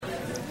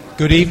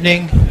Good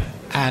evening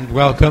and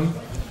welcome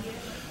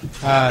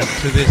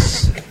to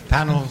this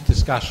panel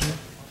discussion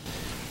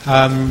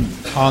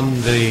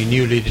on the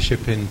new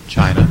leadership in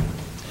China.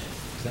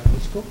 Is that what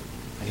it's called?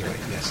 Anyway,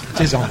 yes,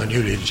 it is on the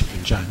new leadership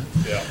in China.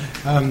 Yeah.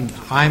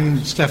 I'm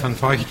Stefan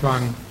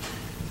Feuchtwang.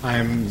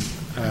 I'm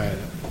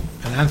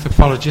an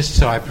anthropologist,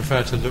 so I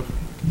prefer to look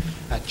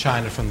at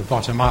China from the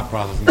bottom up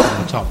rather than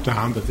from the top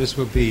down, but this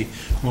will be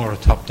more a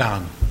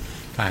top-down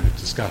kind of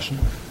discussion.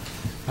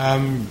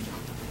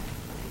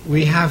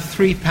 We have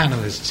three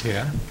panelists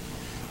here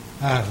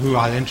who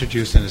I'll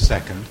introduce in a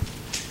second.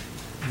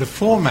 The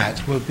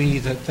format will be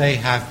that they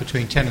have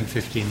between 10 and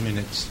 15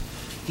 minutes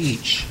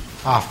each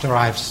after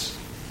I've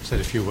said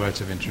a few words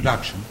of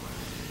introduction.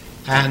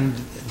 And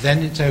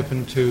then it's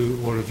open to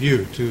all of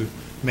you to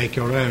make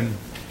your own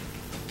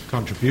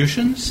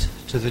contributions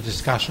to the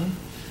discussion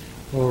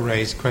or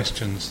raise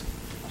questions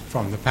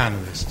from the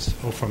panelists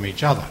or from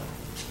each other.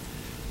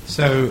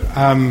 So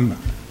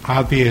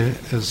I'll be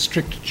as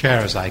strict a chair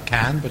as I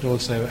can, but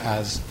also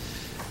as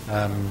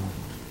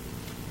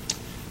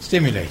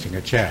stimulating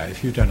a chair.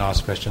 If you don't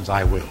ask questions,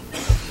 I will.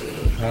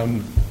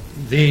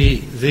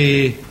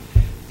 The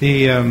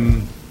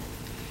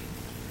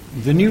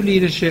new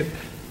leadership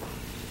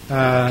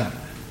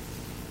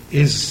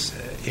is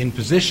in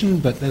position,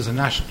 but there's a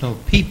National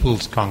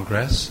People's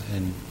Congress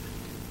in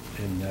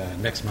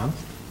next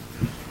month.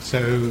 So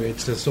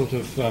it's a sort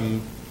of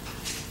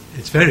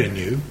it's very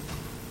new.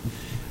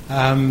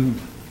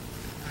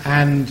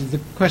 And the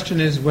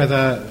question is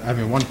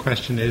one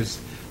question is,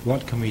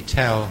 what can we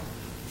tell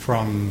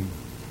from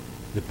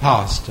the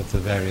past of the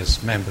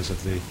various members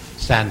of the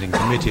Standing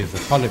Committee of the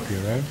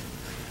Politburo,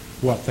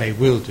 what they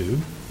will do?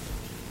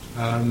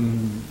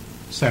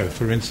 So,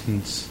 for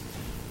instance,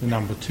 the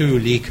number 2,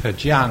 Li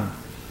Keqiang,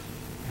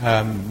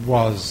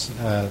 was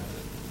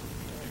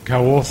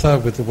co-author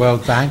with the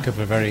World Bank of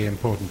a very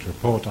important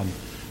report on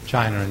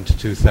China into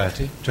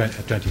 2030.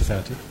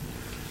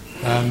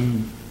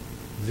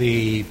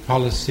 The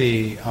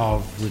policy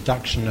of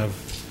reduction of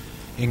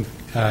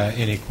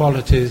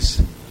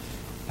inequalities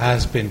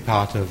has been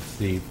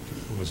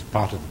was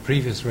part of the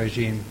previous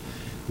regime.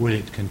 Will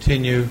it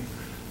continue?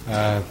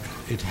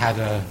 It had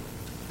a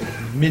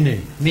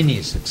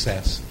mini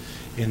success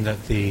in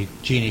that the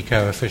Gini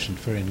coefficient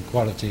for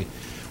inequality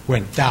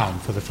went down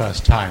for the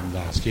first time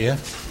last year,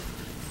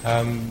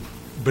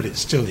 but it's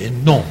still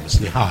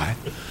enormously high.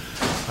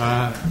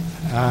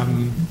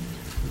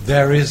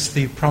 There is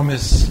the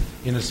promise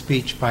in a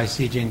speech by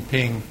Xi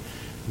Jinping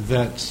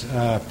that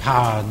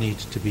power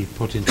needs to be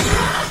put into,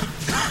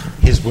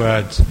 his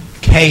words,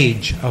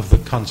 cage of the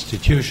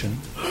Constitution.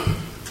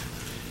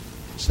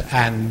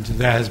 And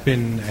there has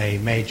been a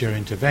major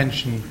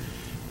intervention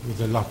with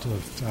a lot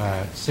of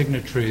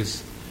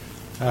signatories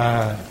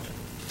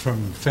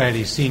from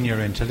fairly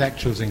senior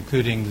intellectuals,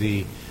 including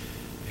the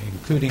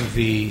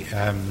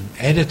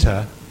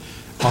editor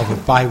of a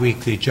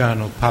bi-weekly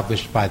journal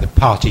published by the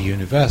Party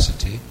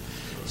University,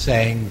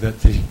 saying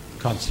that the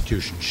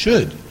Constitution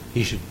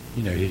he should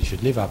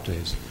live up to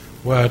his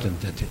word, and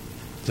that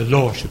the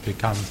law should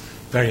become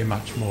very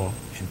much more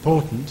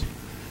important.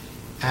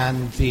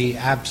 And the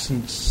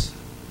absence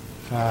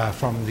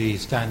from the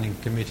Standing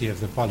Committee of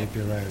the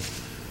Politburo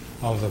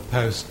of a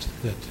post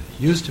that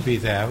used to be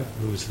there,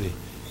 who was the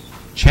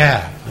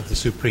chair of the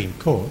Supreme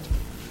Court,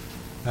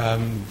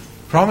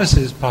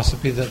 promises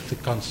possibly that the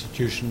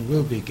Constitution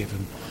will be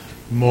given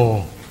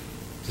more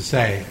to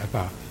say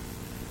about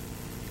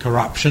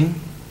corruption,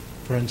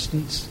 for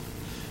instance,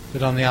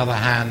 but on the other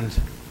hand,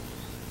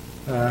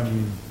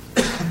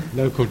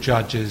 local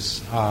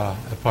judges are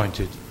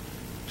appointed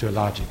to a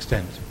large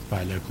extent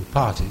by local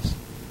parties.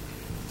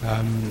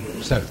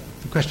 So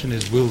the question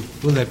is, will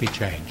there be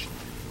change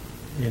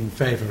in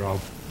favour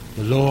of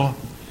the law?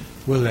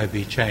 Will there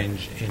be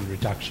change in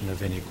reduction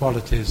of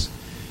inequalities?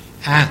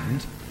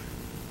 And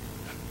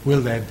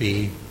will there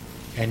be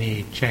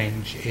any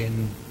change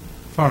in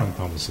foreign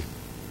policy?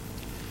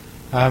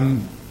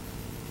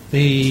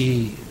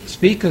 The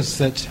speakers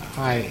that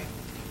I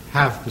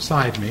have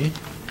beside me,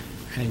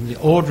 in the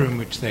order in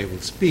which they will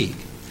speak,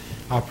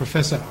 are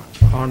Professor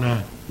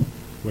Arne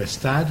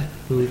Westad,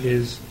 who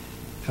is,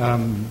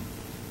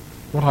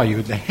 what are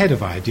you, the head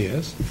of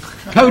IDEAS?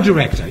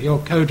 Co-director, you're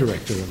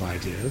co-director of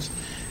IDEAS,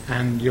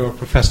 and you're a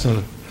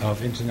professor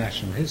of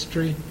international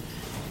history.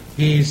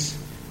 He's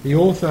the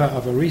author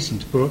of a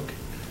recent book,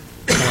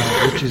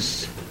 which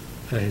is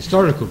a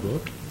historical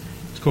book.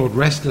 It's called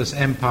Restless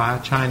Empire,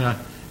 China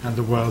and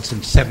the World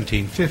Since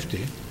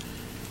 1750.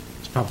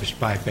 It's published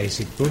by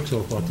Basic Books,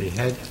 or Bodley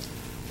Head,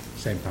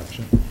 same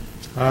publisher.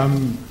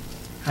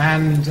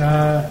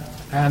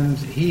 And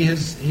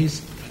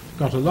he's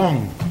got a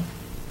long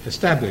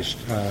established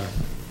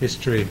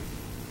history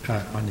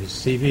on his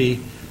CV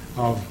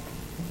of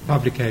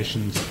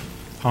publications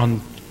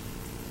on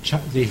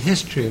the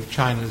history of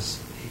China's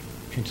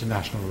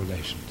international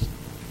relations.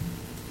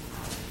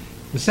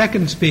 The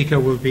second speaker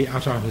will be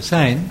Athar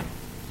Hussain,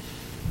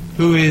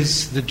 who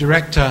is the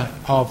director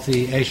of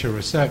the Asia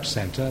Research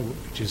Centre,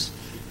 which is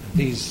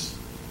these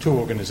two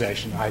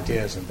organizations,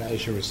 IDEAS and the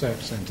Asia Research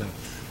Centre,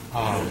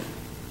 are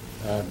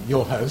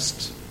your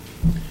hosts.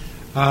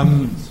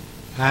 Athar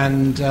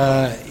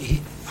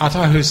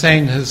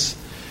Hussain has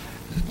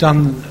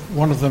done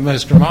one of the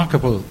most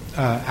remarkable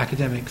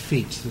academic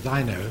feats that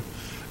I know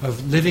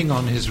of living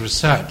on his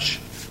research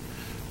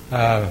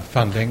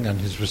funding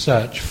and his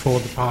research for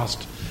the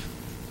past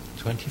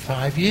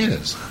 25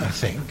 years, I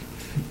think.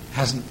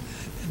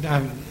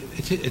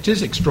 It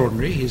is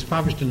extraordinary. He's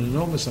published an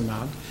enormous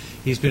amount.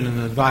 He's been an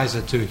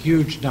advisor to a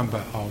huge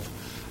number of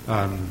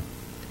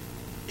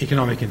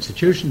economic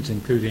institutions,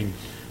 including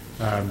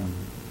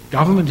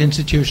government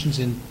institutions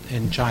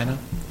in China,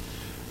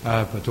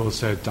 but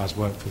also does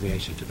work for the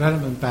Asia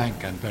Development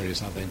Bank and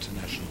various other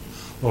international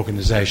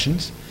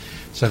organizations.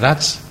 So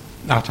that's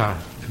Athar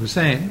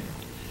Hussain.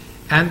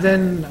 And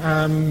then,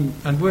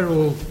 and we're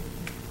all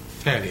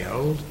fairly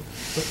old,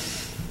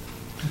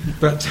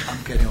 but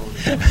I'm getting old.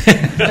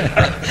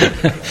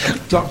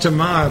 Dr.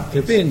 Ma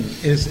Debin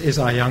is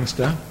our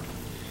youngster.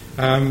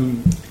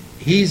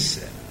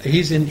 He's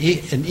an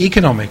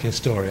economic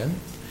historian,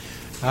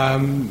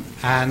 and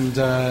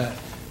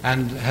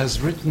has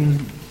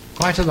written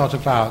quite a lot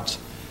about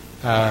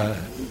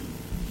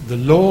the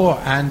law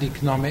and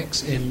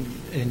economics in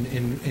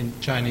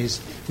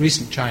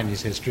recent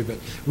Chinese history, but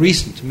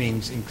recent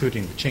means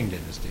including the Qing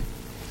dynasty.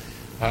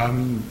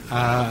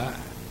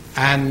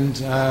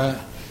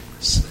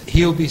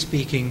 He'll be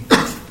speaking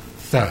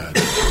third.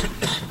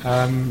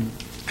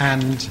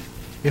 And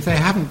if they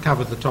haven't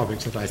covered the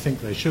topics that I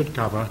think they should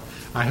cover,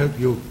 I hope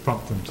you'll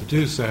prompt them to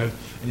do so,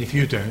 and if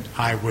you don't,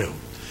 I will.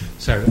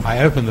 So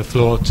I open the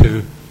floor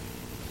to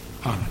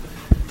Arne.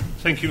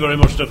 Thank you very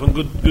much, Stefan.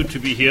 Good to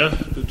be here.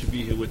 Good to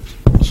be here with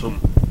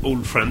some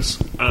old friends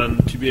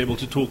and to be able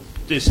to talk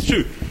this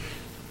through.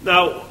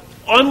 Now,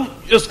 I'm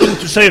just going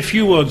to say a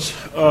few words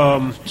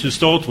to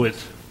start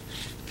with.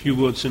 A few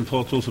words in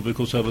part also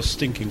because I have a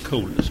stinking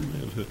cold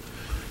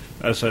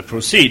as I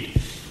proceed.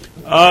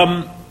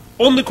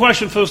 On the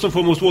question, first and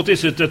foremost, what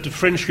is it that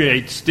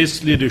differentiates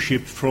this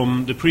leadership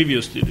from the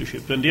previous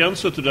leadership? And the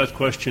answer to that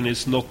question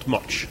is not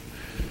much.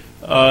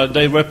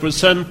 They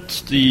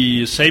represent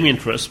the same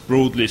interests,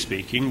 broadly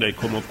speaking. They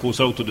come, of course,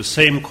 out of the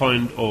same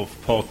kind of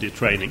party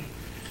training.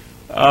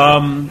 They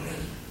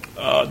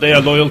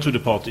are loyal to the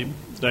party.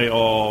 They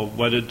are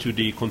wedded to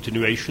the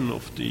continuation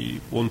of the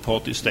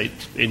one-party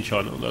state in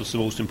China. That's the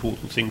most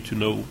important thing to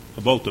know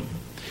about them.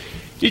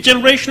 The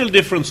generational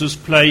differences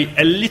play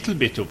a little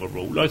bit of a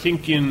role. I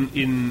think in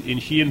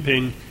Xi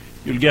Jinping,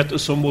 you'll get a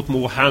somewhat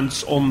more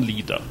hands-on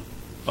leader.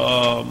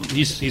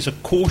 He's a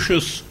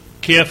cautious,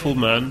 careful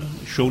man,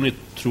 shown it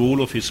through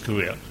all of his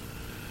career.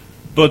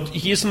 But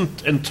he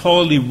isn't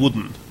entirely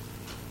wooden,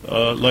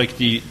 like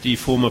the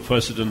former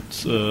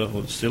president,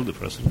 or still the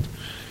president,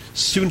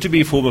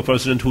 soon-to-be former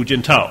President Hu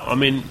Jintao. I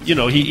mean, you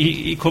know,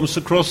 he comes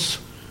across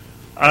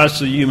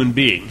as a human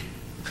being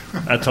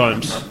at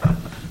times.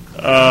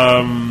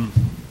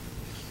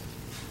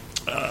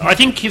 I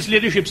think his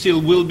leadership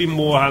still will be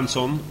more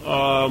hands-on,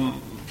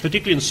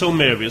 particularly in some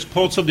areas.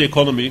 Parts of the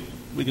economy,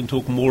 we can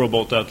talk more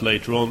about that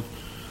later on.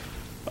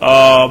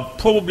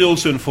 Probably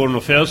also in foreign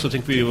affairs. I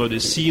think we've already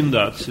seen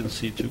that since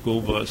he took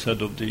over as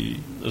head of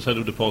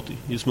the party.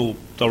 He's more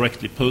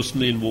directly,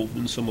 personally involved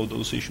in some of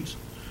those issues.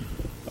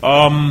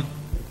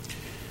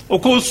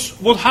 Of course,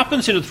 what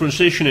happens in a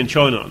transition in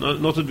China,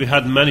 not that we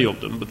had many of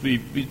them, but we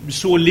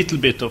saw a little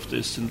bit of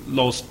this in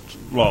last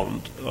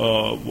round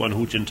when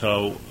Hu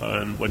Jintao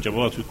and Wen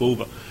Jiabao took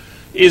over,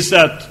 is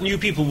that new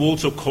people will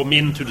also come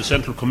into the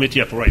central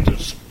committee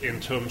apparatus in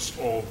terms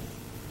of,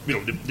 you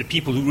know, the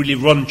people who really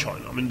run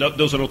China. I mean,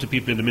 those are not the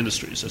people in the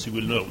ministries, as you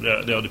will know.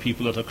 They are the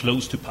people that are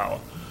close to power,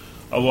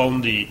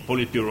 around the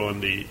Politburo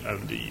and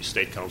the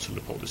State Council,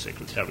 the Party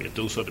Secretariat.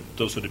 Those are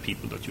the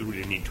people that you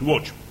really need to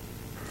watch.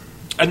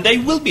 And they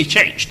will be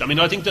changed. I mean,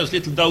 I think there's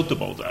little doubt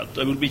about that.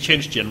 They will be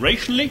changed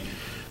generationally,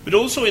 but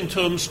also in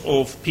terms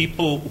of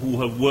people who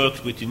have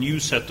worked with the new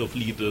set of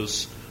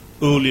leaders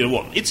earlier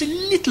on. It's a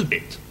little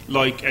bit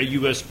like a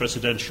U.S.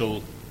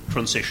 presidential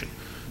transition,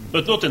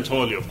 but not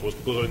entirely, of course,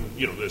 because,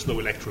 you know, there's no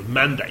electoral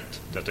mandate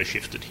that they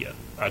shifted here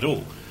at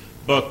all.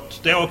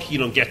 But they are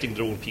keen on getting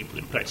their own people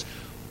in place.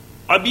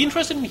 I'd be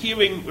interested in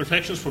hearing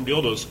reflections from the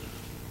others,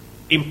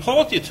 in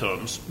party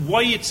terms,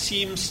 why it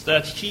seems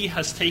that he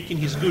has taken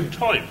his good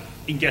time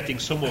in getting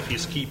some of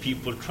his key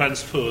people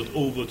transferred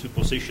over to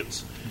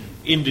positions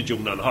in the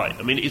Zhongnanhai.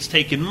 I mean, it's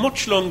taken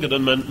much longer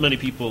than many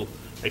people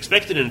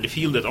expected in the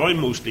field that I'm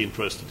mostly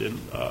interested in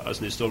as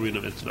an historian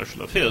of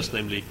international affairs,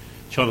 namely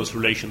China's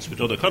relations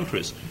with other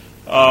countries.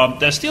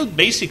 They're still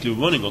basically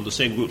running on the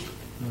same group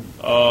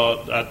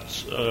that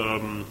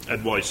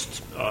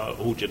advised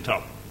Hu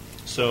Jintao.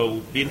 So it'll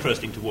be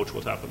interesting to watch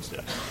what happens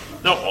there.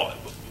 Now,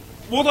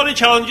 what are the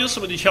challenges?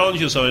 Some of the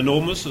challenges are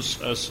enormous,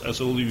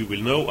 as all of you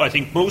will know. I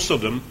think most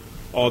of them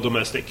are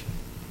domestic.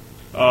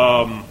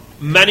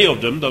 Many of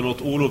them, though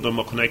not all of them,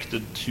 are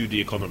connected to the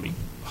economy.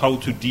 How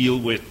to deal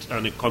with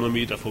an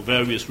economy that, for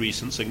various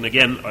reasons, and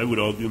again, I would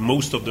argue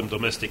most of them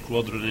domestic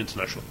rather than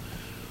international,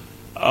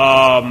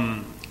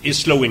 is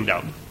slowing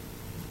down.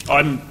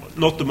 I'm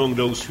not among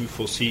those who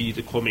foresee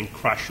the coming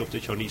crash of the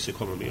Chinese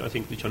economy. I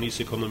think the Chinese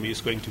economy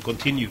is going to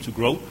continue to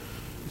grow.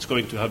 It's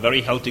going to have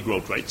very healthy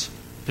growth rates,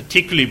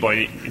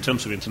 particularly in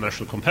terms of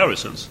international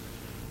comparisons.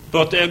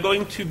 But they are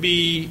going to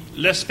be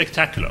less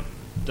spectacular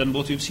than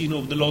what we've seen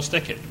over the last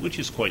decade, which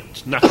is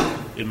quite natural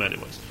in many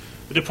ways.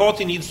 But the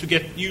party needs to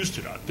get used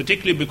to that,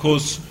 particularly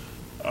because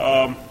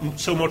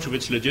so much of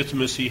its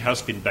legitimacy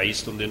has been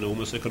based on the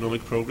enormous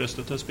economic progress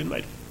that has been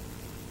made.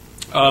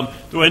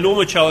 There are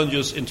enormous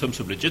challenges in terms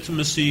of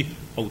legitimacy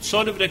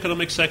outside of the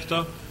economic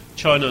sector.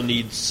 China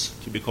needs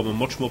to become a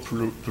much more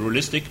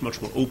pluralistic,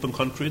 much more open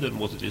country than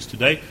what it is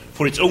today,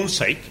 for its own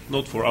sake,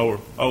 not for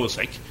our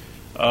sake,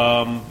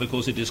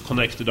 because it is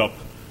connected up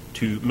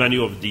to many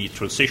of the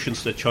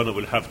transitions that China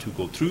will have to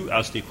go through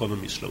as the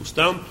economy slows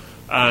down,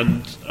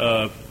 and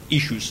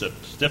issues that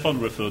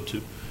Stefan referred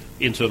to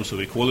in terms of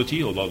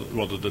equality, or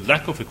rather the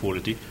lack of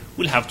equality,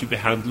 will have to be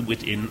handled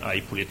within a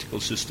political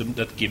system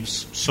that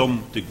gives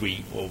some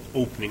degree of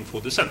opening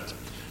for dissent.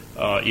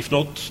 If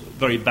not,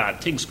 very bad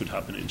things could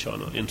happen in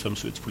China in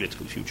terms of its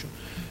political future.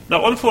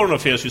 Now, on foreign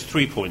affairs, is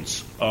 3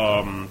 points,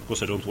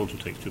 because I don't want to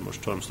take too much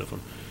time,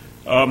 Stefan.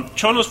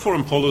 China's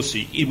foreign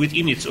policy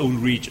within its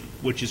own region,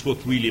 which is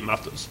what really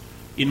matters,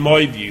 in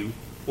my view,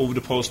 over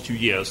the past 2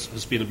 years,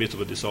 has been a bit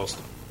of a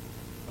disaster.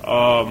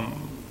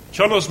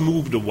 China's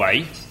moved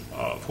away,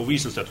 for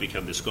reasons that we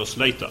can discuss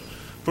later,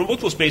 from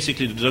what was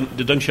basically the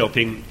Deng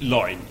Xiaoping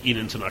line in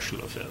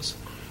international affairs,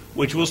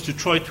 which was to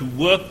try to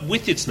work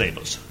with its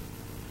neighbors.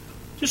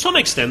 To some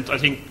extent, I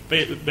think,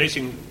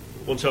 basing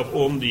oneself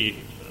on the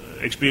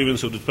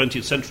experience of the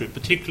 20th century,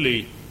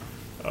 particularly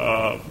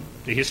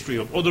the history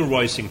of other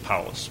rising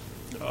powers,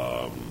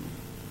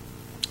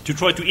 to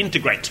try to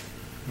integrate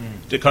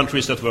the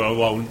countries that were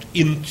around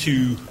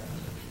into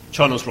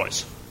China's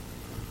rise.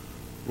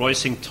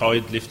 Rising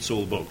tide lifts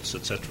all boats,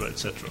 etc.,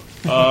 etc.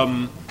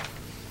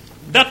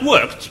 That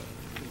worked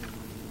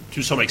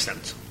to some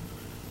extent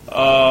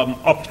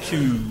up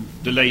to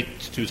the late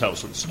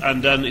 2000s,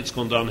 and then it's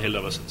gone downhill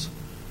ever since.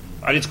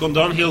 And it's gone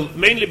downhill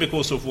mainly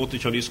because of what the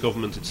Chinese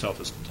government itself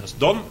has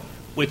done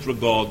with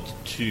regard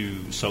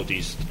to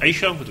Southeast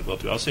Asia, with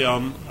regard to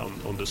ASEAN,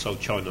 on the South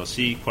China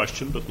Sea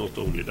question, but not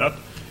only that,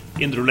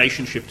 in the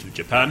relationship to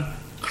Japan,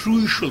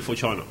 crucial for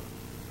China.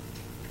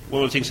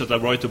 One of the things that I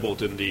write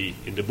about in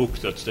the book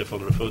that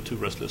Stefan referred to,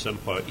 Restless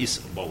Empire, is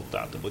about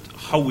that, about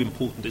how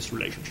important this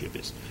relationship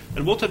is.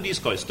 And what have these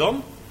guys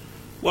done?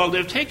 Well,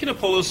 they've taken a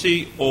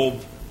policy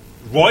of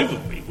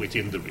rivalry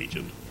within the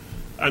region,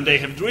 and they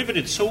have driven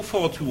it so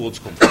far towards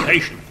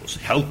confrontation, of course,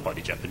 helped by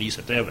the Japanese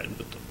at their end,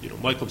 but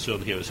my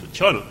concern here is with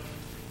China,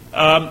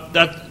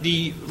 that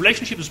the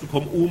relationship has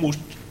become almost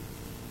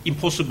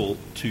impossible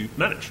to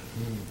manage.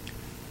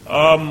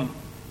 And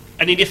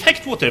in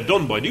effect, what they've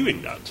done by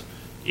doing that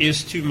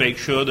is to make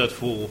sure that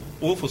for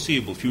all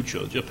foreseeable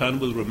future, Japan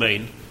will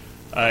remain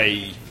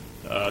a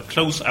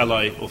close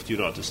ally of the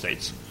United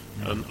States,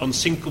 an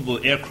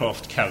unsinkable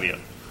aircraft carrier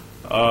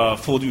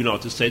for the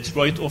United States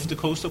right off the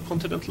coast of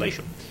continental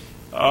Asia.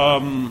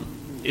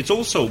 It's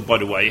also, by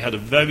the way, had a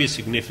very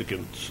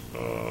significant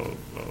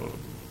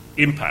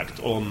impact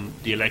on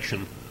the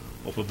election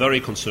of a very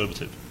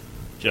conservative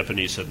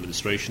Japanese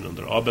administration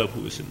under Abe,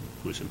 who is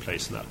in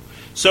place now.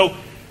 So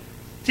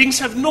things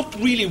have not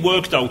really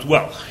worked out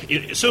well,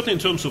 certainly in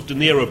terms of the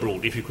near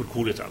abroad, if you could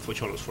call it that, for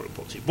China's foreign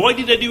policy. Why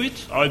did they do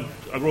it? I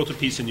wrote a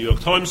piece in the New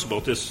York Times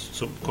about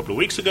this a couple of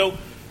weeks ago.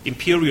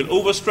 Imperial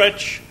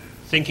overstretch,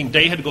 thinking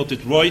they had got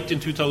it right in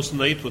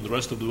 2008 when the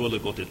rest of the world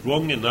had got it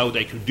wrong, and now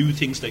they could do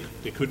things they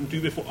couldn't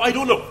do before. I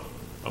don't know.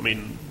 I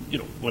mean,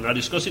 when I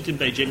discuss it in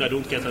Beijing, I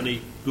don't get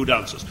any good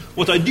answers.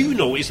 What I do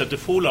know is that the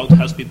fallout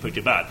has been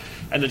pretty bad,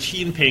 and that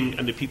Xi Jinping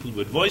and the people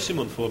who advise him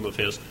on foreign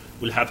affairs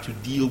will have to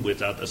deal with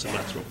that as a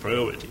matter of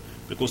priority,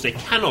 because they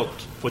cannot,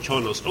 for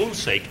China's own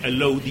sake,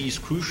 allow these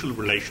crucial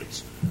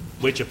relations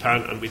with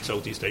Japan and with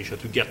Southeast Asia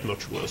to get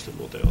much worse than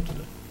what they are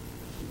today.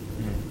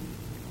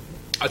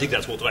 I think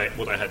that's what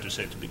I had to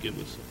say to begin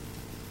with.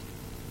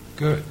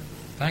 Good.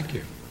 Thank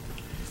you.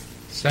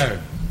 So,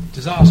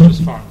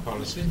 disastrous foreign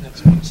policy,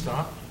 that's one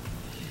start.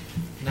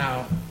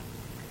 Now,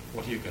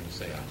 what are you going to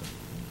say, Arne?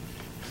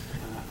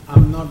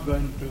 I'm not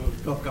going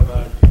to talk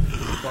about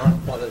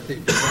foreign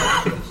policy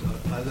disasters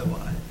or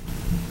otherwise.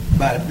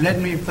 But let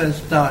me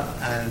first start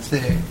and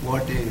say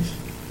what is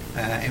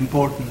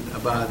important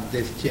about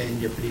this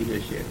change of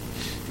leadership.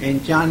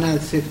 In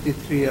China's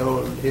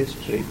 63-year-old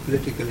history,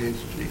 political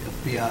history of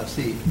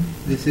PRC,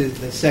 this is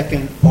the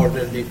second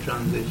orderly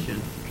transition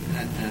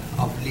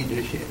of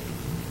leadership.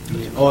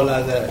 All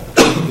other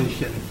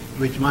transitions,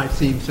 which might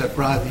seem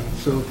surprising,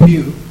 so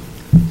few.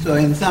 So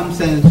in some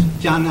sense,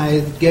 China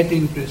is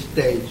getting to a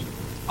stage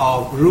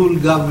of rule,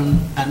 govern,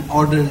 and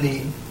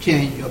orderly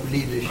change of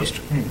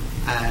leadership,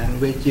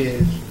 and which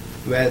is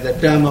where the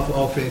term of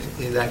office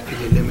is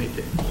actually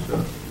limited.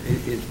 So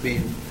it's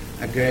been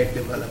a great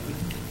development.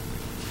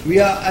 We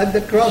are at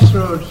the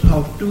crossroads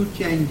of two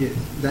changes,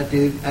 that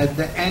is, at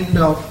the end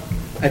of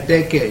a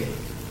decade,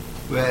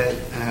 where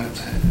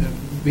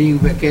being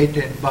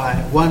vacated by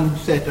one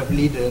set of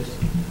leaders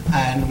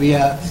and we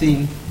are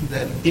seeing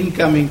the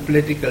incoming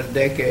political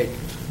decade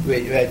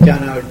where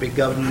China would be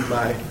governed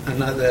by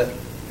another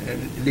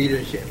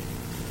leadership.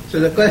 So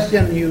the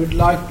question you would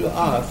like to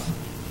ask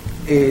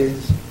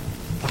is,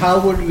 how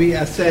would we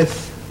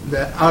assess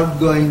the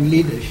outgoing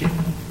leadership,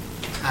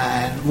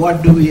 and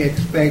what do we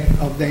expect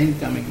of the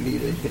incoming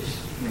leadership?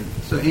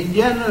 So in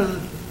general,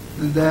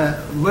 the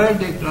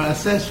verdict or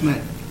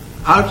assessment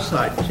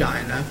outside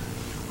China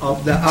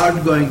of the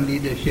outgoing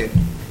leadership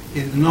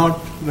is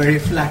not very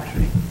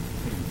flattering.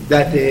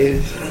 That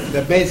is,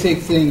 the basic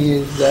thing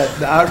is that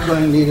the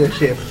outgoing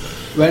leadership,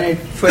 when it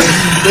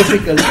faced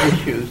difficult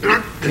issues,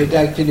 it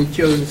actually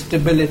chose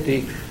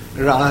stability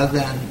rather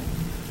than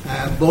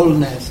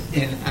boldness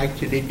in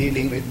actually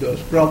dealing with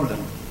those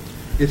problems,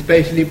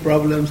 especially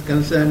problems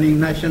concerning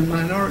national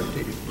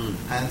minorities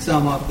and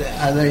some of the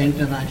other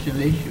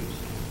international issues.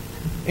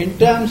 In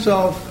terms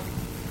of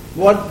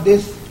what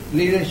this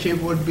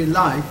leadership would be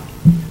like,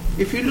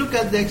 if you look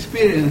at the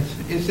experience,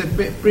 it's a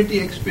pretty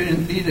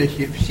experienced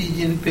leadership. Xi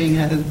Jinping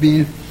has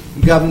been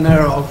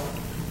governor of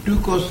 2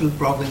 coastal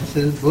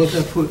provinces, both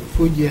of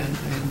Fujian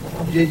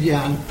and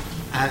Zhejiang,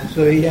 and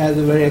so he has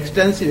a very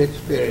extensive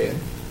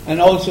experience. And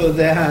also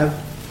they have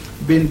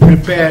been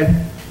prepared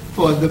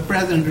for the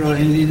present role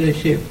in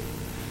leadership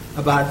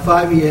about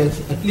 5 years,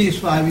 at least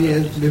 5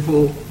 years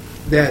before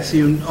they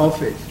assumed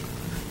office.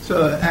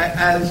 So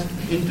as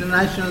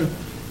international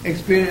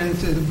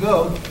experiences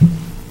go,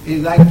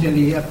 is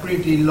actually a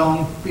pretty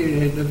long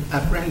period of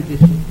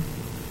apprenticeship.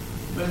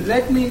 But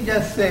let me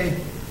just say,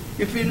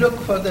 if we look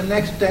for the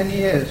next 10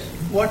 years,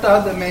 what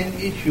are the main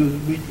issues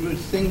which would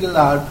single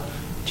out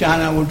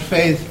China would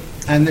face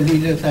and the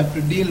leaders have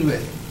to deal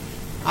with?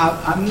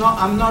 I'm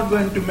not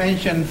going to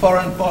mention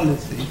foreign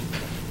policy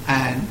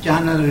and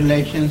China's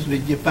relations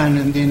with Japan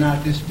and the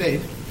United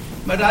States,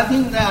 but I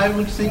think that I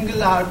would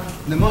single out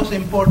the most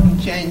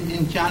important change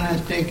in China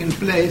has taken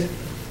place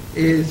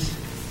is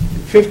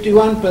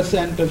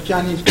 51% of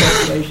Chinese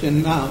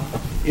population now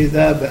is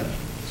urban.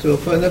 So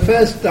for the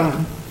first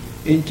time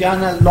in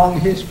China's long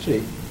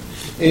history,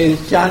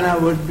 China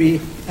would be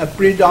a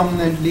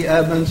predominantly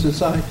urban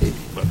society.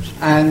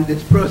 And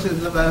this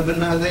process of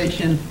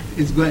urbanization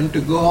is going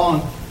to go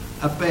on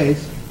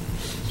apace.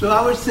 So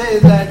I would say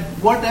that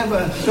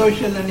whatever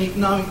social and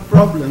economic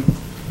problems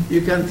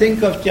you can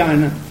think of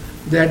China,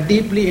 they are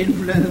deeply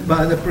influenced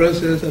by the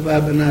process of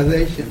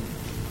urbanization.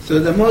 So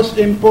the most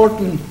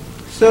important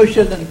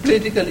social and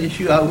political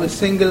issue I would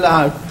single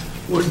out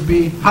would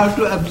be how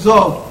to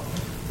absorb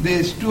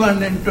these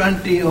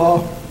 220 or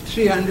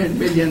 300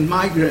 million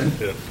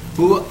migrants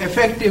who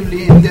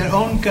effectively in their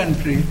own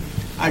country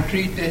are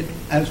treated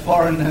as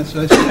foreigners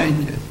or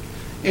strangers.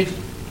 It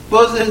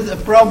poses a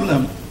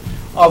problem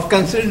of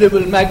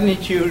considerable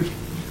magnitude,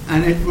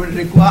 and it would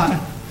require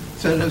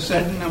a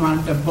certain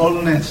amount of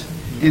boldness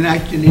in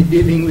actually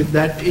dealing with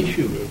that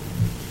issue.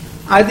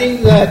 I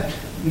think that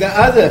the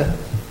other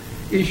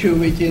issue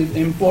which is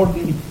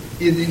important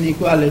is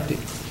inequality.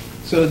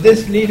 So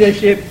this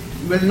leadership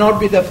will not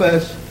be the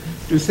first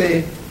to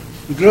say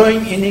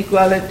growing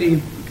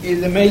inequality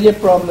is a major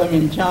problem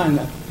in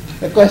China.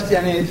 The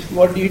question is,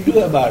 what do you do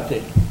about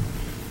it?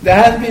 There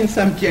have been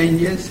some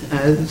changes,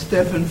 as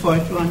Stefan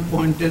Feuchtwann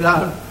pointed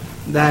out,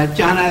 that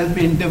China has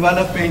been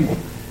developing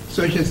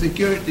social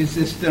security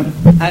system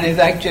and is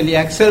actually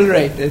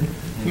accelerated.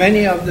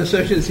 Many of the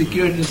social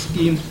security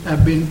schemes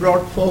have been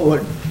brought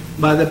forward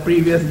by the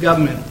previous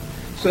government.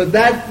 So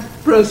that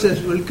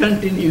process will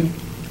continue,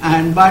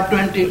 and by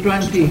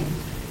 2020,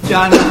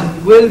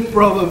 China will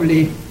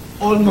probably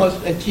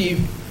almost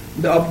achieve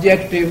the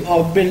objective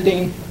of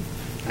building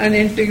an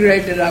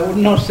integrated, I would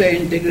not say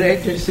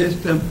integrated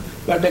system,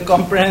 but a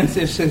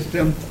comprehensive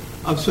system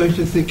of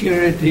social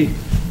security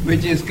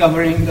which is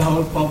covering the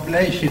whole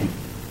population.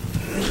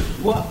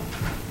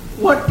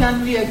 What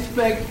can we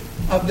expect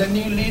of the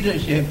new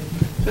leadership?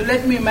 So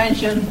let me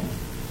mention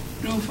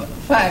 2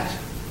 facts.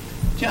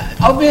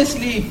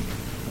 Obviously,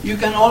 you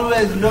can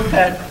always look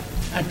at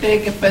and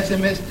take a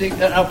pessimistic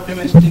and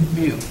optimistic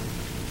view.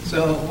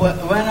 So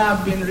when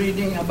I've been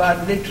reading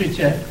about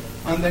literature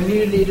on the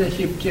new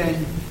leadership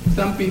change,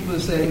 some people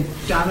say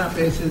China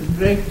faces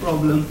great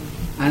problems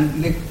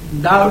and they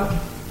doubt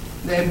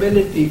the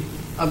ability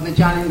of the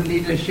Chinese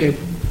leadership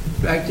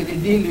to actually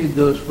deal with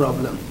those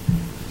problems.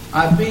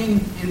 I've been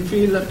in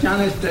field of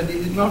China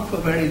studies not for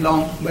very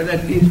long, but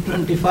at least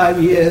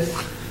 25 years,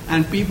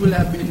 and people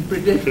have been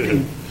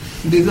predicting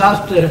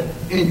disaster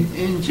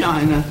in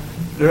China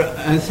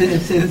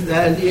since the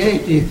early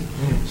 80s.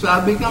 So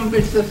I've become a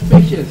bit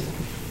suspicious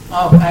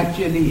of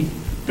actually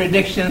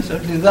predictions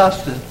of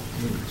disaster.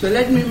 So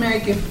let me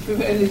make a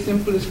fairly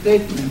simple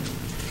statement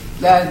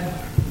that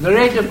the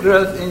rate of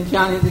growth in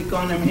Chinese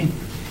economy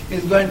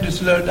is going to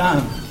slow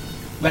down,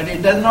 but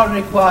it does not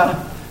require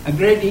a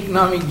great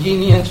economic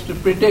genius to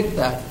predict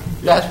that.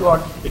 That's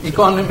what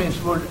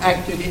economists would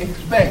actually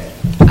expect.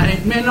 And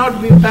it may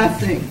not be a bad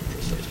thing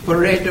for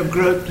rate of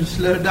growth to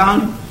slow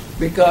down,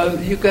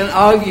 because you can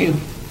argue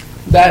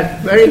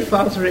that very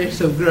fast rates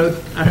of growth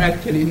are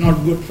actually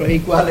not good for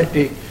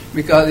equality,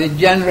 because it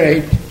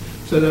generates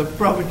sort of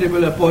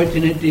profitable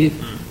opportunities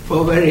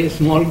for a very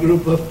small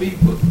group of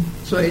people.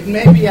 So it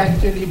may be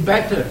actually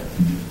better.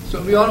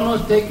 So we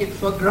almost take it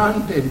for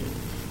granted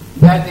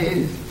that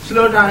a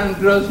slowdown in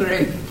growth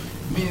rate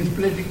means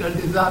political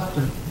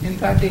disaster. In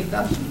fact, it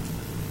doesn't.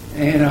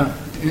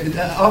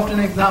 Often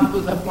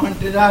examples are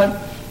pointed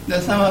out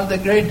that some of the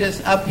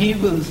greatest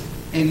upheavals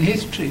in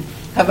history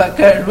have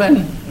occurred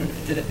when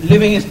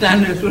living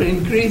standards were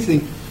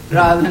increasing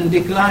rather than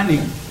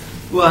declining.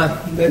 Well,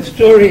 the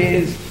story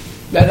is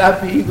that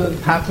upheavals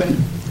happen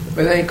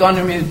when the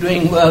economy is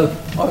doing well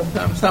or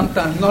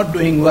sometimes not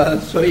doing well,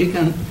 so you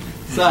can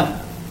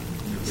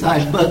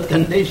cite both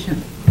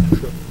conditions.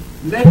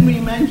 Let me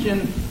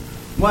mention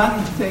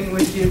one thing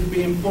which will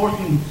be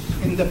important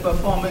in the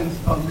performance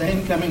of the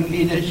incoming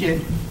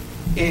leadership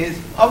is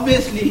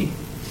obviously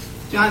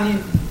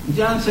Chinese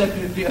General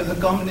Secretary of the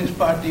Communist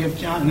Party of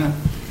China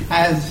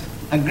has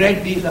a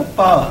great deal of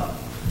power.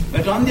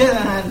 But on the other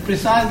hand,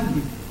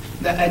 precisely,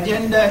 the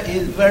agenda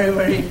is very,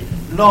 very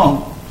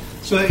long.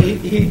 So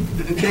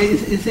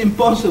it's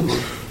impossible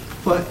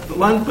for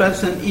one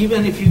person,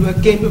 even if he were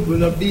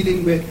capable of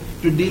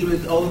to deal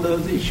with all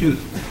those issues.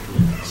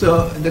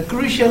 So the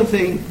crucial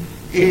thing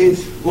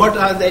is what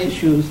are the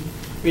issues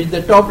which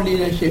the top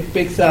leadership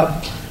picks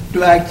up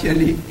to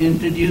actually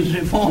introduce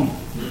reform.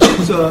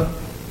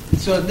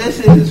 So this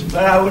is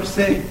where I would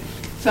say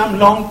some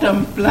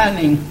long-term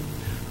planning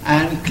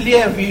and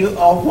clear view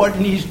of what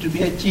needs to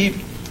be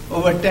achieved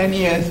over 10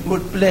 years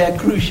would play a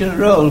crucial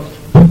role.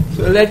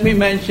 So let me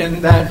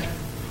mention that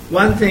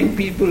one thing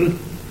people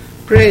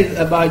praise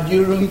about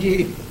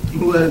Jurungji,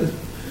 who was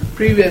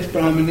previous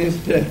Prime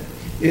Minister,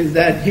 is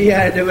that he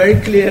had a very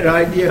clear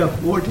idea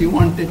of what he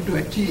wanted to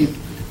achieve,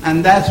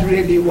 and that's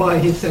really why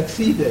he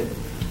succeeded.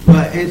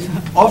 But it's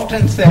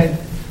often said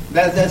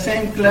that the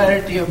same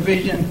clarity of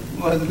vision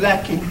was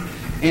lacking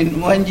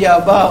in Wen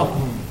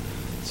Jiabao.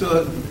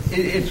 So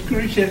it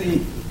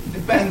crucially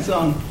depends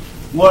on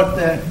what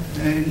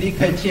Li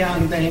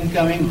Keqiang, the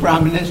incoming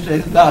Prime Minister,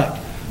 is like.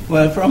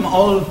 Well, from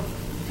all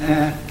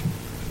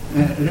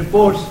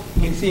reports,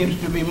 he seems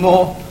to be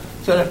more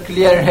sort of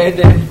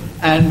clear-headed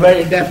and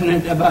very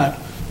definite about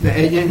the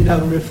agenda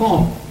of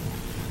reform.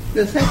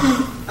 The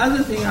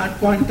other thing I'd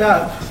point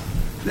out,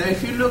 that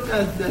if you look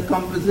at the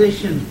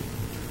composition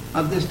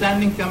of the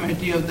Standing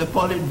Committee of the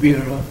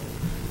Politburo,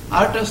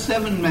 out of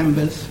 7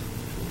 members,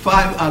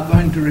 5 are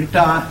going to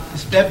retire,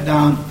 step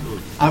down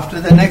after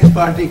the next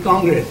party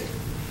congress.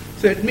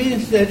 So it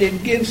means that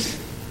it gives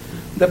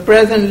the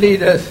present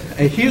leaders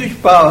a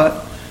huge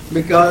power,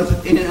 because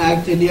in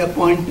actually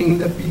appointing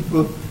the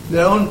people,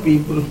 their own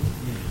people,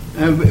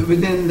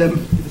 within the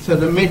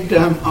sort of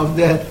midterm of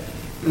their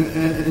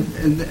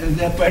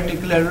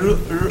particular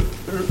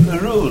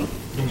rule.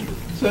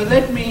 So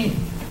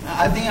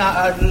I think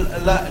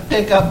I'll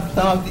take up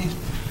some of these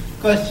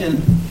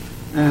questions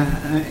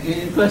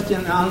in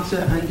question and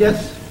answer, and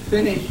just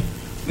finish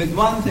with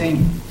one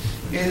thing,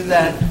 is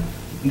that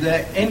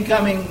the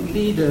incoming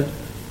leader,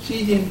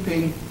 Xi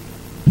Jinping,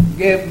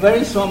 gave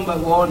very somber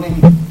warning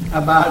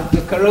about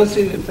the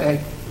corrosive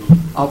effect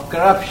of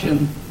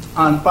corruption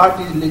on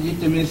party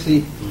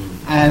legitimacy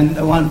and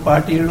the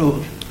one-party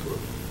rule.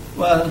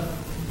 Well,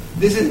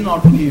 this is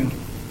not new.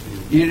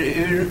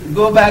 You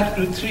go back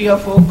to 3 or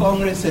 4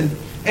 congresses,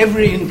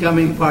 every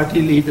incoming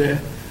party leader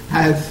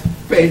has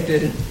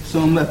painted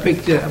a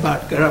picture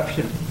about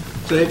corruption.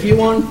 So if you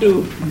want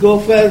to go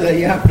further,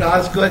 you have to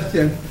ask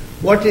questions,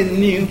 what is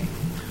new,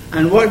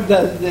 and what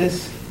does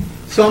this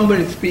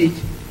somber speech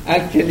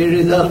actually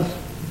result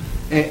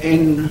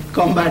in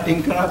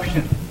combating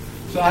corruption?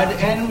 So I'd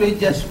end with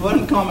just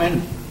one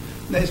comment.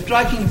 The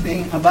striking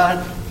thing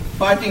about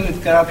fighting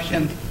with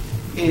corruption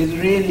is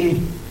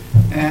really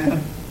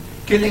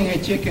killing a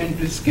chicken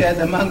to scare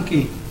the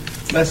monkey.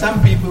 But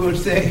some people would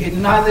say it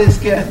neither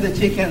scares the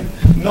chicken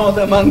nor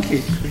the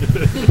monkey.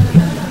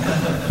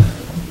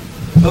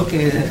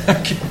 Okay.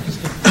 Thank you.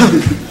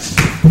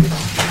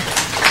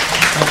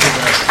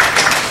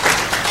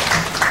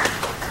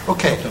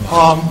 Okay.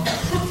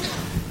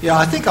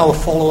 I think I will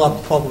follow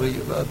up probably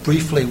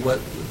briefly what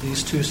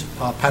these 2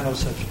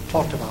 panelists have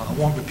talked about. I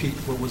won't repeat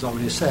what was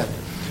already said.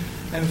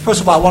 And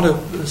first of all, I want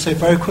to say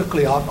very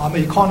quickly, I'm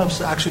an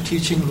economist actually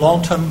teaching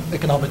long-term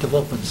economic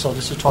development, so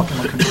this is talking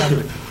about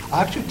contemporary.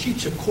 I actually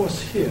teach a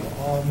course here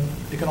on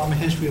economic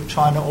history of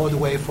China all the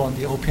way from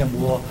the Opium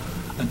War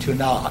until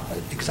now,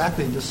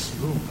 exactly in this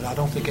room, but I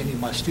don't think any of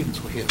my students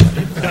were here.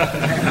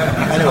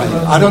 Anyway,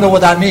 I don't know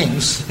what that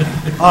means.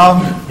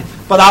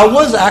 But I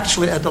was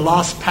actually at the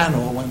last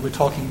panel when we're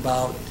talking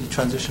about the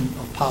transition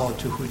of power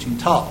to Hu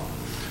Jintao.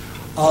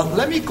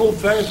 Let me go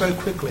very, very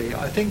quickly.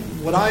 I think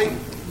what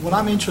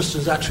I'm interested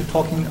in is actually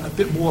talking a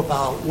bit more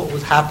about what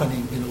was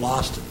happening in the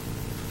last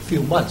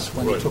few months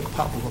when they took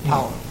over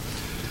power.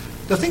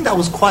 The thing that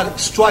was quite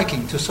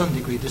striking to a certain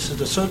degree, this is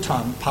the 3rd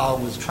time power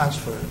was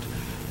transferred.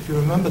 If you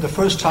remember the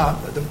first time,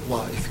 if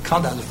you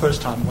count that as the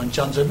first time, when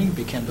Jiang Zemin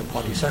became the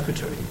party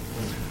secretary,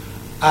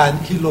 and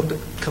he looked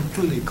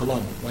completely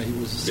glum when he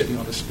was sitting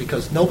on this,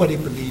 because nobody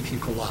believed he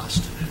could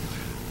last.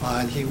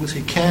 And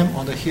he came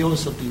on the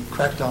heels of the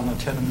crackdown on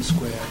Tiananmen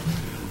Square.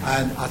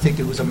 And I think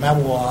there was a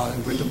memoir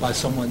written by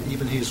someone,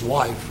 even his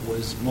wife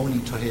was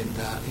moaning to him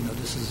that,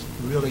 this is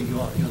really,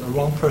 you're the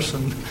wrong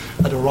person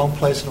at the wrong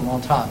place at the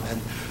wrong time.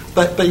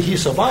 But he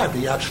survived.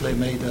 He actually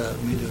made a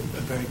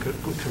very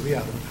good career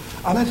out of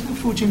it. And I think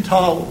Hu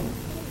Jintao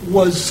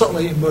was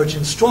certainly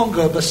emerging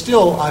stronger, but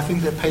still I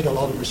think they paid a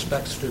lot of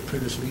respects to the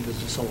previous leaders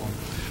and so on.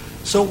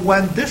 So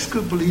when this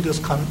group of leaders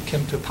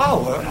came to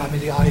power,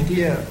 the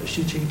idea,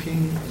 Xi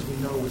Jinping, as we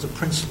know, was a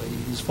princely.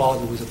 His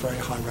father was a very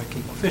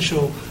high-ranking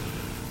official.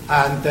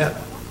 And that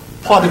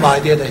part of the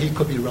idea that he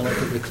could be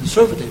relatively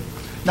conservative.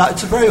 Now,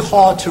 it's very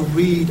hard to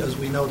read, as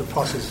we know, the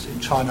process in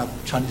China.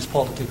 Chinese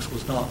politics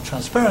was not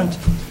transparent.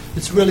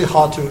 It's really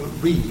hard to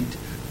read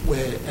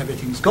where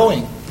everything's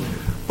going.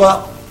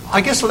 But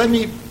I guess let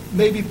me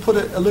maybe put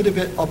it a little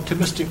bit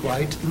optimistic,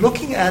 right?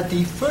 Looking at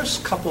the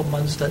first couple of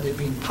months that they've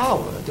been in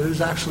power,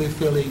 there's actually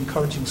fairly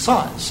encouraging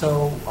signs.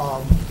 So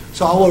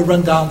I will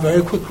run down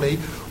very quickly.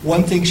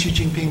 One thing Xi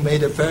Jinping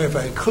made it very,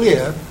 very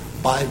clear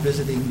by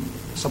visiting,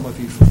 some of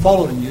you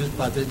follow the news,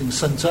 by visiting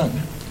Shenzhen,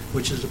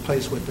 which is the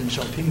place where Deng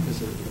Xiaoping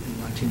visited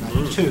in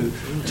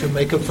 1992, to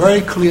make a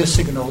very clear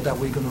signal that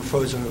we're going to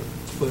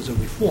further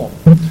reform.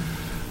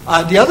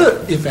 The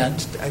other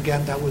event,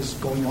 again, that was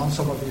going on,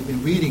 some of you have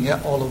been reading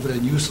it all over the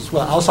news as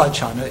well, outside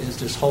China, is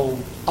this whole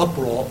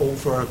uproar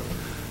over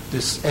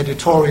this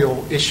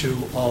editorial issue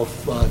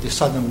of the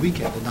Southern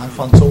Weekend, the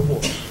Nanfang Zhoubo.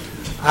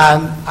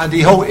 And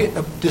the whole,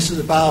 this is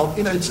about,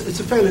 it's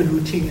a fairly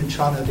routine in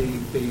China,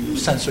 they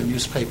censor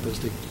newspapers,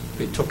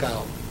 they took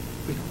out,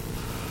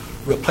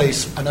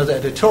 replace another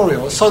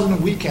editorial.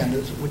 Southern Weekend,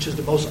 which is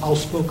the most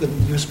outspoken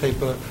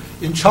newspaper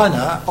in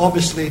China,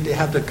 obviously they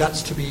have the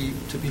guts to be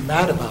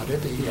mad about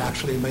it. They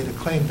actually made a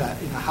claim that,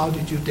 how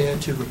did you dare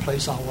to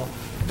replace our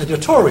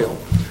editorial?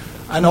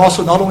 And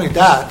also, not only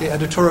that, the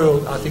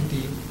editorial, I think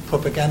the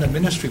propaganda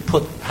ministry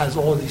has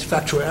all these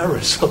factual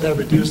errors, so they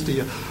reduced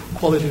the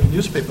quality of the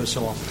newspaper and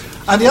so on.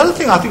 And the other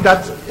thing I think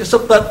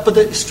but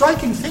the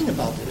striking thing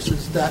about this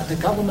is that the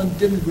government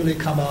didn't really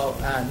come out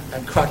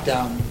and crack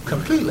down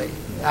completely.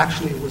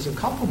 Actually, it was a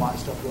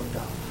compromise that worked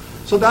out.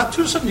 So that,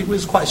 to some degree,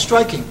 is quite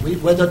striking.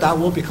 Whether that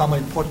will become an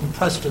important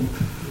precedent,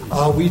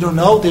 we don't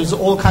know. There's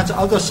all kinds of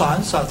other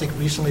signs. I think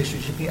recently Xi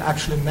Jinping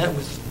actually met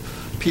with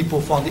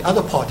people from the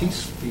other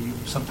parties.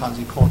 Sometimes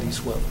you call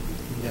these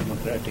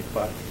Democratic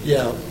Party.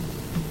 Yeah,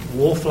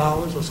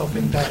 wallflowers or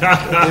something. They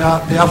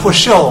are for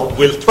show.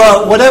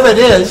 But whatever it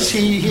is,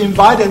 he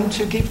invited them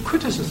to give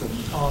criticism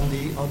on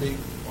the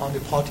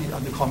party,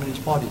 on the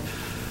Communist Party.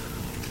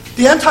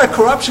 The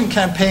anti-corruption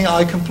campaign,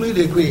 I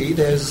completely agree.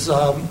 There's,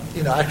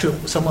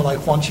 actually someone like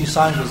Huang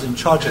Qishan was in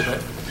charge of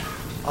it.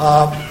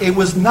 It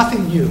was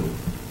nothing new,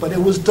 but it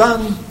was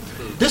done.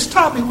 This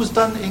time it was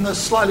done in a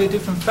slightly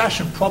different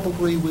fashion,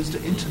 probably with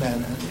the internet.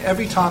 And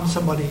every time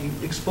somebody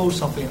exposed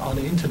something on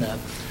the internet,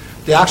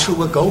 they actually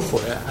would go for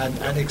it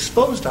and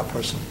expose that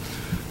person.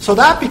 So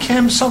that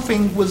became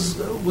something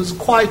was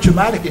quite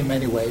dramatic in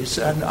many ways.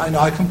 And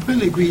I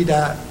completely agree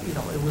that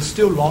it was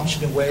still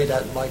launched in a way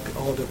that, like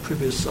all the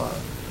previous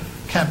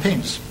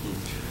campaigns.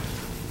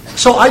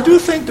 So I do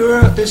think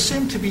there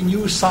seem to be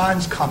new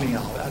signs coming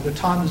out, and the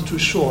time is too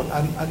short.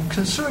 And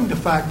considering the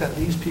fact that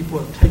these people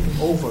are taking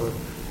over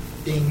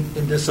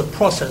in this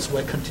process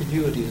where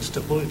continuity and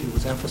stability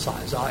was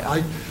emphasized,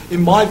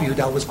 in my view,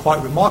 that was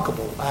quite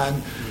remarkable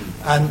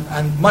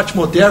and much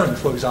more daring,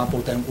 for example,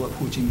 than what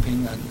Hu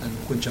Jinping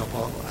and Wen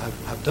Jiabao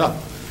have done.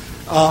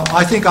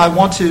 I think I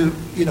want to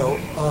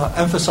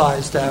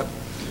emphasize that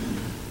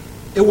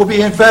it will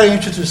be very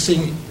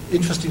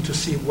interesting to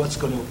see what's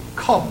going to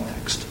come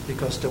next,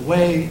 because the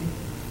way,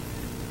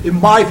 in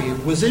my view,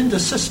 within the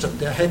system,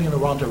 they're heading in the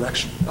wrong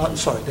direction.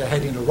 They're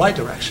heading in the right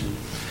direction.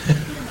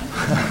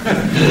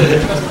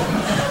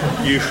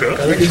 You sure?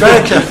 Gotta be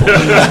very careful.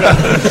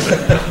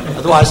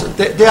 Otherwise,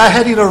 they are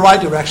heading in the right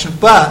direction.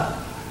 But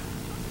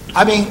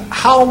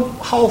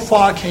how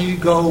far can you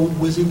go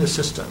within the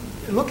system?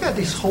 Look at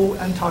this whole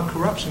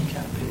anti-corruption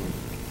campaign.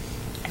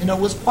 It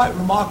was quite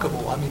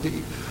remarkable.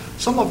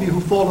 Some of you who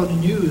follow the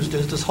news,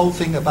 there's this whole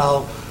thing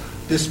about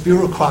this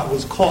bureaucrat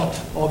was caught,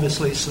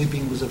 obviously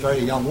sleeping with a very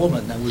young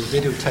woman, and was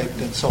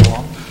videotaped and so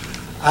on.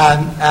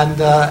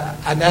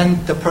 And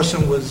then the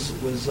person was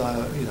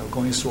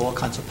going through all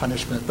kinds of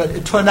punishment. But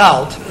it turned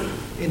out,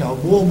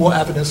 more and more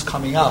evidence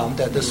coming out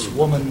that this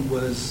woman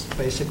was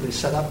basically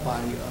set up by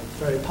a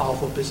very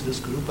powerful business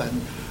group,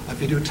 and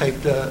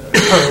videotaped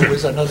her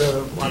with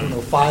another,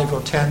 5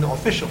 or 10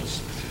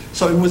 officials.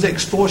 So it was an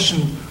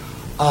extortion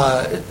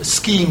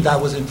scheme that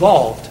was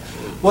involved.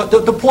 Well,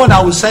 the point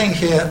I was saying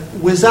here,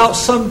 without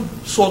some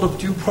sort of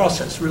due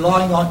process,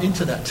 relying on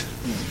internet,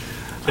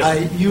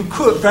 you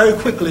could very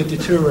quickly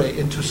deteriorate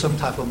into some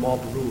type of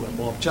mob rule and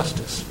mob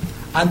justice.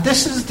 And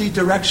this is the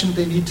direction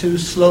they need to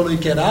slowly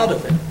get out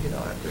of it.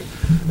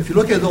 If you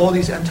look at all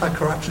these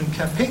anti-corruption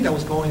campaign that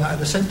was going on, at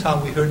the same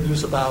time we heard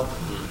news about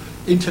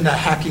internet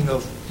hacking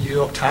of New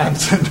York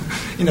Times, and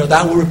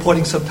that were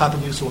reporting some type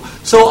of news.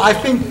 So I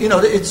think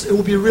it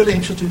will be really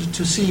interesting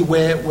to see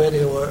where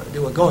they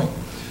were going.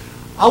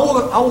 I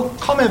will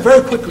comment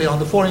very quickly on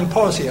the foreign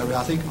policy area.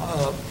 I think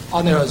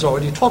Arne has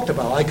already talked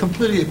about. I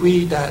completely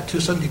agree that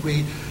to some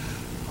degree,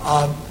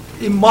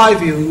 in my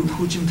view,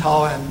 Hu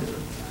Jintao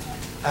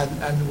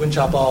and Wen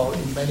Jiabao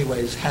in many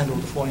ways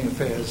handled the foreign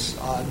affairs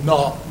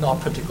not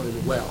particularly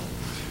well.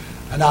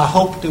 And I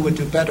hope they would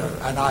do better.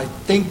 And I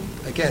think,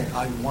 again,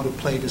 I want to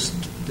play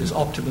this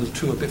optimism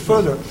too a bit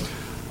further.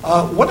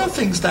 One of the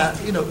things that,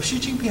 Xi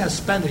Jinping has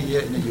spent a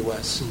year in the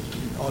U.S.,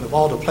 out of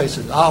all the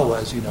places I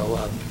was,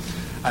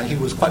 and he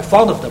was quite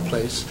fond of that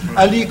place.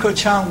 And Li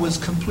Keqiang was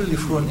completely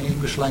fluent in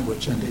English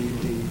language, and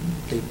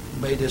they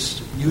made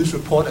this news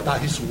report about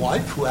his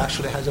wife, who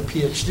actually has a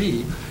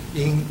PhD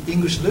in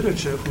English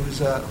literature,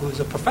 who's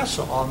a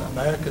professor on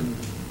American,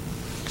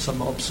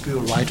 some obscure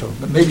writer,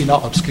 but maybe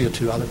not obscure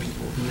to other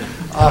people.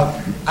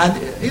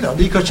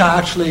 Li Keqiang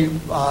actually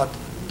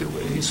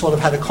he sort of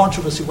had a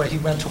controversy where he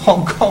went to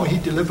Hong Kong. He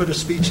delivered a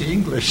speech in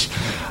English,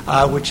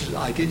 which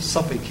I guess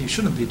something he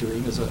shouldn't be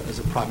doing as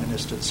a prime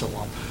minister and so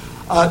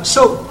on.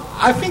 So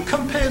I think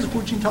compared to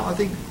Hu Jintao, I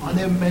think I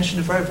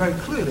mentioned very, very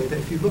clearly that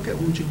if you look at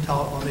Hu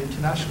Jintao on the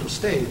international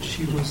stage,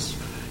 he was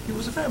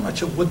very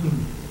much a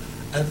wooden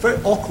and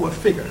very awkward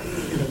figure.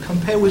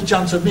 Compared with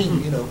Jiang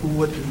Zemin, who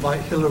would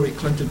invite Hillary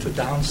Clinton to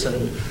dance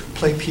and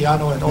play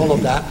piano and all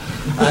of that.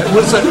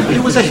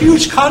 It was a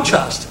huge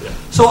contrast.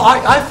 So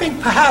I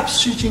think perhaps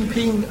Xi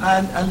Jinping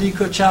and Li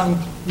Keqiang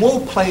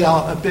will play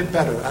out a bit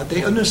better.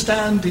 They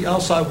understand the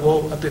outside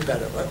world a bit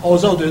better.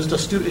 Although there's the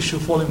still issue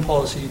of foreign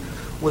policy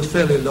was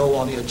fairly low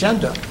on the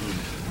agenda.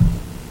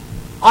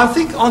 I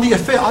think on the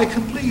affair, I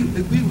completely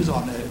agree with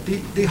Arne.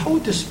 The whole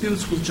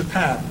disputes with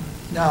Japan.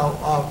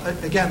 Now,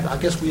 again, I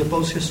guess we are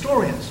both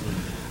historians.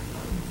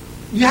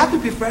 You have to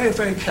be very,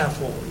 very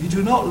careful. You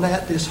do not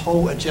let this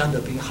whole agenda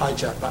be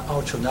hijacked by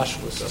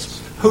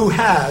ultra-nationalists who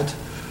had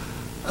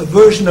a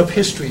version of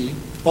history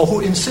or who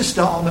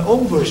insisted on their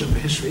own version of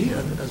history.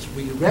 And as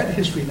we read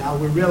history now,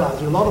 we realize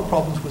there are a lot of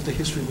problems with the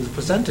history was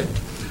presented.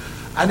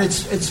 And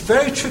it's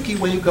very tricky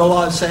when you go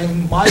out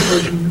saying my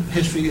version of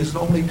history is the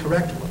only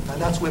correct one.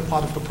 And that's where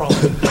part of the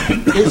problem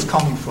is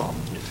coming from.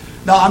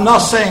 Now, I'm not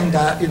saying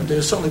that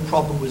there's certainly a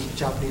problem with the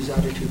Japanese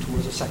attitude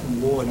towards the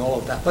Second War and all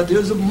of that, but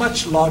there's a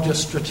much larger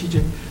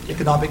strategic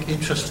economic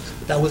interest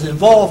that was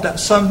involved at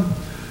some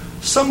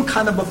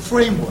kind of a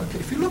framework.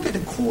 If you look at the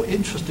core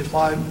interest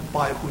defined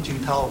by Hu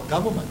Jintao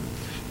government,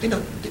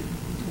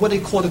 what they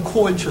call the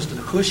core interest,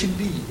 the Hexin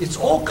Li, it's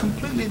all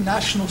completely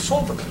national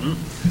sovereign.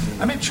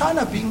 I mean,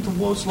 China being the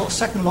world's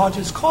second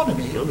largest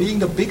economy, being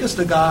the biggest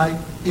guy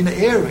in the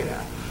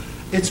area,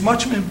 it's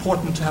much more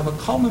important to have a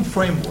common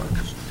framework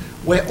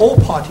where all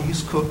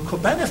parties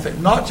could benefit,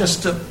 not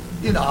just,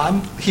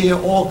 I'm here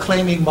all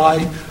claiming my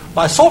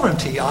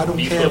sovereignty. I don't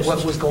care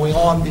what was going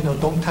on,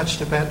 don't touch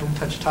Tibet, don't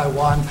touch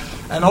Taiwan,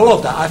 and all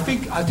of that. I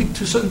think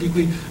to a certain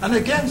degree, and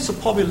again, it's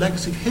probably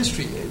legacy of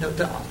history,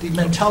 the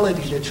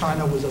mentality that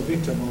China was a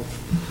victim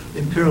of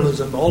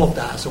imperialism, all of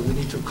that, so we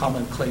need to come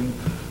and claim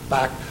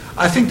back.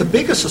 I think the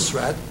biggest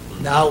threat,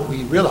 now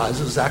we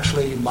realize, is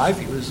actually, in my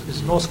view,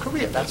 is North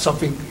Korea. That's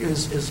something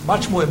is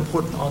much more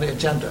important on the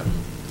agenda,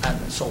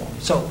 and so on.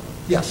 So,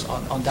 yes,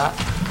 on that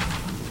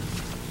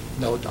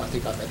note, I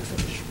think I better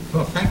finish.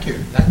 Well, thank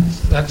you.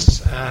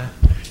 That's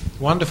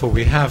wonderful.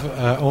 We have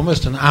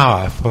almost an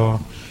hour for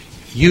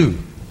you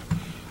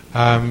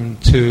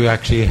to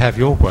actually have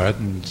your word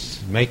and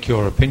make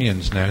your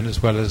opinions known,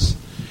 as well as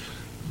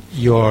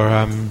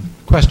your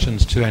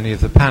questions to any of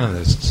the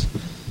panelists.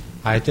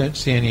 I don't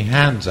see any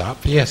hands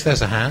up. Yes,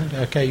 there's a hand.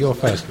 Okay, you're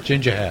first.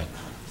 Ginger hair.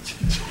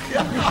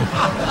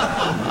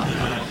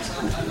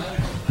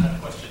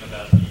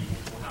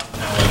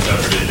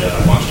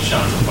 Wang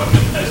Qishan's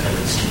appointment as head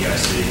of the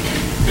CDIC.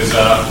 Because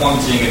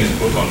Huang Jing in his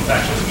book on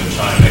factionalism in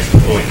China makes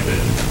the point that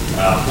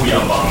Hu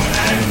Yaobang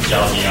and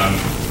Zhao Ziyang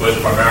were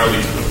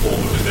primarily to the fore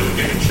because they were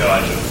given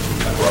charge of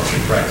a corruption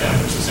crackdown,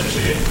 which is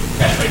essentially a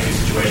catch-22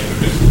 situation,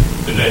 because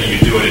the better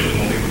you do it, the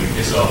more people can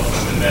piss off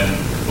them, and then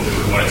more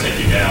people want to take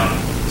you down.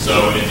 So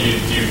do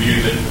you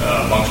view that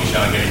Wang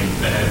Qishan getting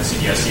the head of the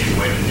CDIC is a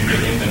way to neuter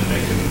him, and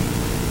they can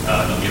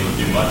not be able to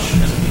do much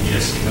as a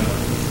PDSC member?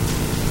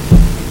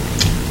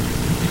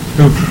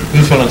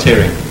 Who's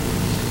volunteering?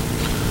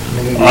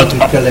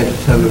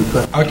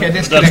 Okay,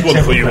 that's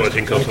one for you, I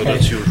think. Also,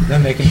 that's you.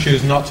 Then they can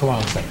choose not to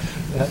answer.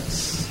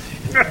 That's.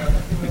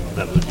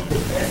 That would do.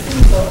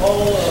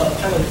 All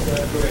panelists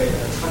agree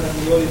China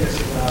really is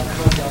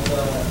coming down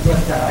the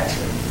right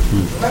direction.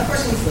 My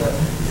question is the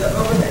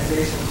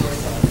urbanization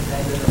process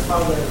and the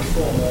further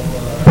reform of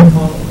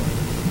economy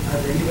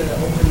and even the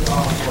opening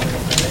up of the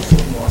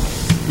financial market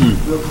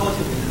will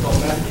cultivate the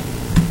domestic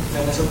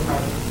financial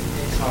crime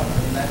in China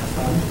in the next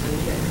 5 to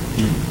 10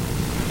 years.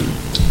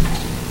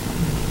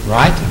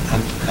 Right,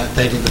 and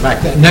lady at the back.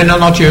 No,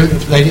 not you.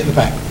 Lady at the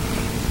back.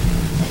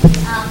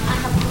 I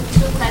have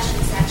two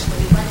questions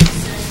actually. One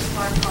concerns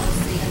foreign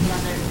policy and the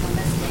other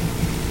domestic.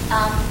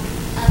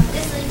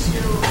 Listening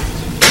to Xi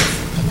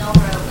Jinping's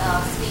inaugural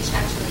speech,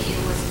 actually,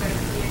 it was very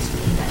clear to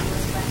me that he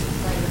was going to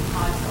play the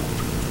part of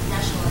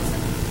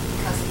nationalism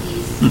because he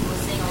was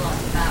saying a lot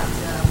about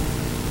the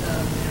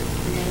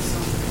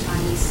renaissance of the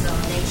Chinese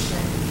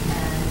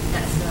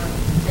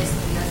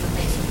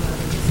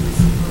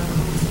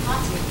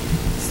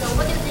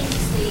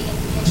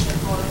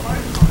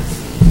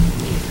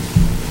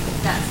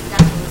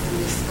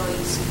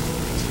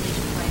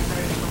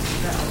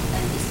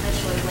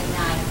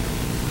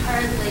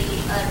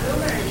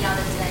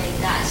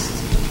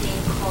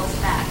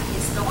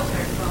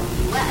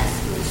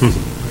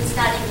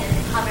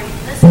Harvard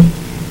University.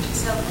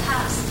 So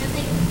perhaps, do you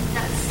think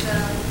that's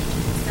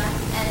that?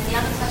 And the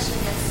other question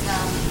is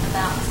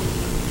about the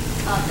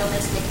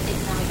domestic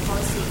economic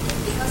policy,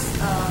 because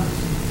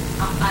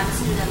I'm a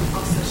student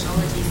of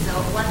sociology, so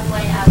one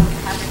way I would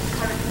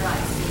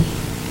characterize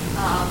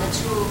the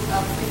two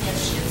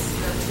premierships,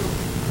 the two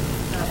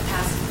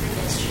past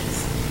premierships,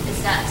 is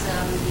that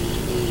the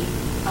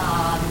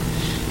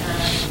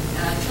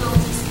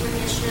 20th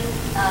premiership,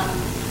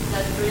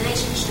 the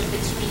relationship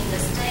between the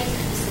state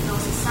and the civil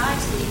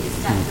society is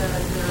that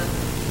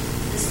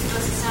the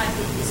civil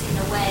society is in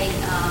a way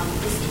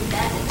is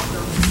embedded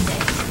from the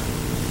state.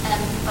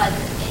 But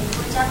in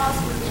Jamal's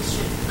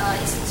premiership,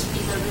 it seems to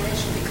me the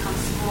relation becomes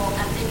more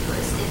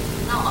ambiguous,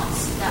 if not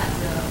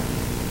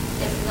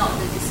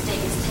the state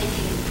is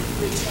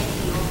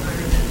retaking over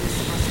the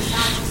civil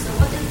society. So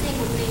what do you think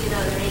would be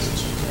the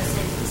relationship to the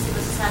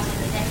civil society in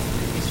the next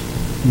premiership?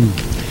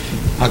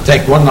 I'll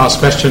take one last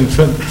question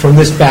from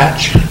this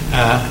batch,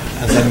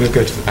 and then we'll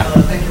go to the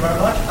panel. Thank you very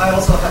much. I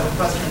also have a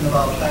question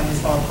about Chinese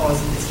foreign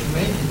policy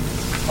decision-making.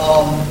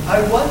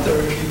 I wonder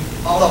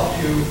if all of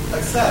you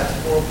accept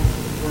or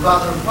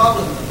rather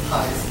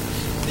problematize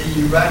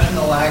the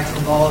rational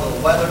actor model,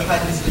 whether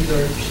Chinese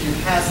leadership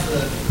has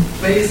the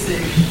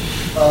basic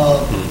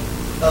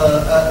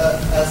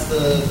as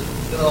the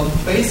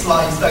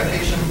baseline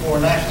expectation for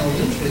national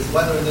interest,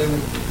 whether they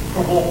would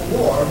provoke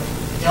war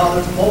in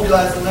order to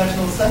mobilize the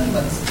national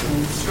sentiments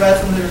to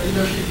strengthen their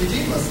leadership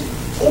legitimacy,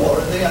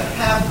 or they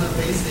have the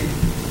basic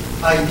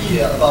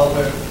idea about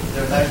where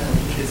their national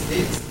interest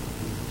is.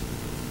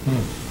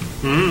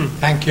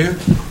 Thank you.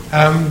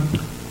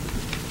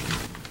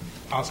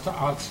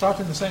 I'll start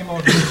in the same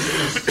order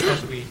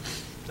as we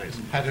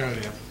had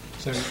earlier.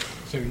 So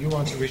you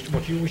answer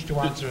what you wish to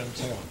answer, and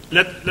so on.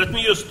 Let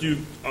me just do.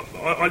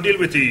 I'll deal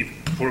with the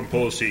foreign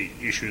policy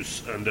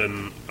issues, and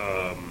then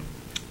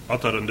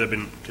Athar and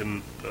Debin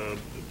can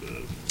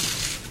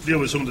deal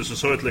with some of the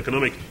societal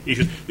economic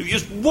issues.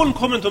 Just one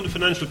comment on the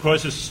financial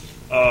crisis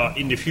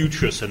in the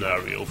future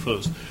scenario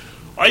first.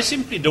 I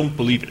simply don't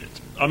believe in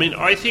it. I mean,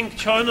 I think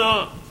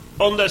China,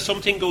 unless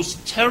something goes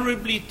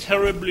terribly,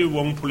 terribly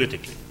wrong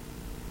politically,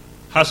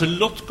 has a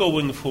lot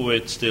going for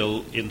it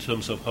still in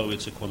terms of how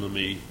its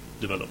economy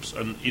develops,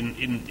 and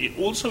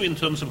also in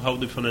terms of how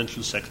the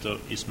financial sector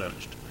is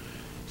managed.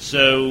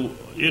 So,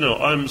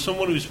 I'm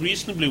someone who is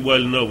reasonably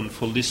well known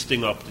for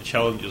listing up the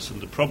challenges and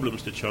the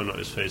problems that China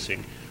is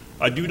facing.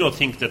 I do not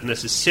think that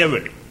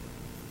necessarily,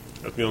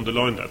 let me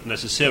underline that,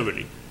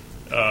 necessarily,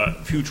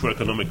 future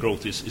economic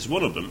growth is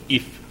one of them,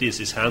 if this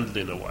is handled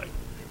in a way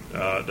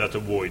that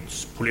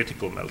avoids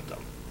political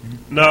meltdown.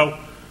 Mm-hmm. Now,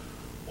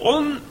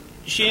 on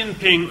Xi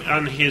Jinping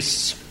and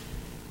his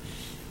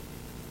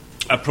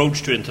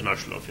approach to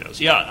international affairs.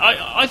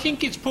 I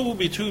think it's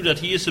probably true that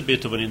he is a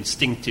bit of an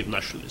instinctive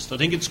nationalist. I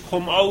think it's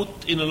come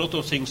out in a lot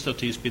of things that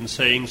he's been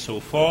saying so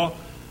far,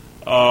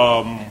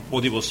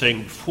 what he was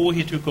saying before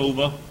he took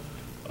over.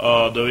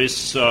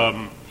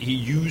 He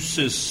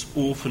uses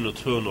often a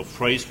turn of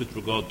phrase with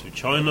regard to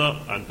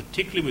China, and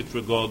particularly with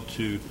regard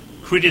to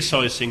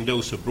criticizing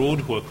those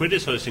abroad who are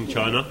criticizing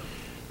China,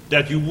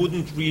 that you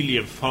wouldn't really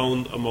have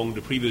found among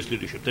the previous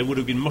leadership. They would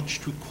have been much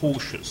too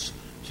cautious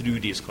to do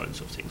these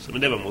kinds of things. I mean,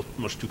 they were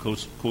much too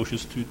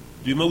cautious to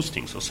do most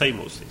things or say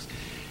most things.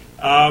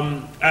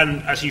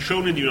 And as he's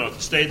shown in the United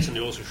States, and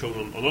he also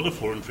shown on other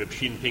foreign trips,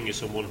 Xi Jinping is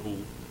someone who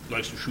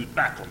likes to shoot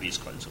back on these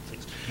kinds of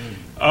things.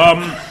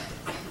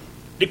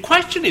 The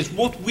question is,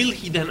 what will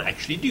he then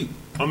actually do?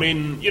 I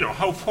mean,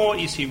 how far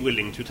is he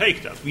willing to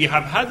take that? We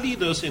have had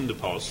leaders in the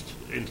past,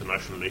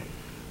 internationally,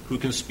 who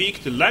can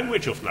speak the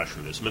language of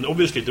nationalism. And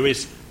obviously there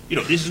is,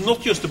 this is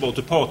not just about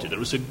the party. There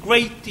is a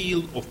great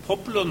deal of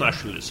popular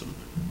nationalism,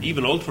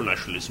 even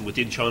ultra-nationalism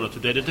within China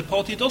today that the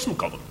party doesn't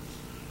govern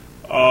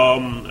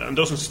and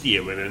doesn't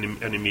steer in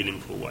any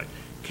meaningful way.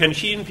 Can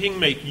Xi Jinping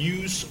make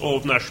use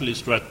of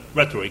nationalist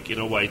rhetoric in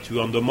a way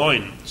to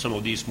undermine some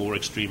of these more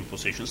extreme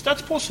positions?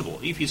 That's possible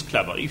if he's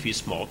clever, if he's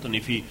smart, and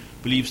if he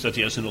believes that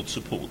he has enough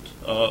support.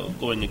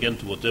 Going again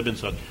to what Debin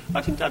said,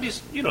 I think that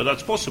is,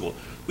 that's possible.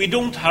 We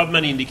don't have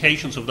many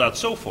indications of that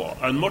so far,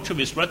 and much of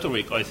his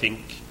rhetoric, I think,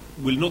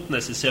 will not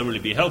necessarily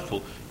be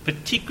helpful,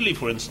 particularly,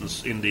 for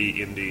instance, in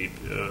the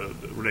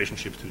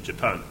relationship to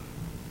Japan.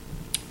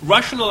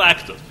 Rational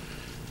actors.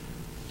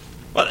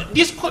 Well,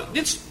 this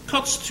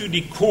cuts to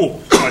the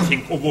core, I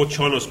think, of what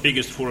China's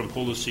biggest foreign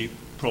policy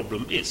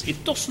problem is.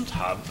 It doesn't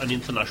have an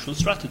international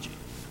strategy.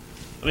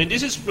 I mean,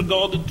 this is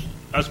regarded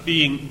as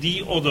being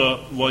the other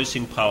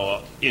rising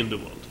power in the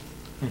world.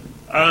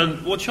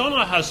 And what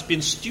China has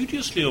been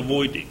studiously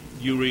avoiding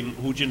during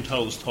Hu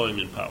Jintao's time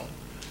in power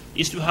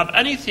is to have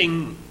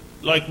anything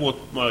like what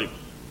my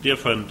dear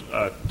friend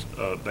at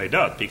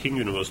Beidad, Peking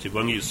University,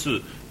 Wang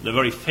Yisi, in a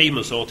very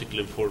famous article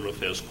in Foreign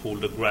Affairs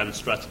called a grand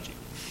strategy.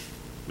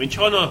 I mean,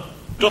 China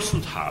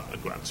doesn't have a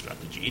grand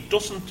strategy. It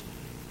doesn't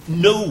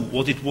know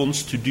what it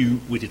wants to do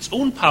with its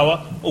own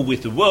power or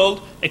with the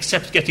world,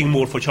 except getting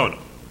more for China.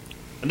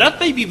 And that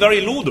may be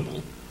very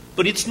laudable,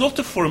 but it's not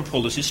a foreign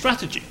policy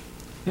strategy.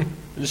 And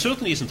it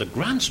certainly isn't a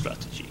grand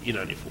strategy in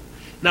any form.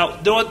 Now,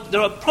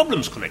 there are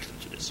problems connected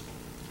to this.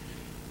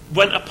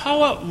 When a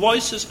power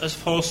rises as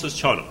fast as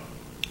China,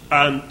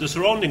 and the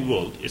surrounding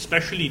world,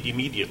 especially the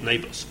immediate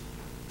neighbors,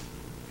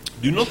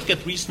 do not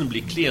get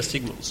reasonably clear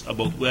signals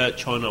about where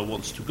China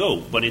wants to go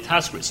when it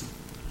has risen,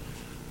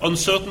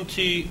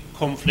 uncertainty,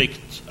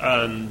 conflict,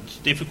 and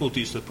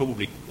difficulties that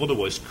probably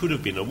otherwise could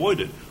have been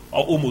avoided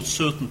are almost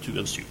certain to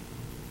ensue.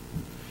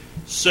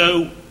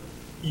 So,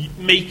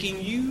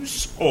 making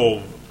use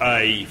of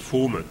a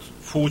format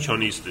for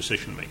Chinese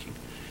decision-making,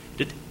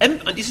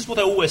 and this is what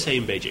I always say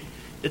in Beijing,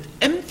 that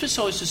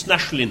emphasizes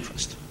national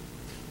interest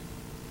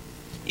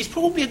is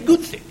probably a good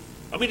thing.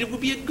 I mean, it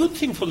would be a good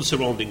thing for the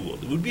surrounding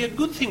world. It would be a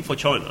good thing for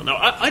China. Now,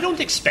 I don't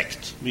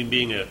expect,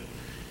 being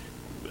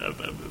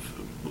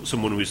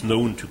someone who is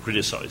known to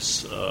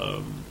criticize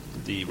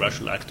the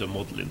rational actor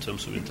model in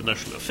terms of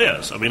international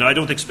affairs, I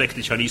don't expect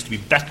the Chinese to be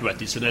better at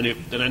this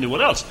than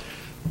anyone else.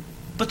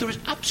 But there is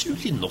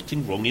absolutely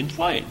nothing wrong in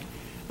trying.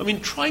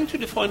 Trying to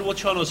define what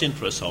China's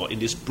interests are in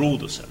this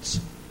broader sense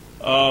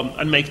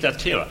and make that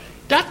clearer.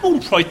 That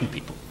won't frighten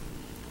people.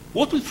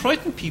 What will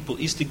frighten people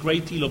is the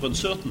great deal of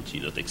uncertainty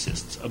that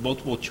exists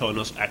about what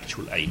China's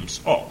actual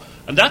aims are.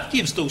 And that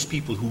gives those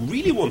people who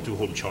really want to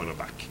hold China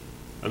back,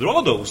 and there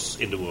are those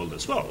in the world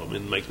as well,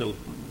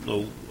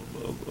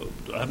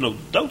 I have no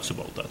doubts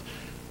about that,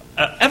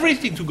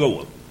 everything to go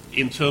on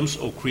in terms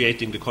of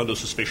creating the kind of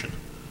suspicion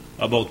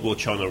about what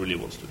China really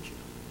wants to achieve.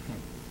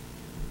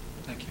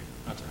 Thank you.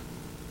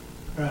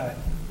 Right.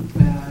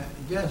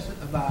 Just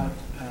about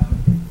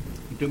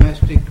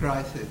domestic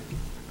crisis.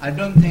 I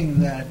don't think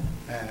that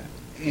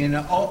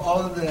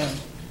all the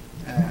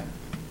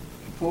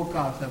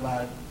forecasts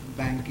about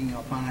banking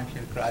or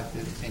financial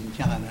crisis in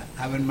China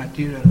haven't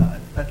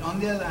materialized. But on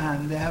the other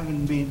hand, they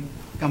haven't been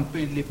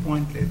completely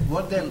pointless.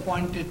 What they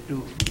pointed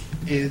to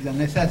is the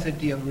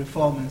necessity of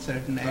reform in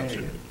certain areas.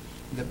 Absolutely.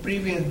 The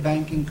previous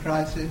banking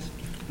crisis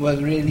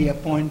was really a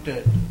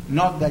pointer,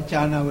 not that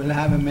China will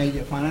have a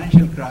major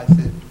financial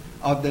crisis,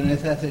 of the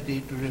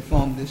necessity to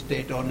reform the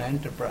state-owned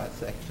enterprise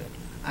sector.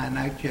 And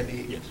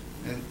actually, yes,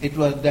 it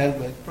was dealt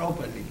with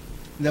properly.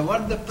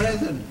 What the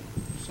present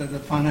sort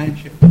of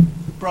financial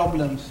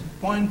problems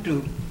point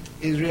to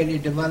is really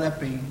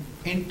developing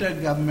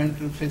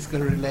intergovernmental fiscal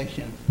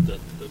relations,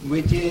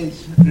 which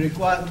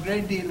requires a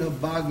great deal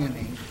of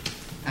bargaining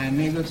and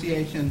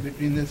negotiations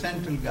between the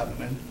central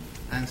government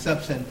and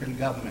sub-central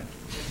government.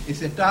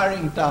 It's a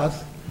tiring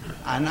task,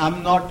 and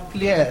I'm not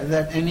clear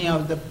that any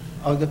of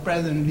the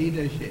present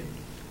leadership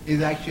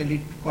is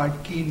actually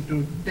quite keen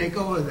to take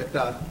over the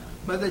task.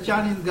 But the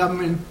Chinese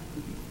government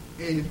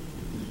is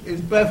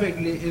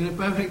in a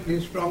perfectly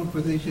strong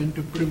position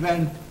to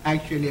prevent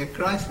actually a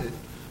crisis.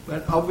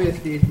 But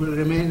obviously it will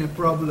remain a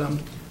problem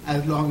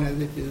as long as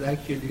it is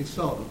actually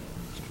solved.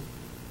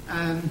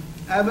 And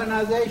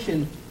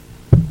urbanization,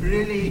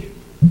 really,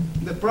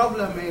 the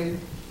problem is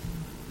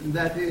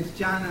that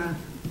China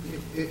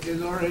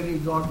is already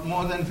got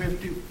more than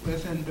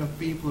 50% of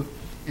people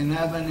in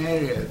urban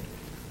areas.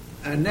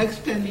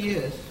 Next 10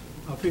 years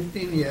or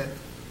 15 years,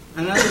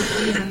 another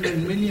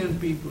 300 million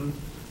people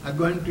are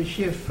going to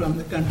shift from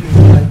the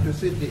countryside to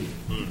cities.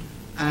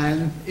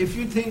 And if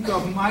you think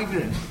of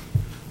migrants,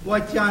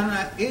 what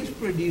China is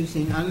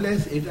producing,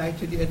 unless it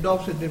actually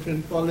adopts a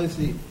different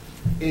policy,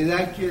 is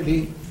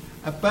actually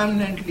a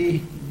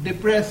permanently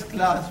depressed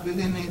class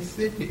within its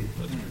cities.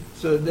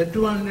 So the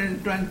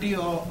 220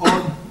 or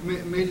odd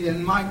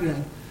million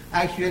migrants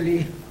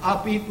actually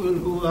are people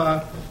who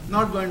are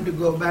not going to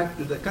go back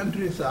to the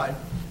countryside,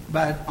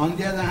 but on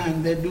the other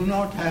hand, they do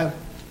not have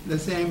the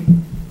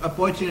same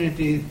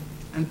opportunities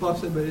and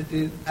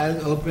possibilities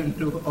as open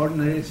to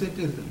ordinary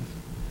citizens.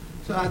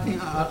 So I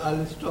think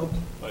I'll stop.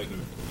 I agree.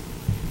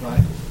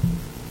 Right.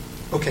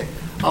 Okay.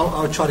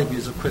 I'll try to be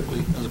as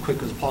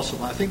quick as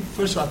possible. I think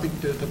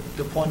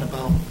the point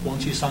about Wang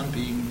Qishan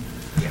being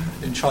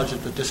in charge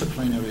of the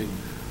disciplinary.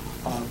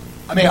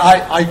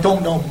 I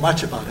don't know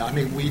much about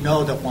it. We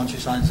know that Wang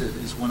Qishan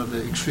is one of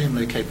the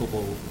extremely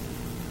capable,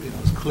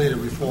 is clearly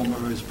a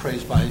reformer, is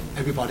praised by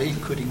everybody,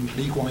 including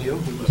Li Guangyu,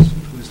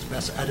 who is the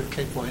best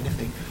advocate for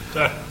anything.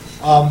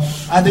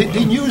 And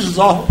the news is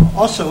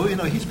also,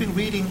 he's been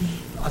reading,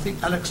 I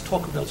think, Alex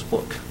Tocqueville's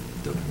book,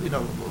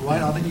 Right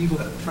on the Eve of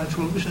the French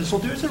Revolution. So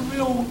there's a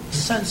real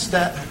sense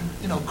that,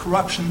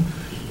 corruption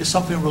is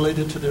something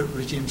related to the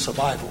regime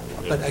survival.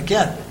 But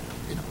again,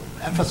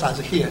 emphasize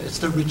it here, it's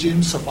the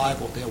regime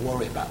survival they're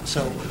worried about.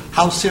 So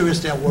how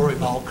serious they're worried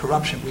about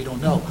corruption, we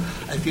don't know.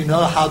 And if you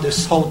know how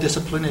this whole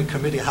disciplinary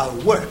committee, how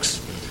it works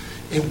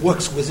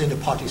within the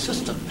party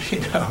system.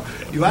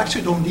 You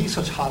actually don't need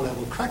such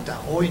high-level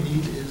crackdown. All you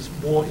need is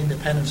more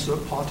independent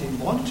third-party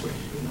monitoring.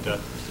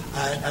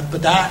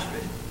 But that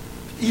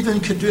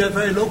even could do at a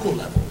very local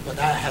level, but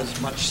that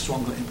has much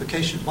stronger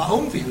implications. My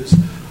own view is,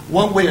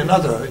 one way or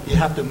another, you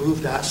have to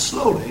move that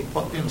slowly.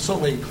 But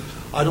slowly,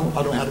 I don't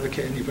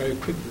advocate any very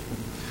quickly.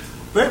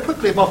 Very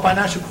quickly about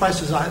financial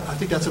crisis, I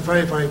think that's a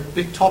very, very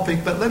big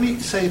topic. But let me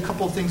say a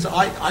couple of things.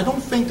 I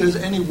don't think there's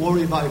any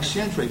worry about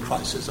exchange rate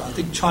crisis. I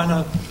think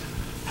China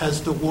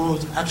has the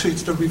world's, actually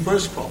it's the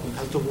reverse problem,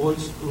 has the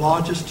world's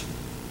largest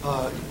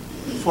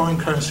foreign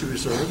currency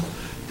reserve.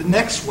 The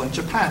next one,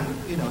 Japan,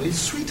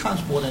 it's 3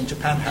 times more than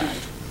Japan had.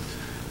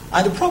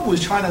 And the problem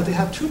with China, they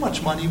have too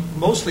much money,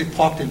 mostly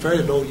parked in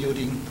very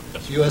low-yielding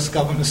U.S.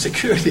 government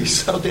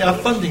securities. So they are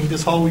funding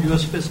this whole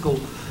U.S. fiscal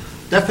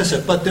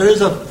deficit. But there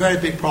is a very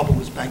big problem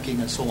with banking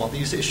and so on.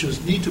 These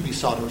issues need to be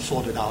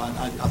sorted out,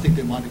 and I think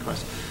the money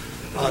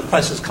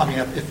crisis coming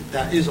up, if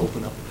that is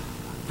opened up.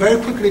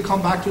 Very quickly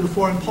come back to the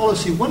foreign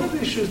policy. One of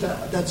the issues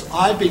that's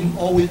I've been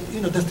always,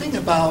 the thing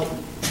about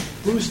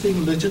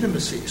boosting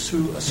legitimacy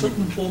through a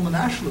certain form of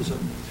nationalism,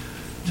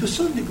 to a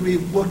certain degree,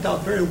 worked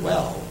out very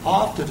well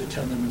after the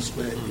Tiananmen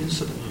Square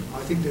incident. I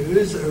think there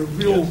is a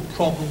real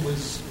problem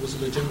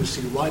with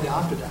legitimacy right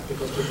after that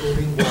because the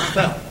Berlin Wall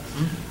fell.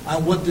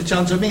 And what the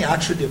Jiang Zemin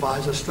actually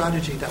devised a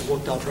strategy that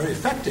worked out very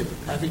effective.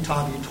 Every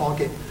time you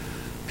target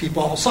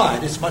people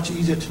outside, it's much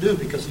easier to do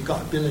because you've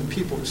got 1 billion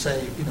people to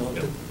say,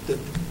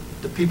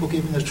 the people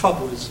giving us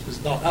trouble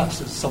is not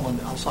us, it's someone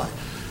outside.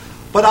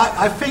 But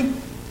I think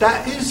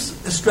that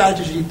is a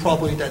strategy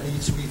probably that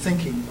needs to be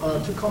thinking.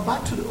 To come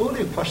back to the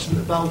earlier question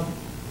about,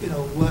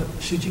 what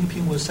Xi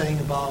Jinping was saying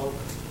about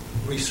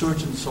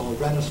resurgence or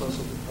renaissance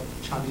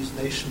of the Chinese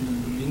nation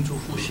and the Minzhu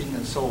Fuxing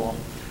and so on.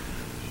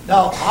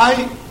 Now,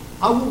 I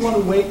would want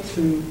to wait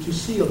to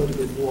see a little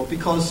bit more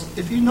because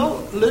if you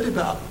know a little bit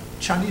about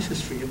Chinese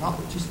history, not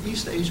just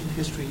East Asian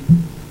history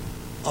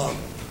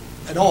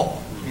at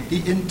all,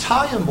 the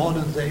entire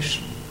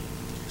modernization,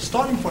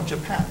 starting from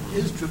Japan,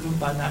 is driven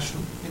by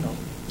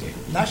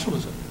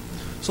nationalism.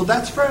 So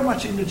that's very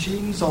much in the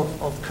genes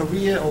of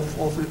Korea,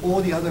 of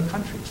all the other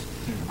countries.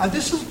 And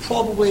this is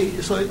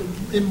probably, so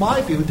in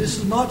my view, this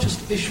is not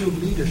just issue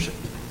of leadership.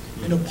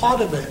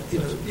 Part of it,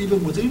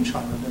 even within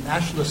China, the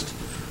nationalist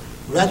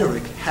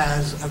rhetoric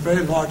has a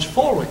very large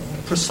following.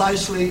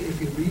 Precisely, if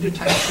you read the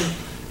text,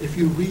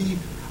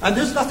 and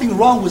there's nothing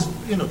wrong with,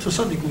 to a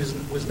certain degree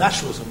with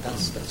nationalism.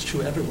 That's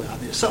true everywhere. I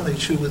mean, it's certainly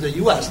true with the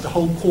U.S. The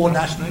whole core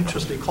national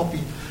interest they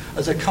copy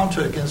as a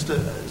counter against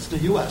the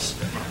U.S.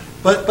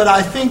 But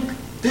I think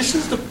this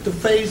is the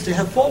phase they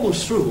have followed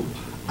through,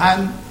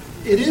 and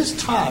it is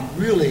time,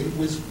 really,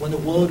 when the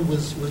world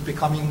was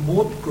becoming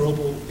more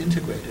global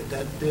integrated,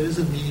 that there is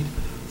a need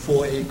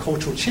for a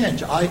cultural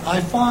change.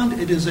 I find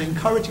it is an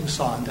encouraging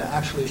sign that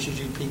actually Xi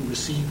Jinping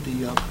received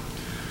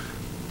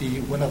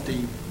one of the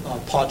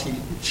party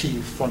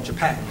chief from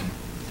Japan.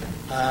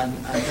 And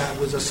that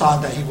was a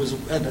sign that he was,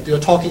 and they were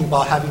talking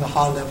about having a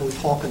high-level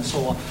talk and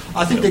so on.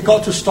 I think they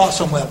got to start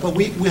somewhere, but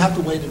we have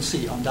to wait and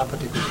see on that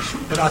particular issue.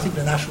 But I think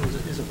the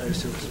nationalism is a very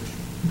serious issue.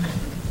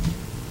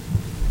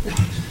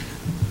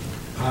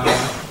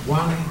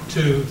 1,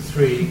 2,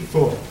 3,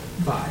 4,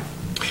 5.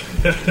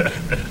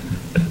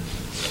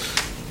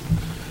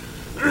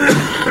 I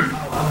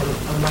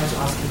would like to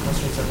ask you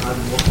questions about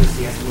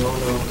democracy. As we all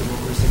know,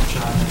 democracy in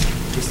China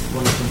is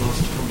one of the most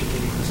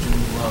complicated questions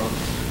in the world.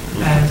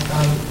 And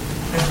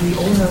as we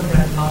all know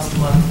that last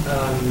month,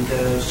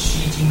 the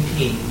Xi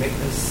Jinping made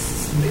a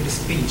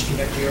speech,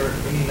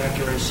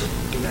 inauguration,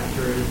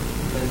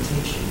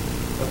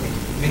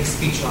 make a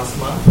speech last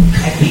month,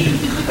 and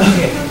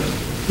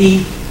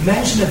he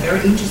mentioned a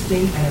very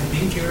interesting and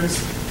ambiguous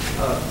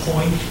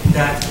point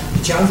that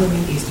Jiang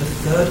Zemin is the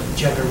 3rd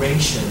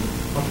generation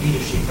of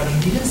leadership, but he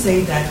didn't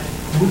say that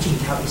Hu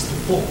Jintao is the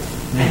 4th,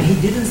 and he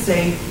didn't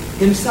say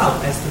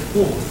himself as the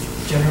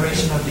 4th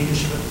generation of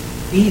leadership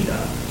either.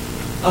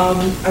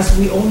 As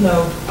we all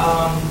know,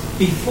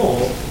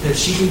 before the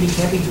Xi Jinping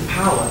came into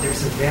power,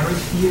 there's a very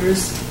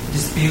fierce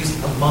dispute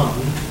among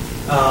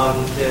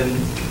the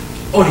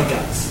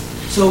oligarchs.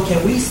 So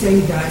can we say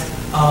that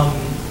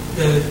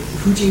the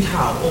Hu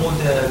Jintao or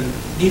the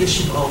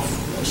leadership of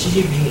Xi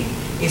Jinping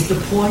is the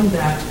point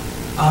that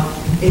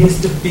it is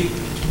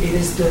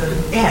the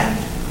end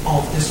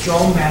of the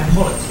strongman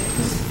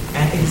politics,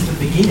 and it is the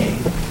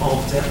beginning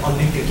of the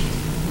oligarchy.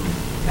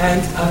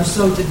 And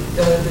so the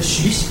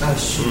Xu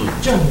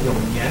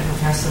Zhengyongyan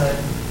professor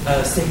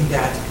saying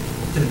that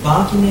the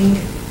bargaining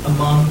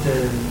among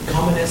the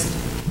communists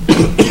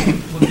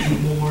would be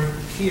more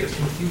fierce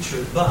in the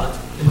future, but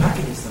the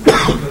mechanism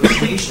of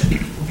negotiation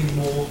would be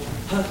more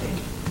perfect,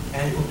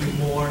 and it would be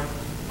more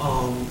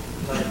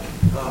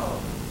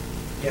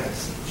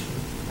yes.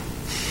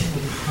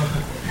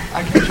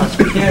 I can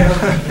translate. Yes.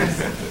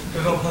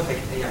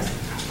 Perfect. Yes.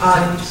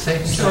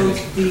 So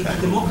the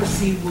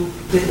democracy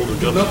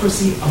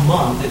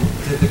among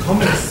the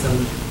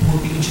communism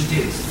will be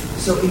introduced.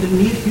 So in the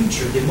near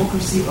future,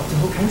 democracy of the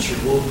whole country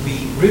will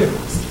be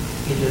realized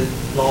in the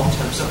long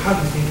term. So how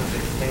do you think of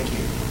it? Thank you.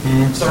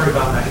 Sorry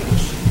about that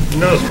English.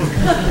 No.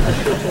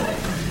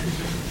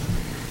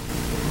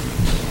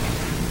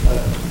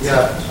 I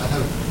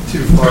have 2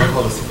 foreign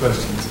policy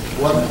questions.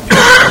 One,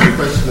 the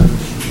question of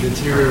the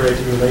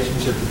deteriorating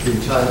relationship between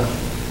China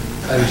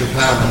and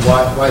Japan, and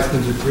why it's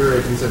been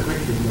deteriorating so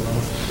quickly in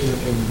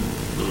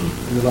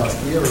the last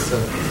year or so.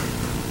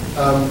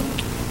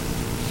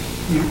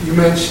 You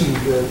mentioned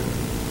the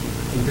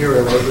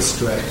imperial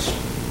overstretch,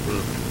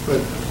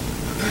 but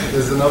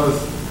there's another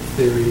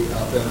theory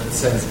out there that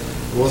says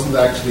it wasn't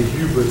actually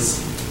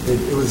hubris;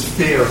 it was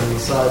fear on the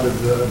side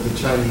of the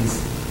Chinese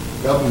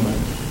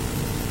government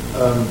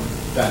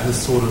that has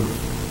sort of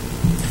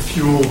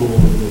fueled all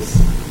of this.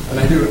 And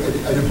I do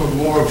put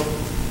more of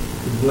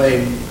the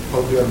blame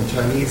probably on the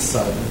Chinese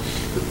side.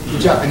 The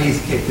Japanese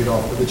kicked it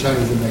off, but the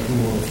Chinese are making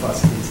more of a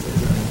fuss these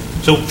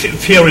days. So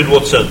fear in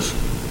what sense?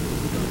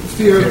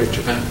 Fear of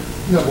Japan.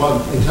 No,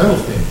 well, internal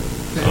fear.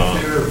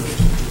 Fear of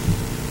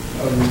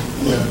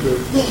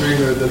during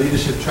the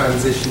leadership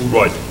transition.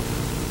 Right.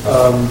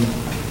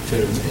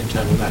 Fear of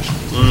internal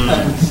nationalism.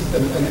 And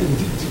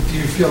do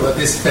you feel that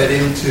this fed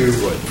into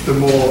the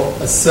more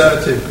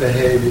assertive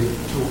behavior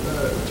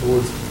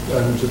towards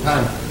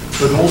Japan?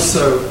 But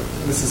also,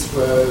 and this is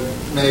where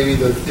maybe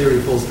the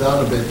theory falls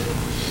down a bit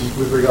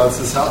with regards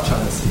to South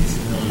China Seas.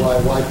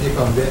 Why pick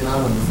on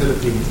Vietnam and the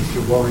Philippines if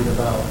you're worried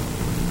about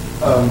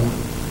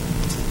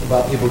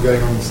people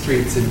going on the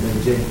streets in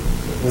Beijing?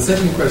 And the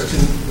second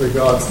question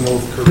regards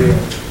North Korea.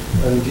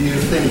 And do you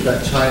think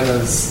that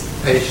China's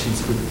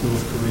patience with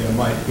North Korea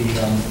might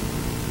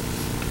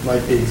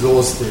be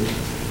exhausted,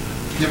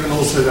 given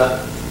also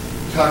that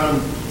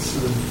current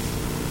sort of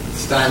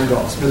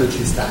standoffs,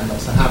 military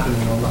standoffs, are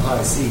happening on the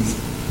high seas,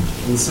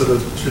 and sort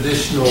of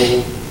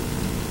traditional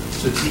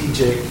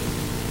strategic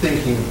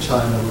thinking of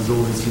China was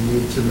always you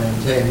need to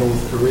maintain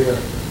North Korea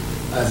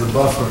as a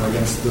buffer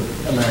against the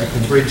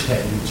American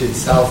bridgehead, which is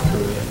South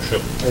Korea.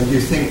 Sure. And do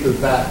you think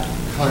that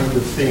kind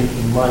of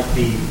thinking might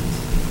be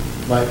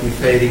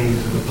fading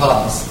into the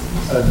past,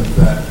 and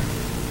that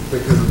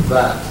because of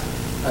that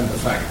and the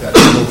fact that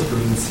North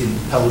Koreans seem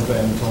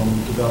hell-bent on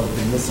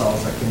developing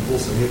missiles that can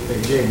also hit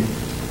Beijing,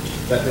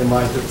 that they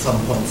might at some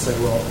point say,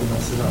 well,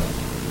 enough's enough?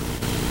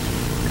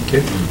 Thank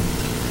you.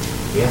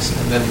 Yes,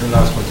 and then the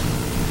last one.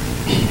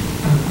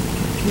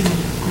 Quick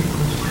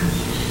questions.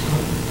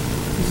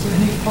 Is there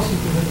any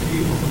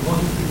possibility of a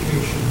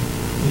modification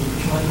in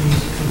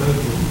Chinese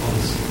colonial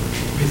policy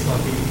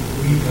vis-à-vis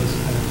Uyghurs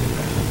and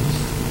Tibetans?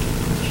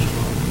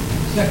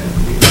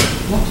 Secondly,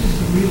 what is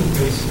the real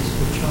basis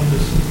for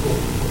China's support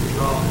for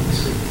Iran and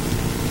Syria?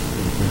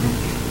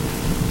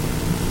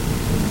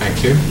 Thank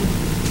you.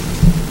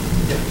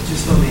 Yeah,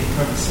 just on the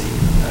currency,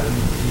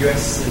 the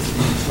US says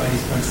the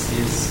Chinese currency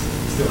is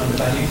still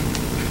undervalued.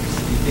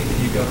 Do you think the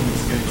new government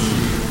is going to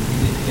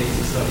manipulate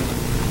it slightly?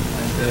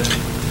 And the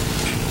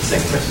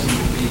second question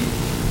would be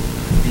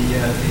the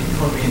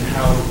economy and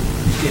how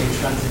you feel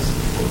transition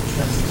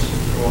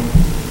from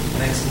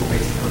an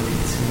export-based economy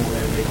to more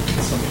of a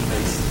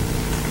consumption-based,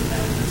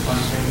 and the time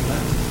frame of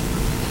that.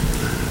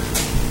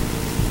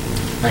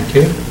 Thank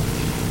you.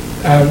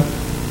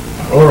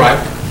 All right,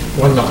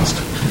 one last.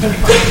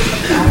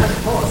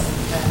 Of course.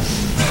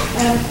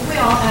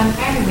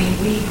 Anyway,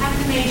 we have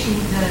to mention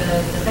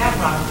the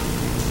background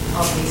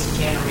of this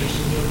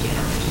generation, new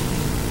generation.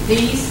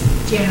 These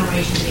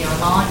generation, they are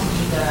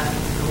largely the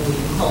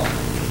going home,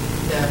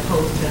 the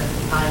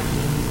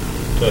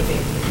post-1950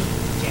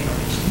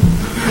 generation.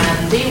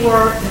 And they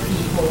are the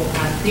people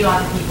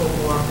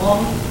who were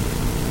born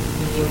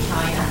in New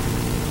China,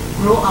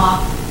 grew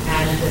up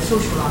and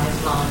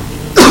socialized largely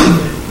in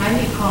the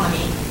Chinese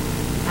economy,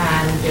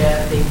 and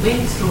they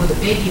went through the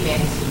big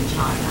events in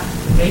China,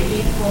 the Great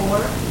Leap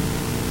Forward,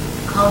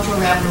 Cultural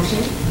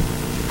Revolution,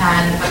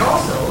 but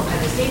also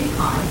at the same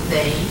time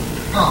they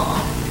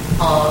are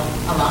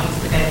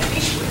amongst the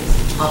beneficiaries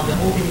of the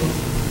opening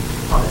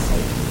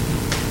policy.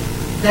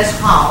 That's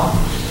how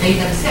they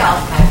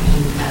themselves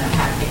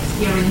have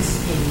experience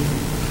in the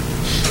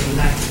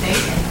United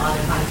States and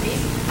other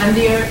countries, and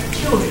their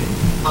children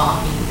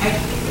are being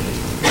educated.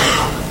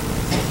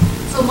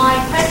 So my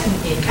question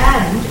is,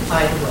 and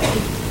by the way,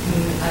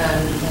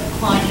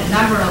 quite a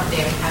number of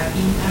them have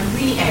been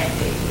really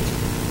educated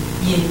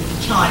in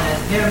China's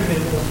very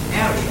remote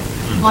areas.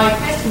 My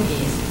question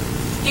is,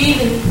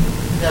 given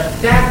the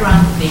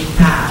background they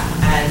have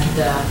and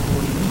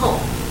going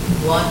home,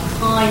 what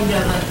kind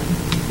of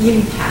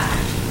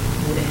impact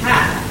would it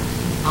have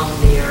on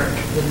their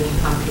when they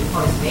come to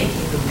policy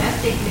making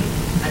domestically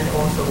and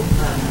also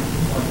foreign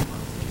policy?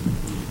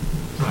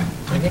 Right.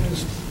 I'm going to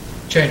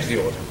change the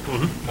order.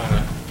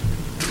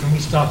 Can we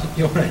start at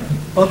your end?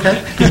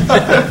 Okay.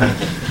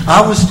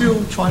 I was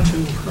still trying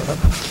to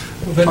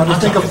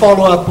think of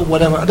follow-up or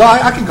whatever. No,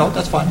 I can go.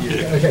 That's fine.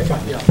 Yeah. Okay,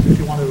 fine. Yeah, if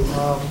you want to.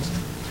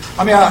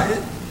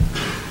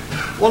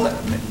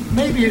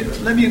 Maybe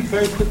let me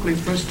very quickly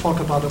first talk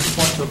about the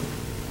point of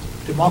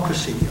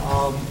democracy.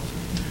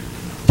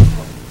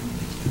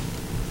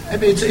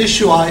 It's an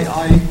issue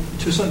I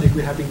to a certain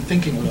degree have been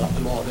thinking a lot.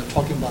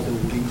 Talking about the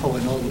Wu Ling Ho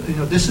and all.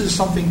 This is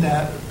something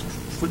that,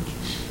 for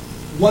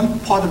one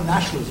part of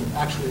nationalism,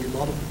 actually, a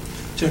lot of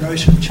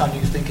generation of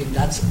Chinese thinking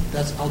that's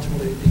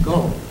ultimately the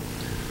goal.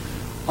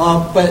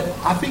 But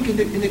I think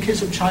in the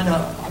case of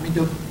China,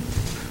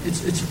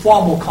 it's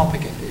far more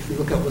complicated. If you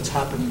look at what's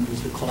happening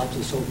with the collapse of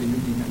the Soviet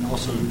Union and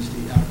also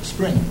with the Arab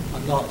Spring,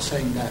 I'm not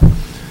saying that a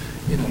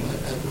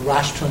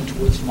rash turn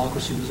towards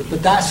democracy was,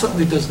 but that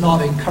certainly does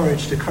not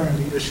encourage the current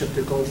leadership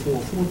to go for a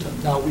full term.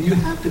 Now, you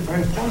have the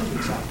very positive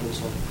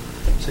examples of,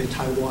 say,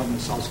 Taiwan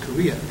and South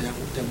Korea that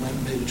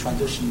made a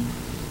transition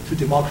to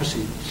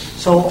democracy.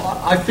 So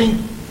I think,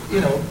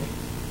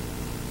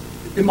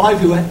 in my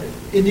view,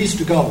 it needs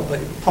to go, but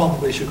it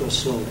probably should go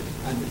slowly.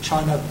 And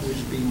China,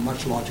 which being a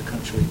much larger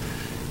country,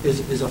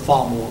 is a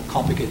far more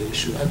complicated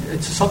issue. And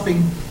it's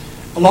something,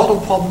 a lot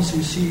of problems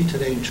you see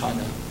today in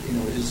China,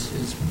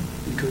 is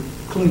you could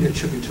clearly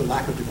attribute to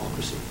lack of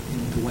democracy.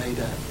 The way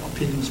that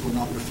opinions were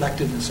not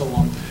reflected and so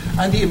on,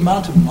 and the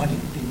amount of money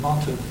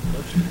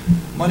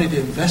they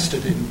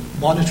invested in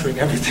monitoring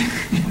everything.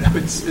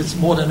 It's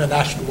more than a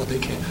national what they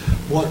can.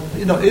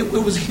 It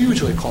was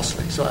hugely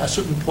costly. So at a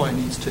certain point,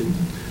 it needs to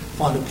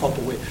find a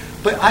proper way.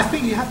 But I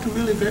think you have to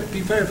really be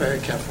very, very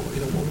careful.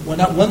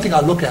 One thing I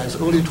look at is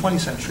early 20th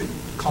century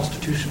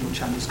constitutional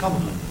Chinese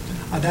government,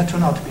 and that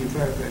turned out to be a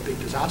very, very big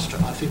disaster.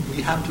 I think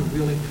we have to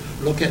really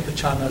look at the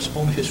China's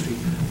own history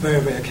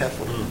very, very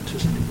carefully to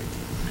some degree.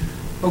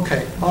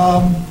 Okay,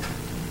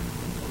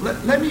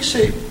 let me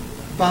say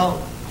about,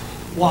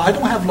 I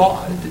don't have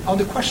law on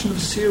the question of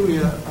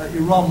Syria,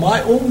 Iran.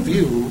 My own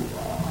view,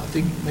 I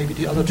think maybe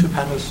the other two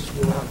panelists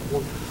will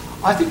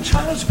have. I think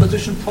China's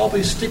position,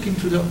 probably sticking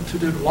to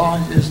the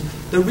line, is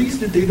the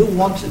reason that they don't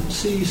want to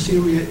see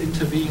Syria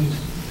intervene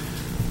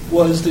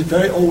was the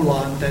very old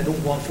line: they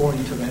don't want foreign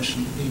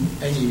intervention in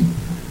any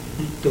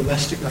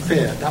domestic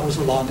affair. That was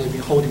a line they've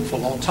been holding for a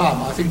long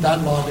time. I think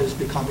that line is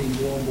becoming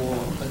more and more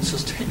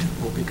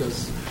unsustainable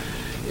because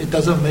it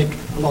doesn't make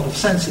a lot of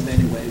sense in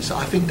many ways. So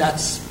I think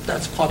that's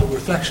part of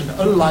reflection.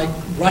 Unlike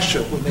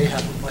Russia, when they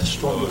have a much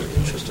stronger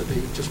interest, that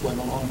they just went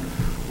along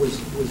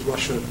with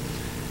Russia.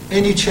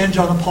 Any change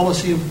on the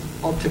policy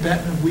of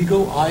Tibet and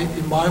Uyghur,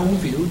 in my own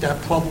view,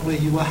 that probably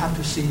you will have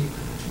to see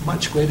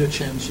much greater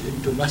change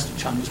in domestic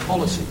Chinese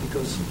policy,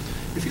 because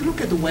if you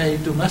look at the way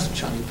domestic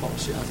Chinese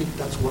policy, I think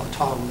that's what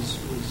Athar was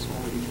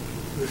already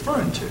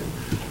referring to,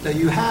 that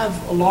you have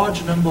a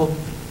large number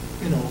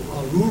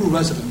of rural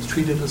residents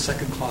treated as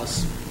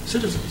second-class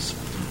citizens.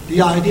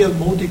 The idea of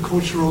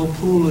multicultural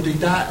plurality,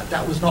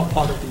 that was not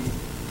part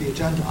of the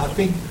agenda. I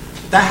think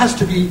that has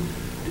to be,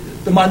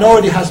 the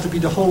minority has to be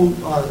the whole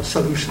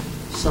solution.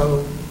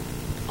 So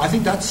I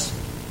think that's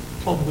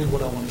probably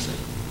what I want to say.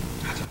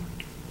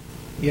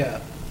 Yeah.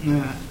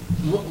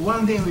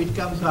 One thing which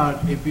comes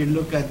out, if you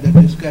look at the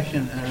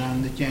discussion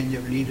around the change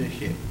of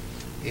leadership,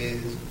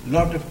 is a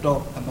lot of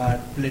talk about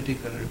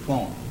political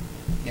reform.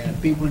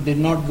 People did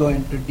not go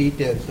into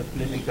details of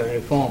political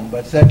reform,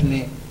 but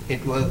certainly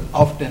it was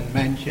often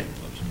mentioned.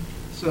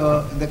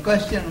 So the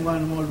question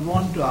one would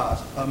want to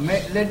ask,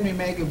 let me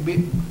make a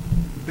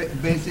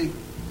basic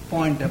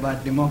point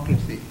about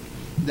democracy.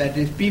 That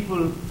is,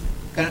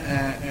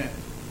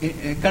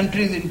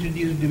 countries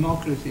introduce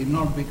democracy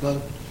not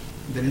because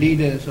the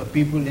leaders or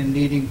people in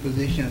leading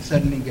positions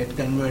suddenly get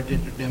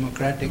converted to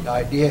democratic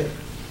ideas,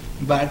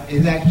 but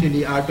is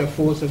actually out of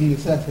force of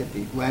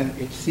necessity when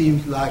it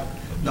seems like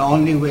the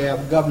only way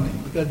of governing.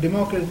 Because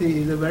democracy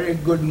is a very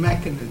good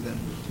mechanism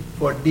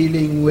for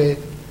dealing with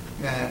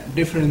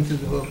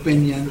differences of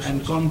opinion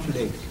and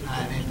conflicts,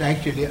 and it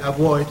actually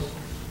avoids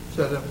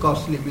sort of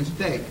costly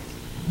mistakes.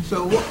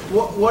 So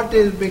what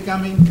is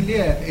becoming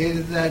clear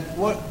is that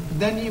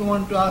then you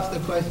want to ask the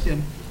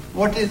question,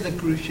 what is the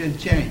crucial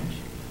change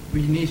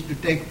which needs to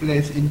take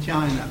place in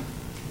China?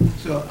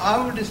 So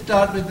I would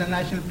start with the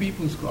National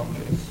People's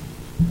Congress,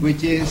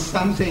 which is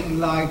something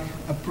like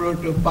a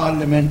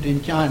proto-parliament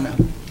in China,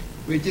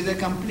 which is a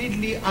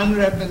completely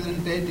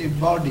unrepresentative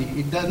body.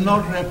 It does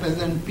not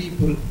represent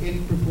people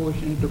in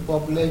proportion to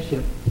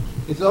population.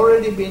 It's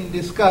already been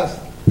discussed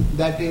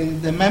that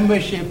is, the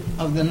membership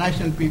of the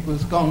National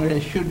People's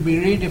Congress should be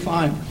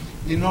redefined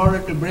in order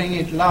to bring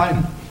it in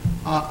line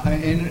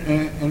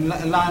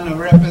of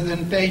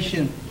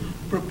representation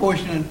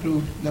proportional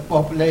to the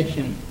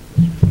population.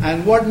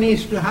 And what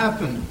needs to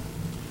happen,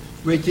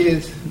 which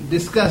is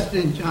discussed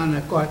in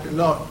China quite a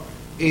lot,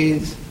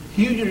 is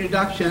huge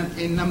reduction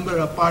in number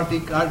of party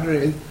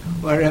cadres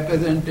who are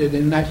represented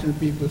in National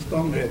People's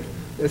Congress.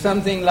 There's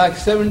something like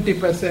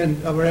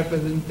 70% of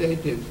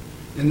representatives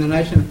in the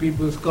National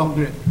People's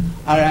Congress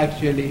are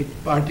actually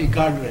party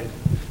cadres.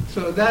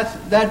 So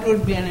that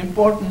would be an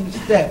important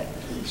step.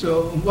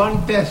 So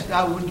one test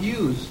I would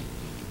use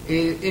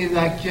is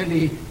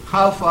actually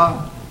how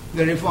far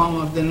the reform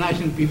of the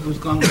National People's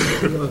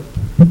Congress goes.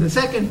 The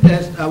second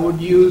test I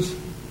would use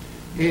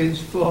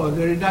is for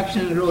the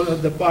reduction role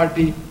of the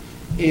party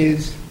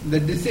is the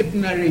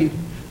disciplinary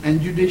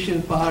and judicial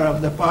power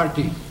of the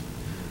party.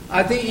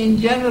 I think in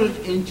general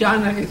in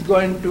China it's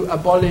going to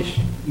abolish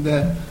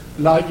the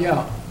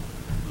laojiao,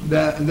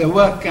 the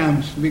work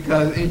camps,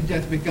 because it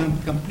just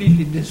becomes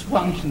completely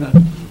dysfunctional,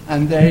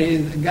 and there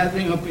is a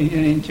gathering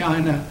opinion in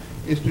China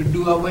is to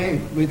do away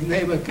with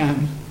labor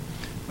camps.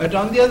 But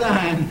on the other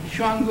hand,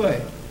 Shuanghui,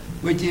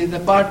 which is the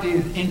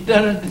party's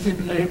internal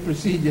disciplinary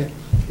procedure,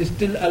 is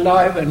still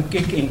alive and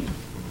kicking,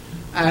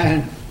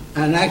 and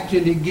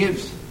actually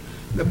gives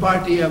the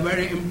party a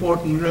very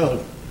important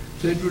role.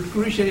 So it would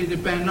crucially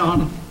depend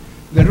on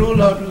the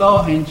rule of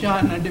law in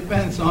China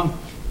depends on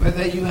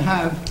whether you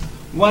have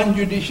one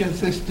judicial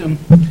system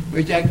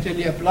which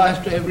actually applies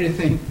to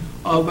everything,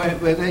 or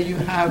whether you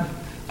have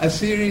a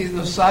series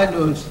of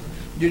silos,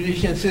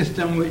 judicial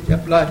system which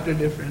applies to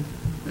different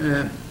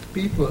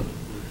people.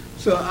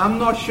 So I'm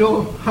not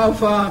sure how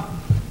far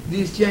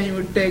this change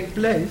would take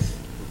place,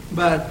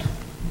 but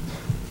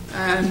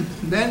and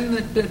then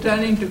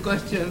turning to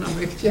question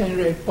of exchange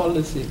rate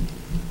policy,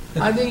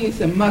 I think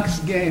it's a muck's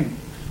game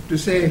to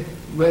say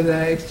whether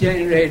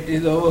exchange rate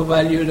is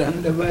overvalued or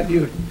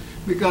undervalued,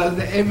 because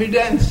the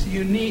evidence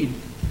you need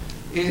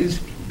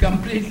is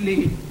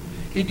completely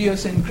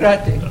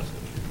idiosyncratic.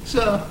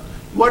 So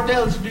what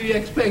else do you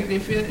expect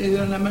if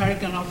you're an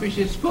American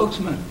official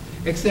spokesman,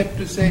 except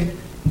to say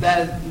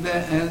that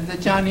the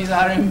Chinese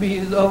RMB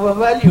is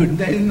overvalued?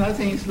 There is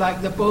nothing. It's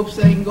like the Pope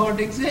saying God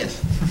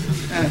exists.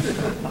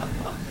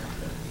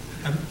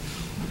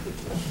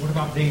 What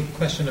about the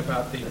question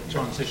about the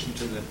transition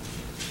to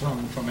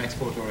from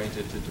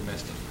export-oriented to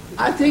domestic?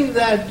 I think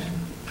that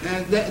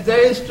there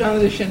is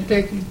transition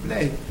taking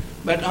place,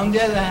 but on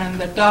the other hand,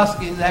 the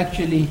task is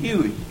actually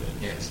huge.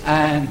 Yes.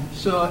 And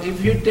so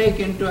if you take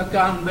into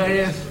account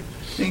various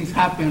things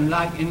happen,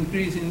 like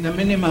increase in the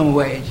minimum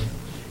wage,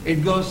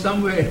 it goes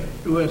somewhere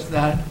towards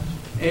that.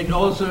 It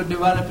also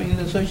developing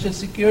the social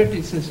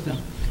security system.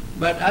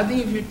 But I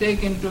think if you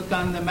take into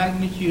account the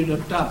magnitude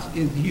of task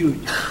is huge.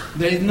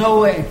 There is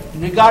no way,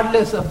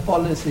 regardless of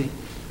policy,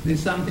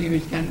 there's something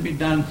which can be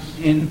done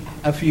in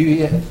a few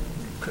years.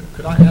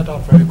 Could I add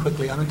on very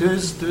quickly? I mean, there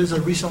is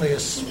recently a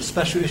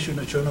special issue in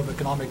the Journal of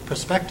Economic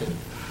Perspective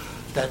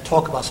that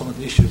talk about some of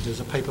the issues.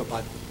 There's a paper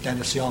by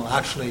Dennis Young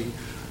actually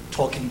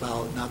talking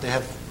about now they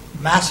have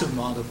massive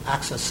amount of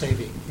access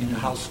saving in the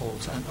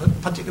households, and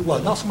particularly, well,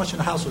 not so much in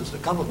the households, the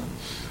government,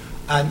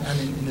 and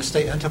in the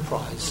state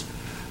enterprise.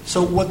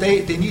 So what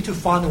they need to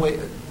find a way,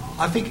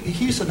 I think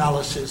his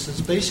analysis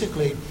is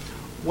basically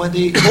when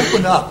they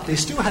open up, they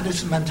still had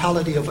this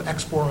mentality of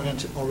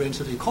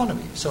export-oriented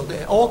economy. So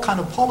all kind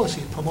of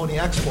policies promoting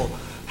export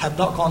have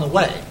not gone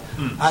away.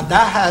 And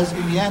that has,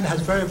 in the end,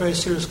 has very, very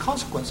serious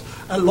consequence.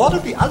 A lot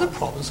of the other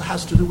problems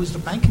has to do with the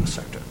banking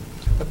sector.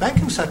 The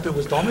banking sector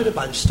was dominated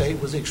by the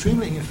state, was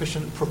extremely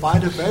inefficient,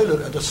 provided very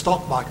little, and the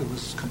stock market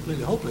was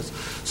completely hopeless.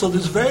 So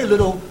there's very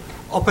little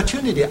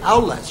opportunity,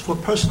 outlets for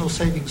personal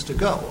savings to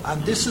go.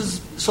 And this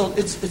is, so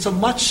it's a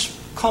much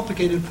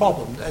complicated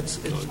problem.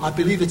 I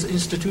believe it's an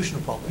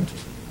institutional problem.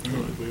 I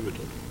agree with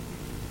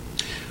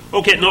that.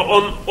 Okay, now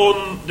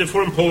on the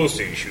foreign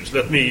policy issues,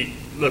 let me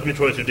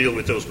try to deal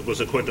with those because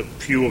there are quite a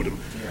few of them.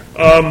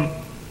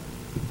 Yeah.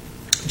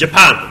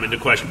 Japan, I mean, the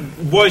question,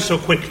 why so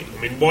quickly?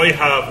 I mean, why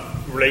have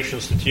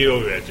relations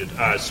deteriorated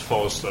as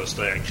fast as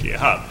they actually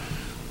have?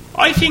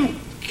 I think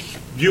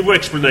your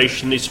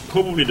explanation is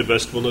probably the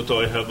best one that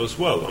I have as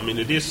well. I mean,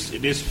 it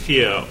is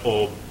fear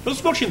of, not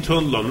so much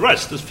internal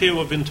unrest, there's fear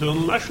of internal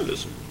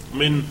nationalism. I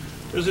mean,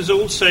 there's this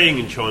old saying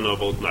in China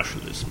about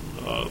nationalism,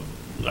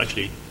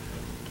 actually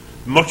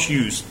much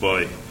used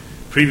by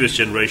previous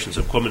generations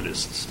of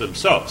communists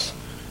themselves,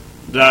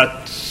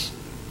 that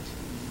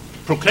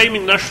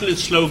proclaiming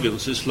nationalist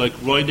slogans is like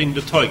riding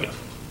the tiger.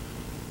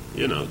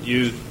 You know,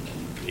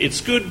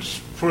 it's good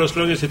for as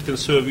long as it can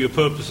serve your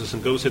purposes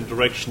and goes in the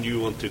direction you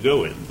want to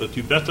go in, but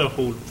you better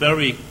hold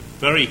very,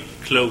 very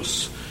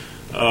close,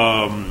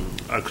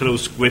 a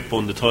close grip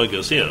on the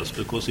tiger's ears,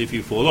 because if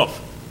you fall off,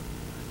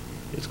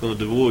 it's going to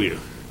devour you.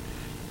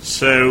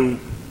 So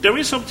there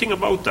is something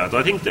about that.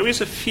 I think there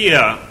is a fear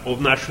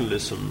of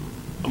nationalism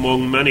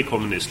among many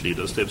communist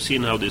leaders. They've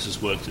seen how this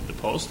has worked in the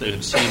past. They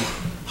have seen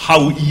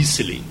how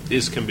easily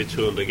this can be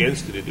turned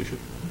against the leadership.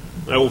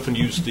 I often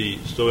use the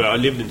story. I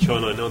lived in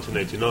China in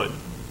 1989.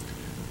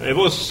 It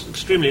was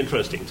extremely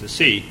interesting to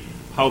see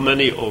how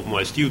many of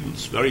my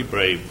students, very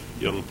brave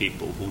young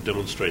people who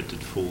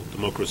demonstrated for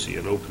democracy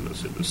and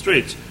openness in the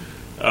streets,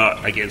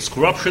 against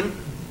corruption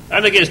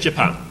and against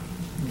Japan,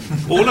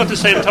 all at the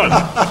same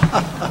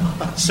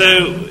time.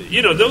 So,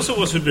 you know, those of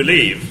us who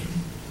believe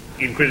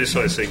in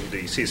criticizing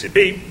the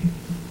CCP,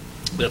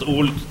 that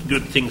all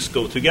good things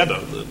go together,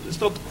 it's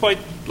not quite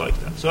like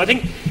that. So I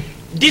think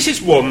this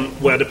is one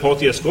where the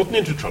party has gotten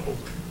into trouble,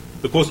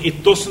 because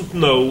it doesn't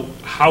know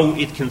how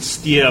it can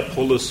steer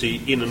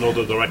policy in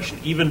another direction,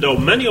 even though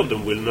many of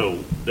them will know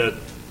that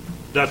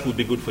that would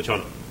be good for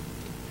China.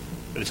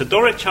 And it's a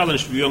direct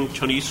challenge to young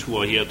Chinese who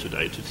are here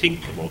today to think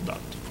about that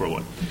for a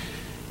while.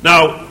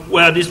 Now,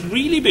 where this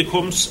really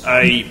becomes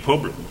a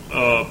problem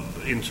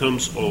in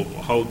terms of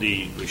how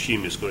the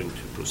regime is going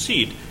to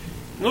proceed,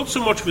 not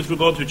so much with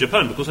regard to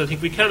Japan, because I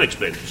think we can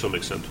explain to some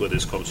extent where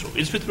this comes from.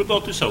 It's with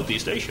regard to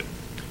Southeast Asia.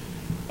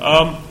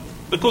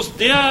 Because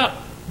there,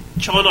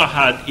 China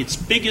had its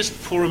biggest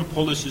foreign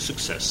policy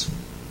success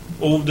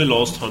over the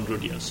last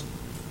 100 years.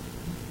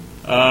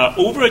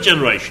 Over a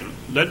generation,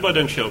 led by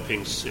Deng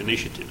Xiaoping's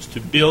initiatives,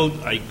 to build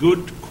a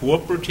good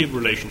cooperative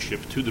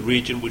relationship to the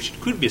region, which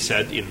could be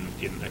said in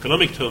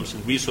economic terms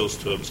and resource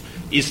terms,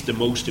 is the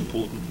most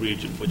important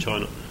region for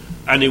China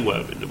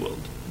anywhere in the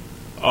world.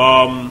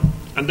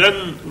 And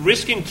then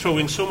risking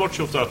throwing so much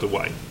of that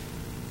away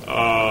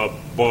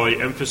by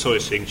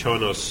emphasizing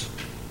China's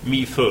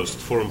me first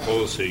foreign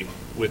policy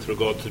with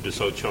regard to the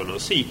South China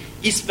Sea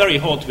is very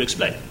hard to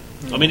explain.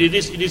 I mean, it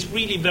is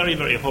really very,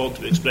 very hard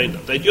to explain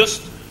that. They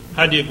just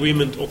had the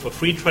agreement of a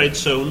free trade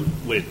zone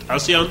with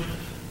ASEAN,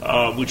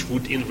 which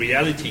would in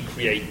reality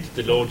create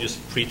the largest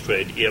free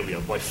trade area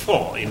by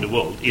far in the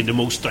world, in the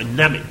most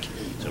dynamic,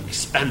 sort of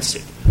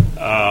expansive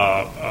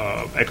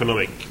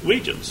economic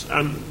regions.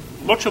 And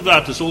much of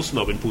that has also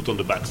now been put on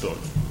the back burner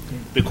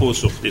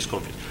because of this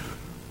conflict.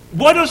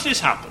 Why does this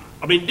happen?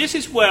 I mean, this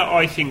is where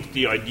I think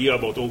the idea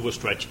about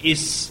overstretch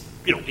is,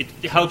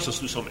 it helps us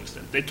to some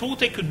extent. They thought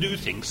they could do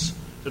things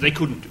that they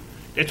couldn't do.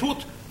 They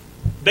thought,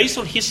 based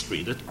on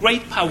history, that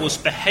great powers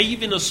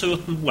behave in a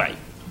certain way.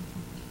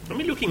 I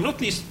mean, looking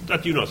not least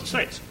at the United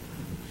States,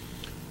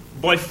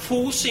 by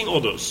forcing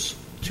others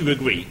to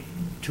agree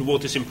to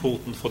what is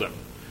important for them.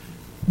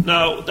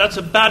 Now, that's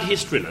a bad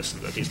history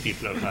lesson that these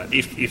people have had,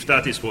 if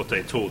that is what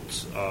they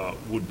thought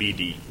would be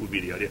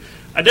the idea.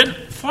 And then,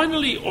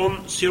 finally,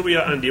 on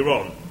Syria and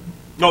Iran.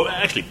 No,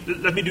 actually,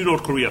 let me do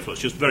North Korea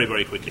first, just very,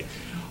 very quickly,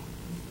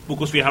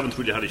 because we haven't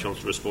really had a chance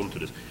to respond to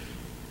this.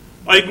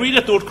 I agree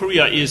that North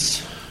Korea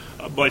is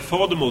by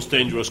far the most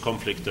dangerous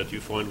conflict that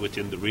you find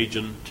within the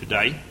region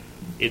today.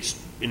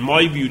 It's, in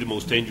my view, the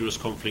most dangerous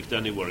conflict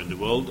anywhere in the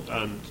world,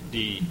 and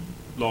the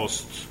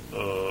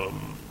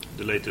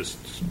latest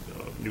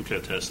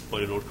nuclear test by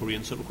the North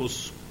Koreans have, of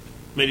course,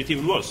 made it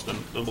even worse than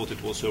what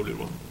it was earlier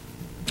on.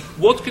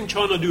 What can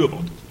China do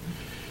about it?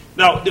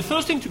 Now, the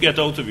first thing to get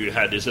out of your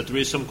head is that there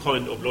is some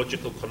kind of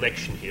logical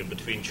connection here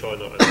between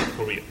China and North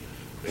Korea.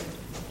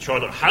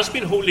 China has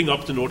been holding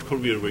up the North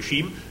Korean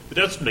regime, but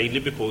that's mainly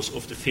because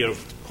of the fear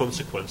of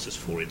consequences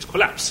for its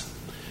collapse.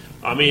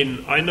 I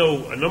mean, I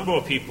know a number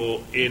of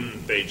people in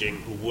Beijing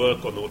who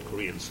work on North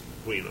Korean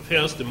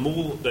affairs. The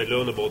more they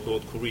learn about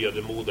North Korea,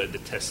 the more they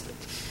detest it.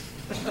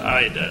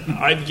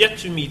 I've yet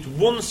to meet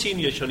one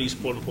senior Chinese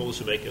foreign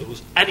policy maker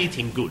who's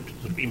anything good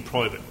in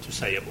private to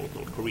say about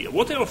North Korea.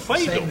 What they're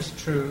afraid of... The same is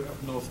true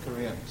of North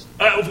Koreans.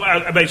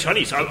 About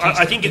Chinese.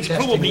 I think it's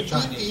probably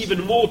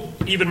even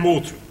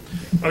more true.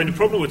 I mean, the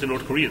problem with the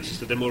North Koreans is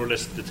that they more or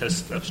less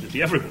detest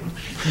absolutely everyone,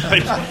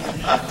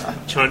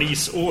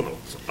 Chinese or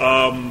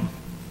not.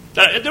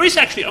 There is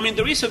actually,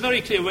 there is a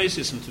very clear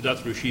racism to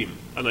that regime,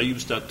 and I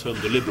use that term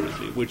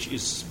deliberately, which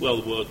is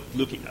well worth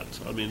looking at.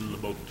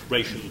 About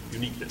racial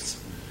uniqueness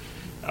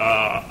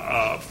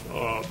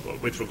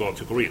with regard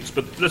to Koreans.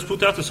 But let's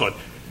put that aside.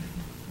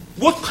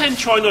 What can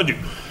China do?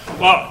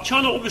 Well,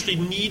 China obviously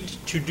needs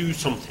to do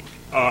something,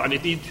 and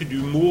it needs to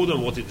do more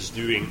than what it is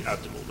doing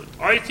at the moment.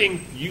 I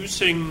think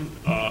using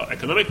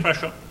economic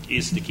pressure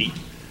is the key.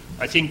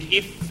 I think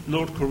if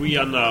North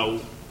Korea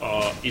now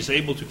is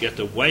able to get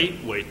away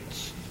with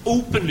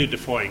openly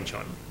defying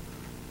China,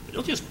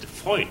 not just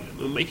defying them,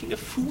 but making a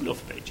fool of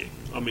Beijing,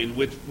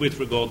 with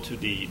regard to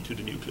the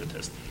nuclear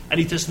test. And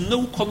it has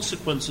no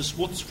consequences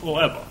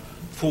whatsoever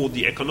for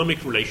the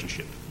economic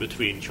relationship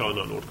between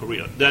China and North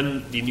Korea.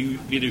 Then the new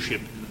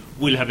leadership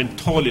will have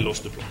entirely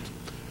lost the plot.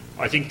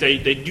 I think they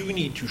do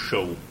need to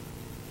show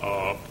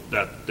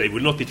that they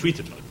will not be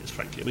treated like this,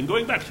 frankly.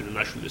 Going back to the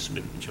nationalism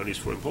in Chinese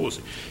foreign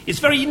policy, it's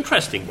very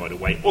interesting, by the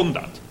way, on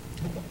that.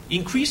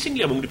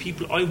 Increasingly among the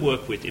people I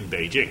work with in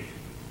Beijing,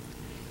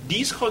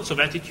 these kinds of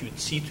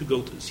attitudes seem to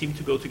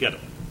go together.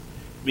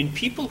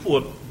 People who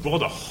are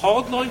rather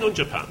hardline on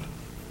Japan,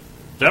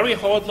 very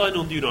hardline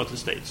on the United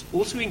States,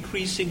 also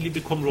increasingly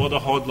become rather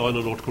hardline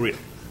on North Korea.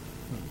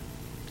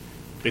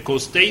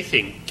 Because they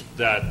think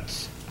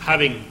that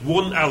having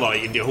one ally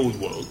in the whole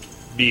world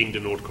being the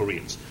North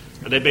Koreans,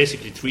 and they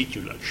basically treat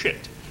you like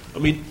shit.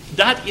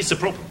 That is a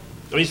problem.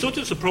 It's not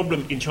just a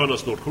problem in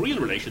China's North Korean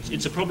relations,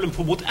 it's a problem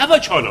for whatever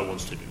China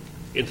wants to do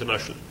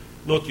internationally.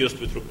 Not just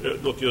with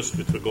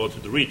regard to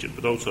the region,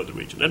 but outside the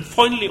region. And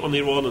finally, on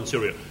Iran and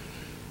Syria,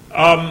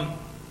 I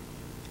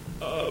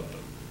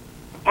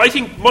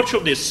think much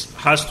of this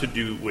has to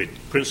do with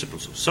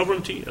principles of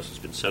sovereignty, as has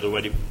been said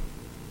already.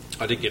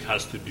 I think it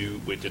has to do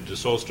with the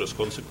disastrous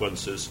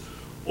consequences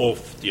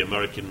of the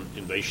American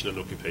invasion and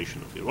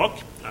occupation of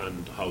Iraq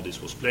and how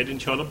this was played in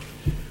China.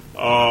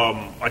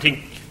 I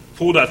think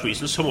for that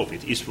reason, some of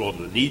it is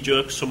rather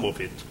knee-jerk, some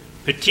of it,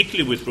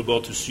 particularly with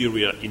regard to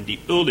Syria in the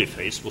early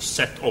phase, was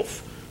set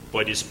off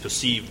by this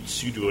perceived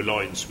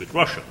pseudo-alliance with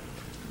Russia.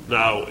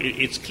 Now,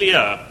 it's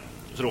clear,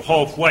 sort of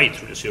halfway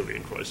through the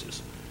Syrian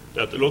crisis,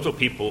 that a lot of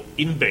people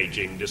in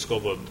Beijing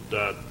discovered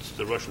that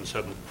the Russians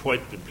hadn't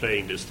quite been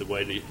playing this the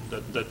way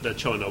that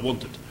China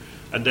wanted,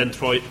 and then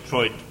tried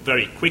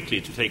very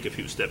quickly to take a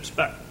few steps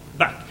back.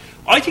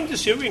 I think the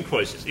Syrian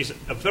crisis is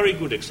a very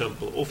good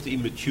example of the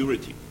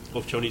immaturity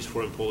of Chinese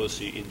foreign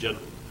policy in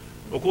general.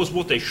 Of course,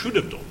 what they should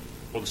have done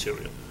on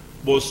Syria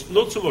was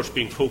not so much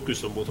being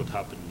focused on what had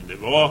happened in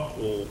Iraq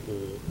or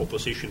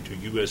opposition to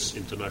U.S.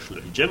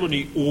 international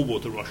hegemony or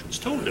what the Russians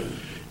told them.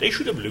 They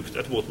should have looked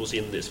at what was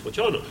in this for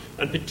China,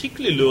 and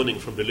particularly learning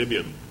from the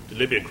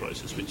Libyan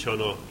crisis, which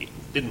China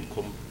didn't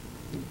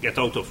get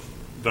out of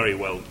very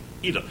well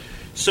either.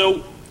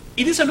 So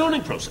it is a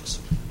learning process,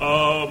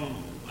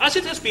 as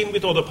it has been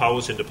with other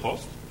powers in the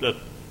past that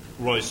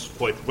rise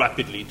quite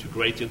rapidly to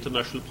great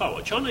international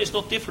power. China is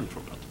not different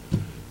from that.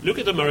 Look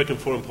at American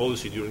foreign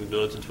policy during the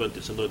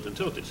 1920s and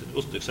 1930s. It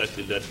wasn't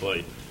exactly led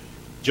by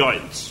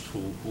giants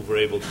who were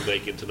able to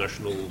make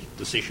international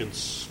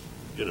decisions,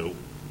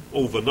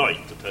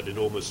 overnight that had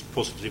enormous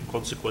positive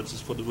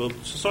consequences for the world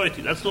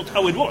society. That's not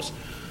how it was.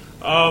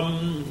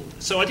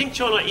 So I think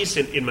China is,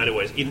 in many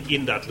ways,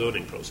 in that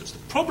learning process. The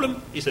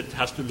problem is that it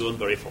has to learn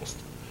very fast.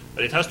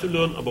 And it has to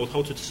learn about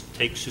how to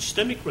take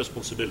systemic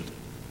responsibility,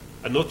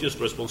 and not just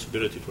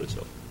responsibility for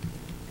itself.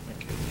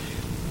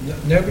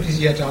 Nobody's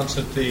yet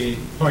answered the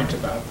point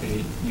about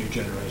the new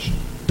generation.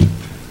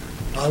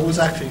 I was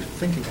actually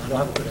thinking I don't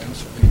have a good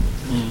answer.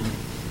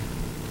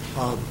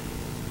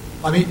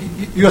 I mean,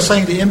 you're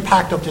saying the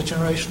impact of the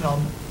generation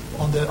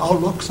on the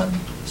outlooks and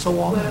so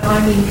on? Well, I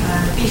mean,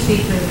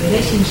 basically the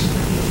relationship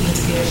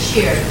between their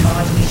shared,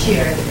 largely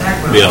shared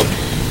background,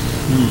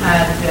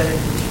 and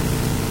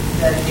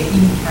the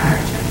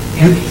impact,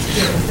 their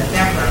experience, the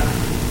background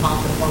of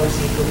the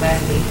policy,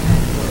 domestic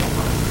and foreign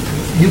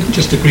policy. You can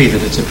just agree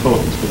that it's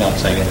important without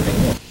saying anything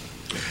more.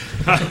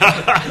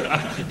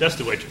 That's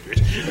the way to do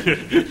it.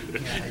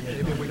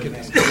 Maybe we can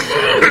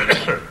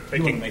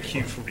Taking a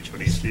cue from the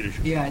Chinese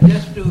leadership. Yeah,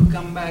 just to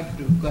come back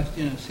to the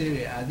question of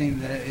Syria, I think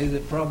there is a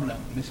problem,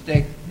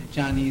 mistake the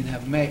Chinese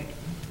have made.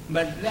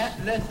 But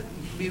let's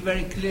be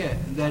very clear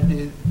that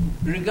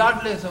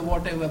regardless of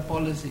whatever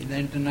policy the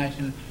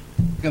international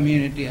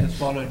community has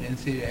followed in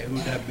Syria, it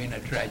would have been a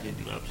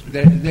tragedy.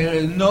 There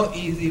is no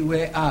easy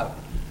way out.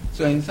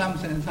 So in some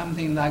sense,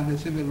 something like the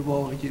civil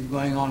war which is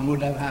going on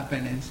would have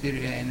happened in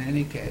Syria in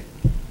any case.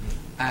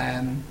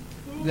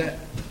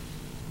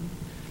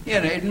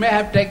 It may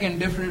have taken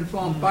different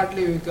form,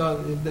 partly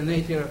because of the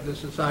nature of the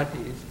society.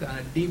 It's kind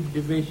of deep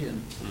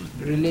division,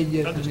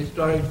 religious and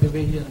historic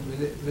division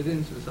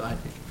within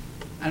society.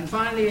 And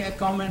finally, a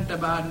comment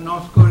about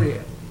North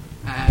Korea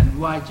and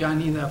why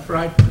Chinese are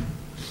frightened.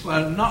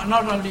 Well, not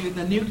only with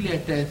the nuclear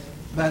test,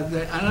 but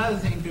another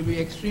thing to be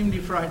extremely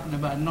frightened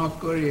about North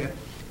Korea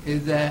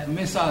is that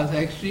missiles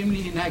are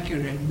extremely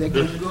inaccurate. They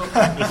can go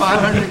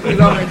 500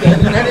 kilometers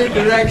in any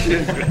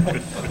direction.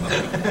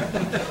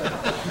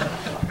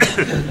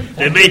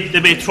 They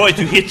may try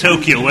to hit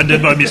Tokyo, and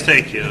then by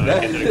mistake,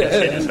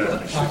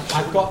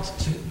 I've got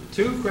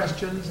two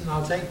questions, and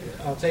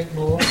I'll take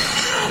more.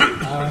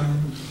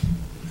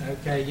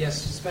 Okay,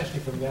 yes, especially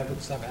from there,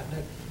 but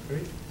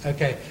three.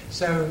 Okay,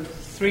 so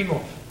three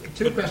more.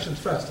 Two questions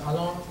first.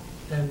 Alain,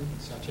 then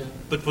Satya.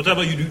 But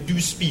whatever you do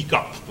speak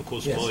up,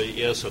 because my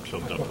ears are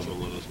clogged up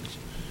among other things.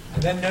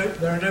 And then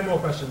there are no more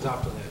questions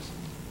after this.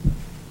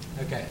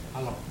 Okay,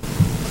 Alain.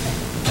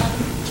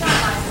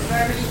 China is a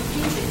very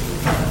interesting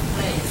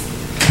place,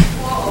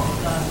 full of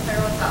the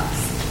paradox.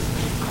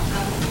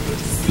 You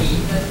see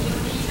the new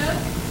leader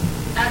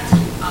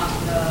acting on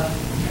the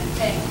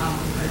campaign on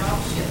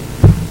corruption,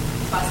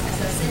 but at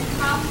the same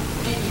time,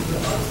 maybe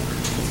will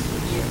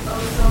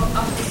also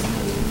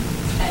understood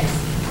as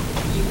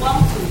he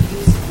wants to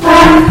use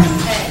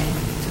campaign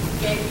to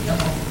get rid of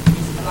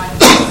his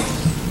rivals.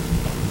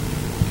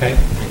 Okay,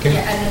 thank you.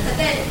 Yeah, and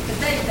today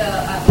the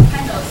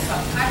kind of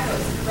subtitle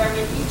is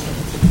very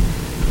interesting.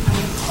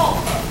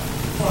 Hope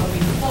for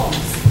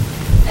reforms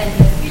and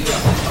the fear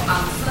of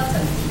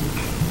uncertainty.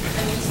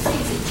 I mean,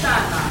 since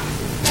China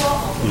is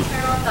full of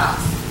paradox,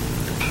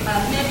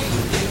 maybe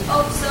we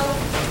also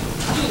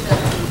need to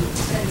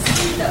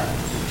consider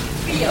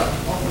fear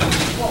of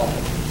reform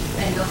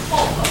and the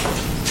hope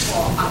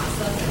for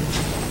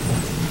uncertainty.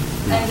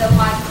 And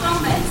my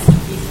comment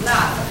is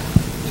that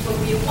if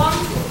we want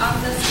to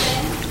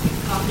understand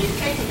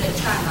complicated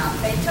China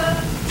better,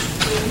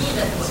 we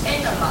need to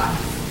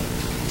analyze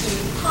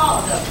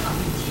how the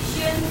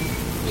competition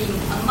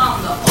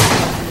among the old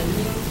and the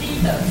new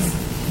leaders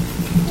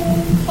who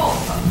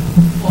hope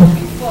for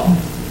reform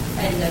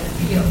and the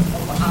fear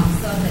of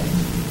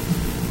uncertainty,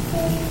 who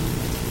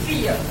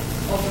fear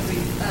of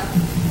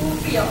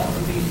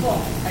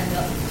reform and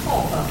the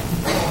hope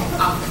for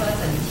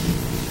uncertainty.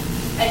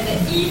 And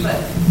even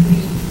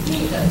we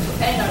need to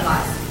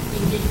analyze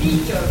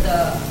individual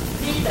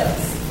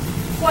leaders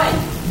when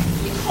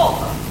he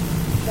hope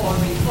for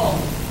reform,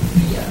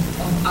 fear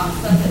of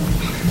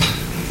uncertainty,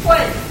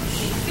 when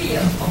the fear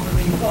of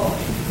reform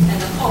and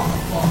the hope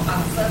for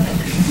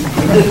uncertainty.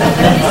 And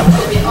this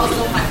will be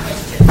also my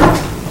question.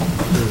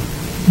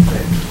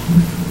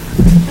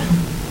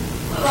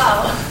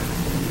 Well,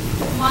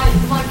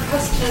 my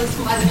questions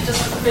might be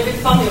just really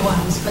funny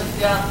ones, but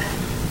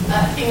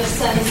in a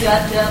sense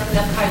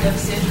they're kind of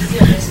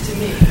serious to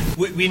me.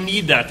 We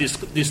need that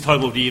this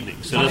time of the evening,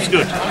 so that's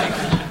good.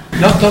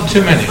 Not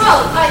too many.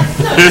 Well,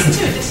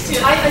 just two.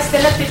 I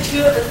selected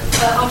 2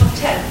 out of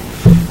 10.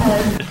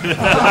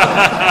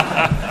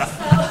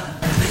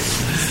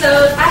 So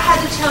I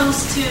had a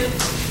chance to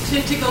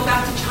go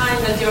back to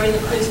China during the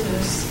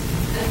Christmas,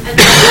 and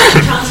I had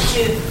a chance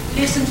to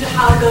listen to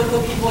how local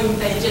people in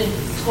Beijing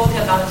talk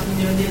about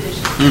new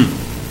leadership.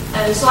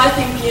 And so I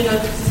think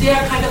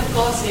their kind of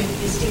gossip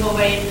is in a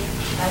way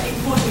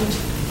important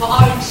for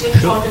our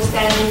exchange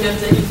understanding of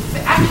the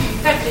actually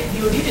effective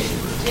new leadership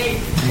would take.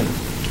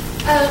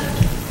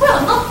 Well,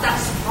 not that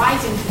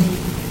surprising to me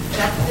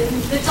that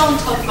they don't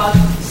talk about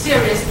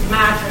serious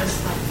matters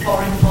like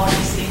foreign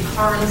policy,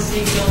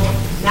 currency,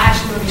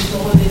 national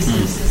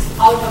resources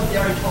out of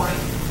their territory.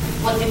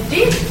 What they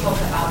did talk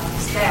about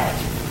instead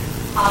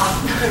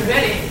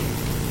really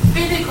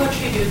physical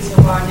tributes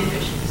of our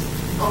leadership,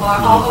 of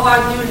our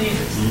new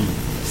leaders,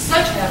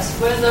 such as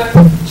whether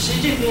Xi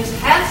Jinping's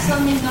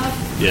handsome enough,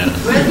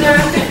 whether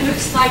it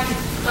looks like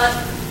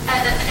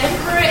an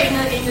emperor in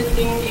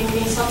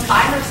some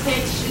dynasty,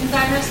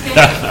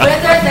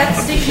 whether that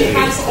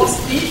signifies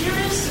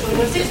auspicious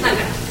or things like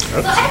that.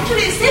 So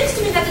actually, it seems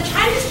to me that the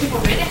Chinese people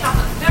really have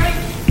a very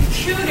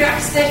peculiar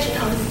obsession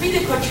on the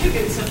physical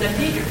tributes of their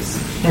leaders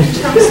in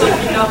terms of,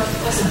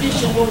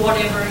 auspicious or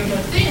whatever,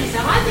 things.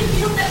 And I think,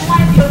 that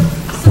might be a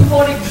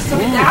symbolic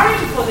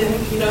solidarity for them,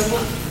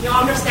 your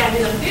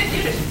understanding of their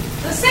leadership.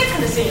 The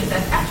second thing is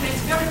that actually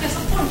it's very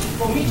disappointing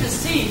for me to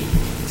see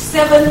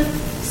 7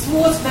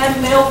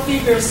 sportsman male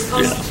figures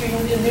constituting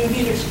the new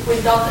leadership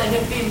without any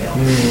female.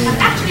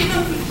 And actually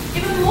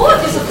even more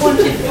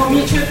disappointing for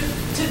me to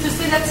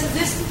see that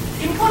this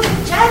important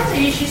gender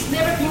issue has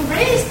never been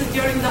raised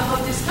during the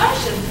whole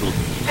discussion.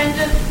 And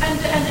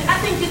I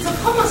think it's a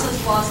common sense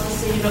for us to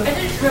say,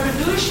 any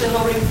revolution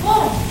or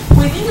reform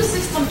within the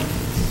system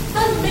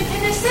doesn't make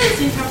any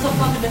sense in terms of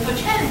fundamental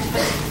change,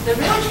 but the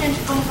real change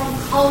comes from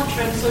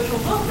culture and social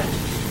movement.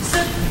 So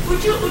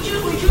would you,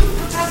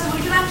 Professor,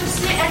 would you like to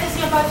say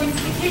anything about the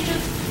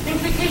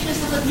implications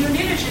of the new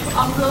leadership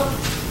on the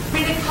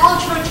really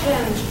cultural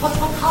change,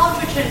 possible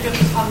cultural change of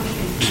the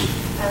country,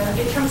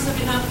 in terms of,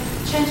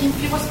 changing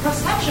people's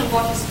perception of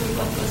what is good,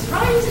 what is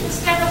right,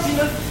 instead of,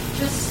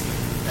 just,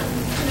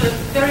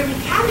 very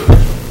mechanical.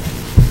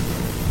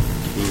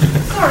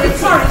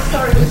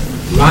 Sorry.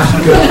 Right,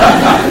 good.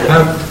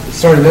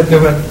 Sorry,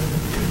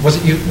 was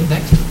it you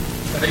next? I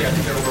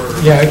think there were...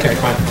 Yeah, okay,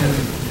 fine.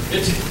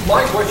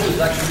 My question is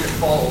actually a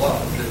follow-up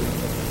to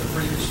the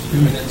previous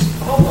 2 minutes.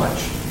 How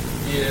much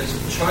is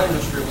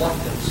China's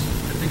reluctance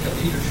to take a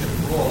leadership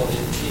role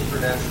in the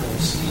international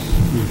scene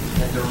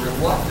and their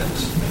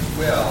reluctance as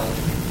well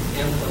to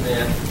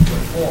implement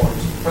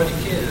reforms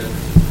predicated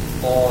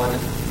on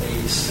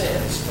a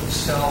sense of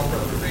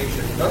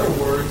self-preservation? In other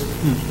words,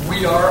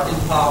 we are in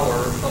power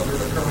under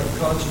the current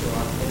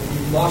construct, and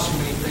we must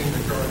maintain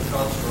the current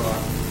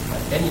construct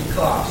at any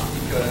cost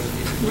because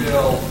it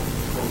will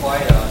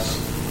provide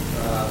us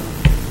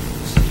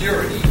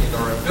security in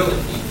our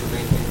ability to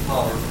maintain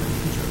power for the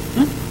future.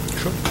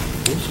 Sure.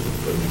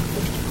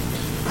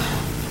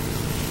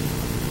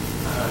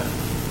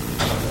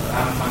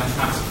 I'm financial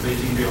analyst for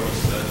Beijing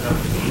Bureau's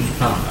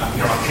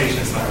your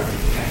occasions now.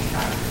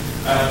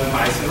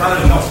 It's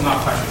rather not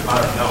question,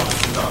 but no,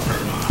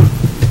 Dr. Ma.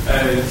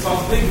 So I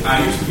think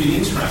I used to be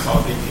interested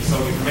of the so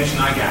the information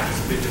I get is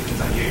a bit different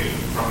than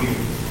from you.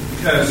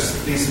 Because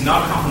this is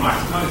not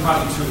compromised, not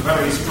according to a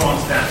very strong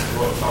stance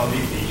from the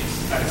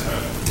editor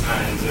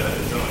and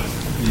journalist.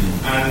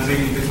 And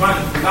the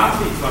last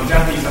week from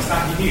Japanese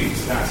Asahi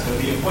News that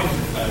the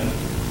appointment,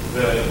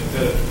 the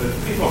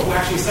people who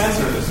actually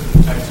censored this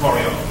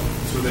editorial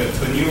to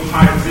a new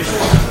high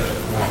position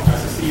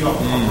as a CEO of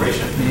the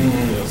corporation.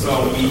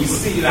 So we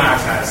see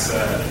that as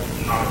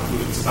not a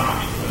good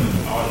sign.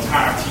 Our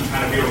entire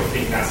China Bureau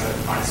think that's a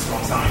quite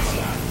strong sign from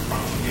that.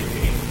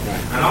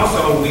 And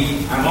also,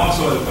 I'm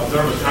also an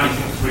observer trying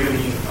to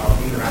really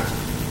interact.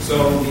 So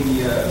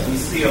we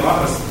see a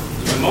lot of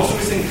the most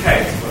recent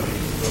case for the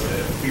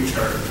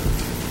future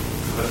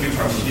of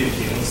Xi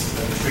Jinping's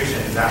administration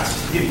is that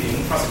Xi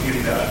Jinping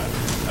prosecuted a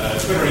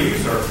Twitter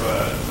user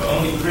for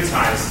only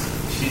criticize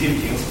Xi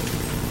Jinping's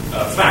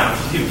fan of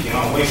Xi Jinping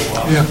on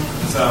Weibo. Yeah.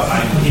 So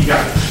he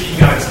got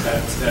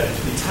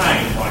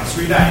detained for like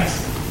 3 days.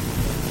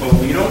 But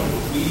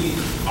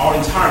our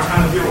entire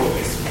China Bureau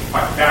is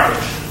quite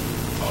bearish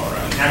or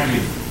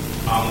negative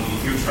on the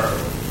future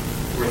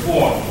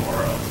reform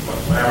or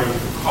whatever you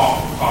call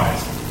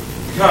it.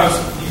 Because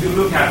if you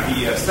look at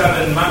the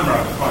 7 member,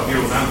 the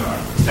Bureau member,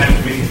 standing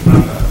committee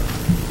member,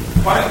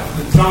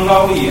 Zhang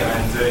Gaoli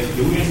and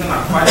Liu Yunsheng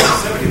are quite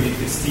conservative. You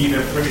can see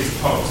their previous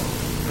post,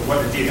 what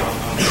they did on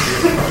the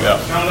Bureau.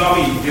 Yeah. Zhang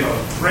Gaoli did a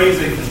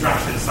crazy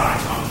construction site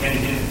on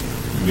Tianjin,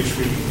 which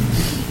we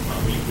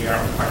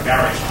are quite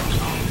bearish on the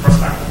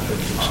prospect of the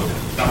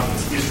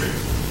government's district.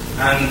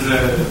 And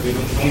we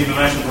don't even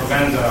mention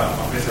propaganda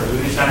officer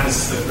Liu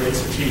Yunsheng's great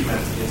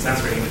achievement in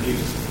censoring the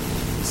news.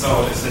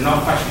 So it's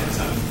not questions,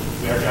 and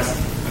we are just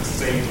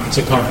saying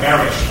we're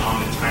bearish on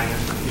the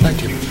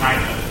new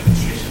China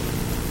administration.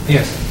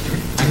 Yes,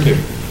 thank you.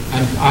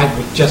 And I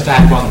would just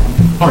add one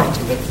point,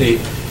 that the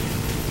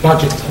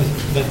budget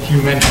that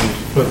you mentioned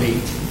for the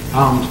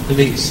armed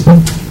police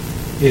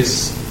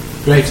is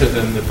greater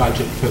than the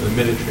budget for the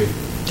military.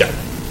 Yeah.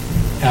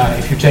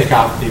 If you take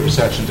out the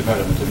research and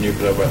development of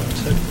nuclear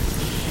weapons.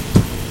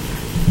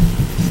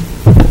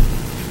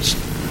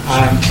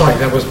 Sorry,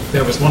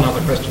 there was one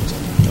other question.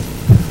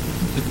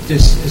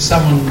 Is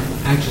someone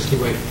anxiously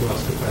waiting to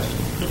ask a question?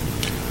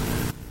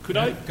 Could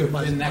I? Good.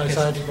 My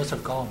side must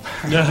have gone.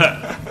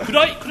 Could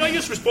I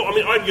just respond? I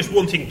mean, I have just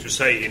one thing to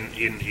say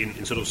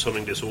in sort of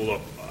summing this all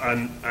up,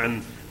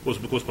 and was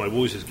because my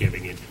voice is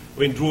giving in. I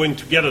mean, drawing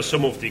together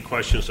some of the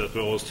questions that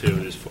were asked here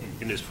in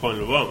this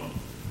final round.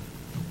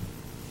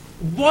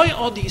 Why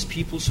are these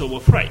people so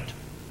afraid?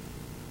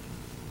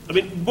 I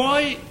mean,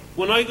 why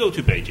when I go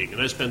to Beijing,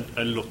 and I spend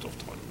a lot of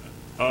time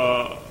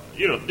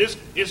there, this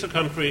is a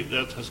country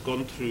that has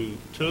gone through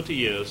 30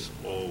 years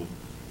of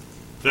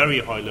very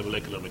high-level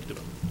economic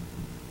development.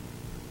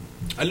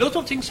 A lot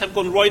of things have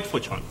gone right for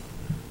China,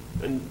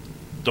 and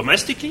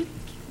domestically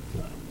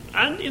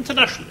and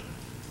internationally.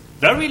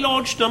 Very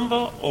large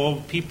number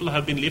of people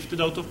have been lifted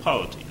out of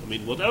poverty. I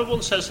mean, what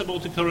everyone says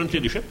about the current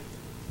leadership,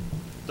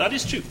 that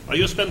is true. I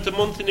just spent a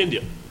month in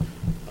India.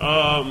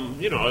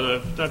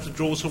 I have to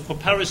draw some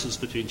comparisons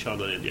between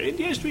China and India.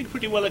 India is doing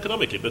pretty well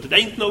economically, but it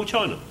ain't no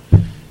China,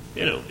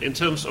 in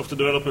terms of the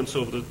developments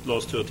over the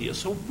last 30 years.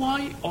 So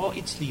why are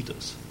its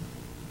leaders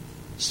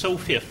so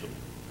fearful?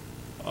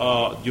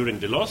 During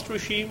the last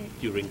regime,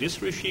 during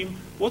this regime,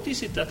 what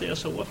is it that they are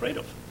so afraid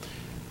of?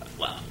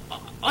 Well,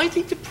 I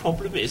think the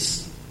problem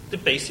is the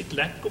basic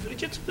lack of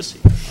legitimacy.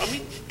 I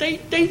mean,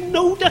 they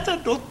know that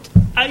they're not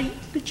a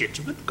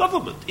legitimate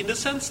government, in the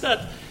sense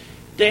that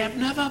they have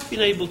never been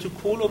able to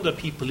call on the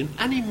people in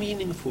any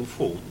meaningful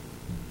form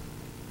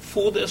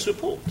for their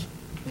support.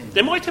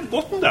 They might have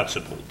gotten that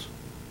support.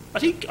 I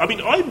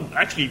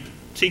actually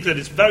think that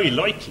it's very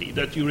likely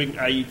that during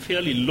a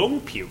fairly long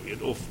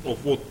period of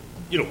what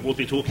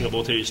we're talking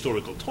about here,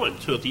 historical time,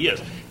 30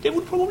 years, they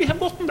would probably have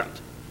gotten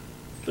that.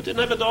 But they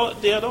never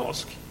dared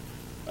ask.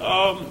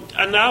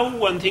 And now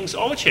when things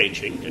are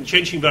changing, and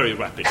changing very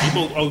rapidly,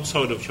 both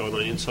outside of China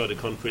and inside the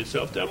country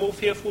itself, they're more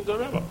fearful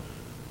than ever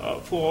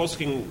for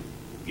asking,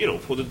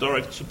 for the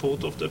direct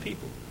support of their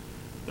people.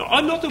 Now,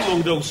 I'm not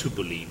among those who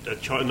believe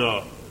that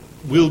China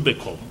will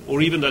become,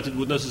 or even that it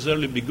would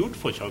necessarily be good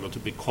for China to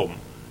become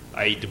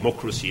a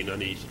democracy in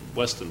any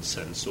Western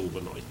sense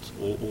overnight,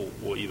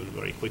 or even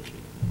very quickly.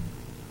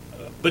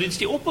 But it's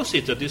the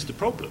opposite that is the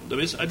problem. There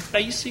is a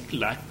basic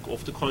lack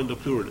of the kind of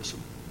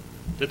pluralism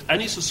that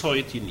any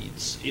society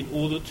needs in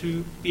order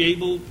to be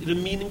able, in a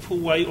meaningful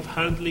way, of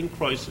handling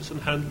crisis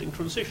and handling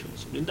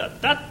transitions. I mean,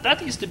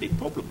 that is the big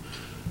problem.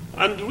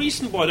 And the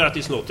reason why that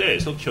is not there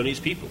is not Chinese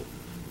people.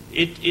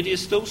 It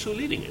is those who are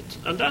leading it.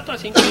 And that, I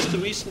think, is the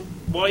reason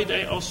why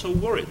they are so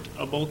worried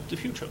about the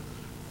future.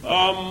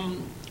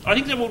 I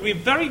think there will be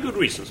very good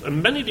reasons,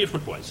 in many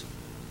different ways,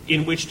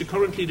 in which the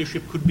current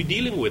leadership could be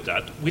dealing with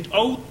that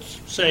without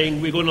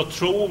saying we're going to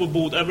throw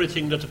overboard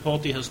everything that the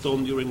party has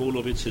done during all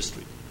of its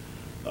history.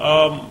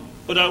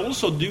 But I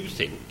also do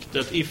think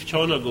that if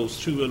China goes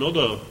through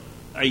another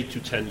 8 to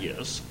 10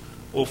 years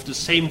of the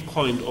same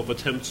kind of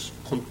attempts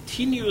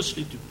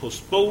continuously to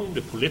postpone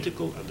the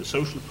political and the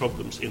social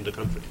problems in the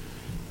country,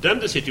 then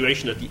the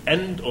situation at the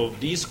end of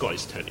these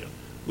guys' tenure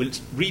will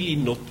really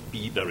not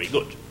be very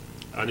good.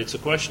 And it's a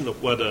question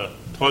of whether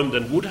time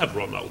then would have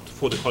run out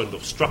for the kind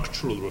of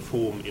structural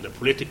reform in a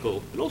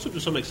political, and also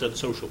to some extent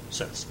social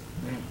sense,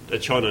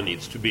 that China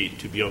needs to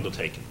be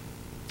undertaken.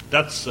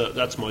 That's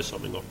my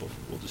summing up of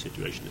what the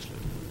situation is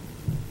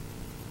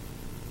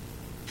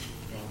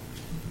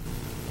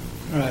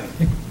like. Right.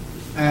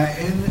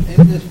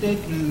 In the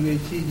statement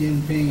which Xi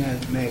Jinping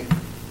has made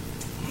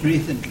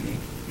recently,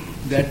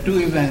 there are two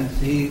events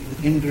he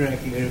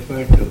indirectly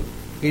referred to.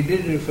 He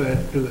did refer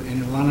to,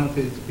 in one of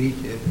his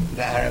speeches,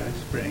 the Arab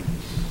Spring.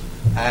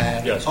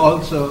 And yes.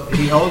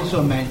 He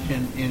also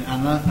mentioned in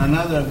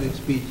another of his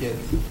speeches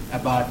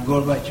about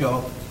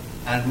Gorbachev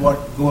and what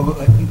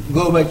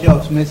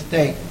Gorbachev's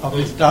mistake of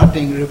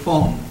starting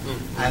reform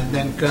and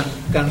then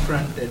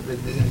confronted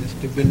with this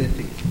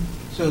instability.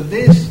 So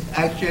this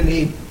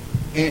actually,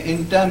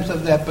 in terms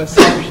of their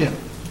perception,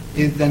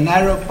 is the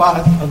narrow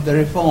path of the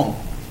reform.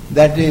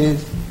 That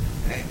is,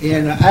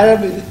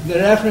 the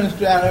reference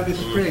to Arab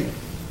Spring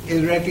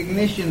is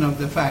recognition of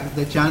the fact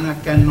that China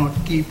cannot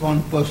keep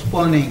on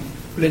postponing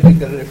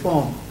political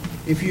reform.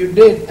 If you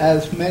did,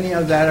 as many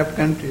of the Arab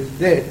countries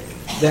did,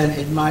 then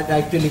it might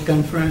actually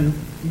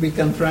be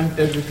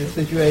confronted with a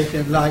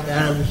situation like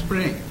Arab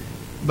Spring.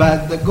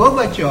 But the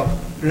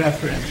Gorbachev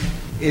reference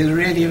is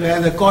really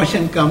where the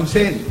caution comes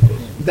in.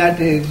 That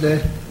is,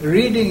 the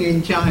reading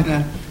in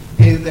China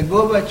is that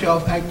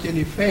Gorbachev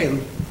actually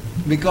failed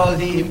because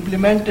he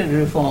implemented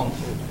reforms,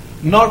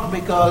 not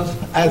because,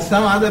 as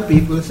some other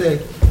people say,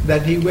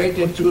 that he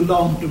waited too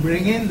long to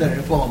bring in the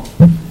reforms.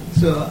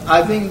 So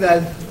I think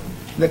that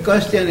the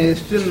question is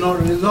still not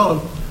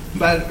resolved,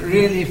 but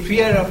really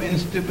fear of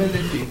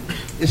instability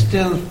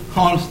still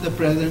haunts the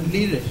present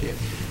leadership.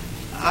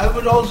 I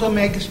would also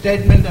make a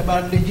statement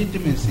about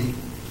legitimacy.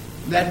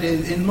 That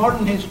is, in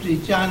modern history,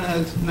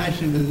 China's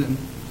nationalism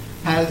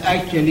has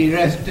actually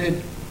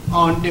rested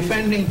on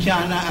defending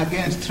China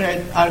against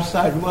threat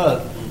outside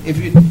world. If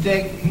you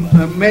take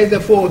May the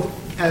 4th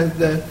as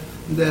the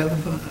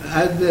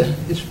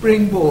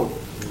springboard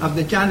of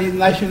the Chinese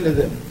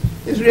nationalism,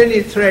 it's really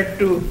a threat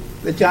to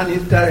the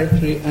Chinese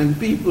territory and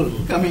people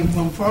coming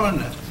from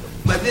foreigners.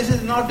 But this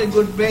is not a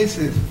good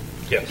basis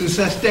to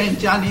sustain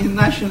Chinese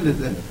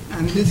nationalism,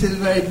 and this is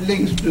where it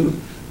links to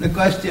the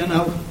question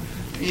of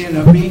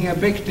being a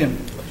victim.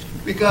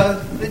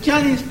 Because the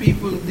Chinese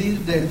people these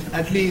days,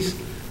 at least,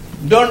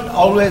 don't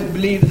always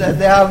believe that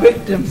they are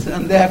victims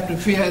and they have to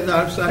fear the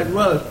outside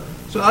world.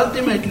 So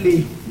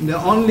ultimately,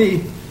 the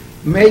only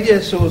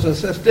major source, a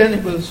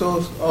sustainable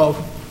source of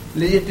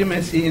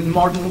legitimacy in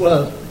modern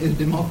world is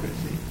democracy.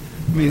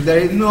 I mean, there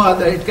is no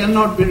other. It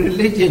cannot be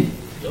religion.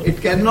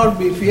 It cannot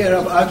be fear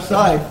of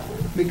outside,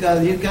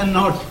 because you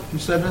cannot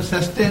sort of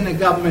sustain a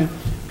government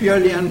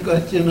purely on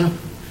question of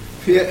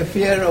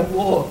fear of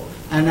war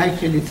and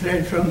actually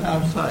threat from the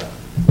outside.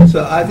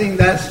 So I think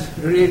that's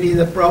really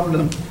the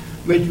problem,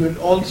 which would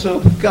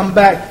also come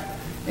back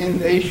in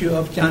the issue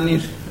of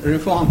Chinese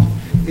reforms,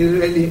 is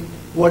really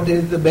what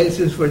is the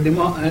basis for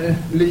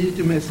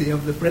legitimacy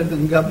of the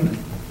present government.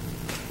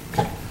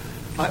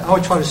 I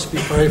will try to speak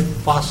very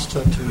fast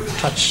to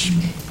touch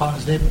upon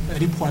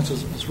any points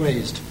as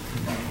raised.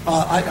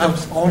 I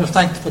want to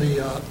thank for the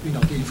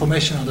the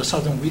information on the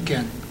Southern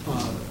Weekend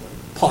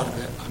part of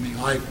it. I mean,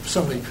 I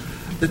certainly,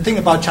 the thing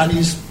about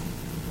Chinese,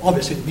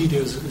 obviously the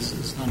media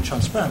is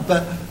non-transparent,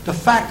 but the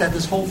fact that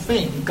this whole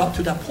thing got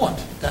to that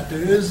point, that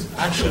there is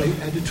actually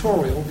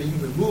editorial being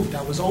removed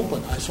that was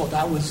open, I thought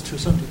that was to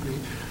some degree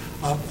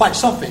quite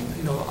something.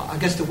 I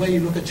guess the way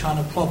you look at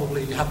China,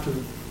 probably you have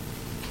to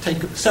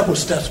take several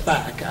steps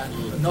back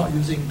and not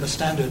using the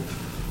standard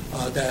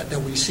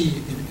that we see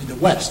in the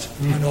West.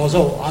 And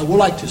although I would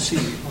like to see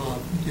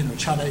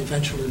China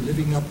eventually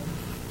living up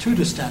to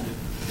the standard.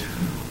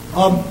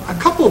 A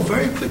couple of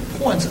very quick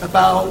points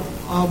about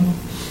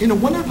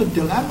one of the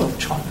dilemma of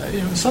China.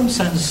 In some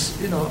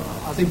sense,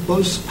 I think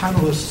both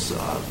panelists,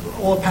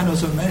 all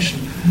panelists have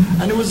mentioned,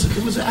 and it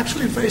was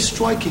actually very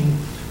striking.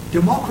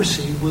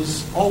 Democracy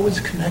was always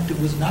connected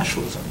with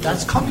nationalism.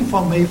 That's coming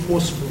from May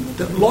 4th movement.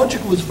 The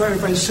logic was very,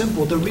 very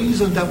simple. The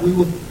reason that we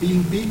were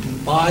being beaten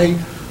by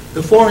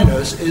the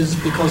foreigners is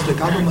because the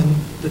government,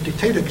 the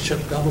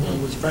dictatorship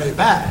government, was very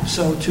bad.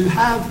 So to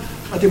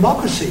have a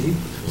democracy,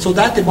 so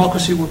that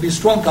democracy will be a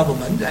strong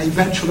government,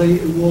 eventually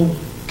it will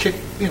kick,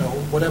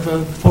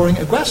 whatever foreign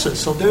aggressors.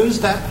 So there is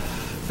that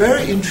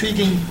very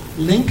intriguing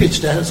linkage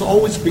that has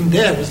always been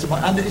there with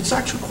and it's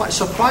actually quite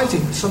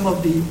surprising, some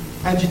of the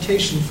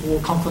agitation for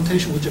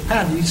confrontation with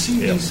Japan. You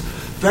see these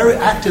very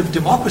active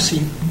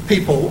democracy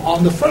people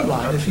on the front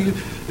line.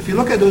 If you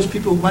look at those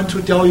people who went to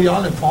Diaoyu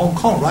Island from Hong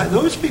Kong, right?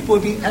 Those people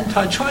have been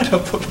anti-China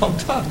for a long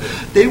time.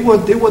 They were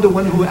the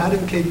ones who were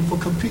advocating for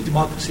complete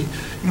democracy.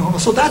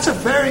 So that's a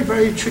very,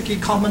 very tricky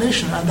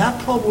combination, and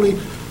that probably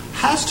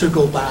has to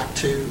go back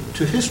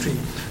to history.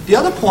 The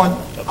other point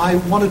I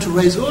wanted to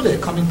raise earlier,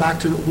 coming back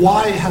to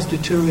why it has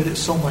deteriorated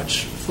so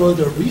much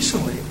further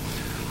recently,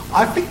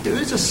 I think there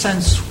is a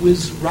sense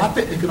with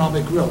rapid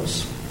economic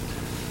growth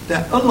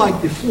that,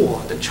 unlike before,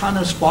 that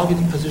China's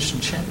bargaining position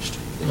changed.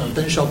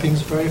 Deng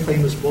Xiaoping's very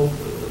famous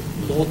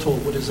motto,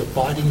 what is it,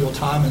 biding your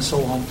time and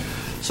so on.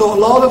 So a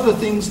lot of the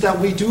things that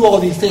we do, all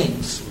these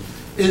things,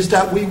 is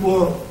that we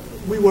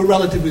were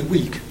relatively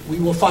weak. We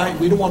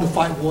don't want to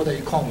fight war that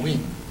you can't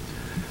win.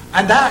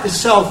 And that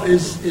itself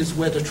is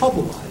where the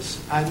trouble lies.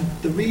 And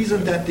the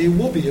reason that they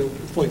will be,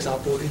 for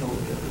example,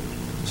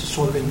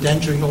 sort of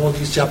endangering all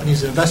these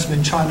Japanese investment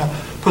in China,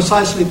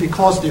 precisely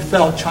because they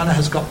felt China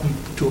has gotten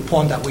to a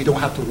point that we don't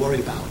have to worry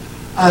about,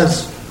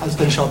 as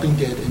Deng Xiaoping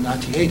did in the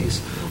 1980s.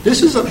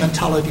 This is a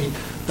mentality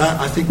that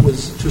I think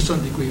was, to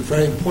some degree,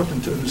 very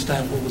important to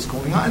understand what was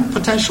going on, and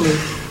potentially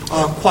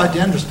quite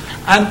dangerous.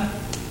 And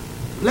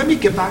let me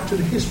get back to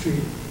the history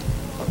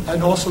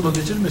and also the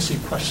legitimacy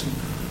question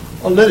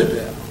a little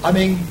bit. I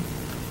mean,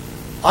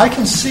 I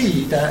can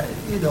see that,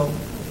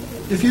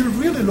 if you're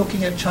really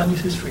looking at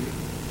Chinese history,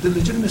 the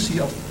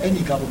legitimacy of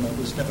any government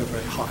was never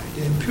very high.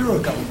 The imperial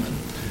government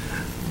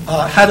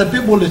had a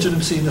bit more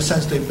legitimacy in the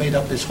sense they made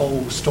up this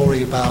whole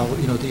story about,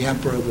 the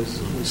emperor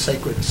was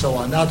sacred and so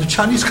on. Now, the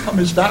Chinese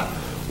communist, that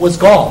was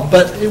gone,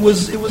 but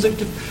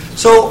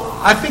so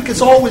I think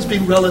it's always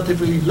been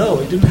relatively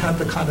low. It didn't have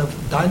the kind of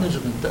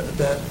dynamism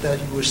that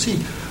you would see.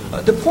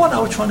 The point I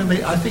was trying to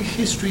make, I think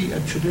history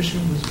and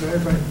tradition was very,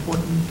 very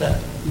important. That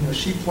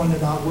she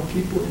pointed out what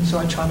people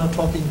inside China are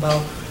talking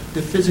about,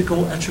 the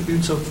physical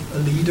attributes of a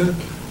leader.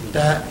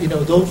 That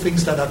those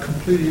things that are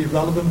completely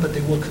irrelevant, but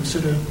they were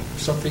considered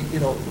something.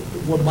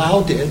 What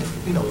Mao did,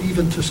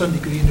 even to some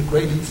degree in the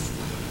Great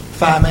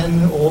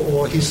Famine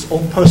or his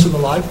own personal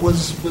life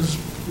was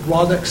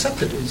rather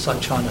accepted inside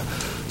China.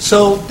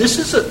 So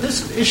this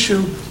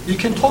issue, you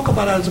can talk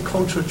about it as a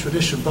cultural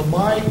tradition, but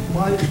my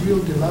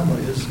real dilemma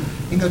is,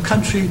 in a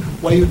country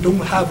where you don't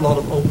have a lot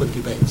of open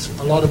debates,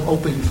 a lot of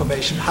open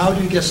information, how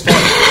do you get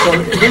started?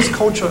 So it is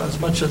culture as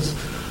much as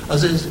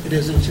it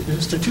is an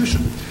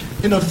institution.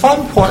 The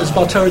fun part is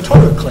about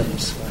territorial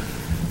claims.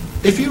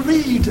 If you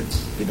read,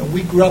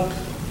 we grew up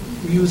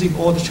using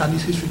all the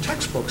Chinese history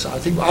textbooks. I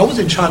think I was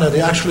in China,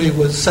 they actually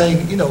was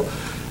saying,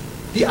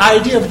 the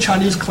idea of a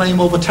Chinese claim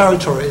over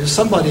territory is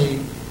somebody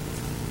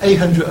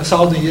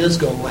 1,000 years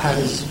ago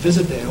has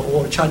visited there,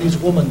 or a Chinese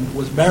woman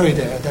was married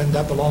there, then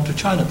that belonged to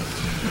China.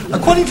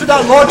 According to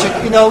that logic,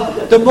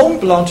 the Hmong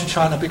belonged to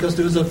China because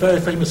there was a very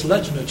famous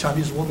legend, a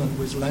Chinese woman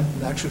was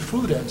actually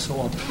flew there and so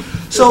on.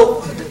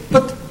 So,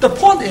 but the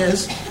point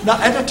is,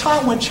 now at a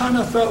time when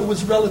China felt it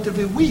was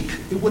relatively weak,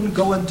 it wouldn't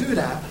go and do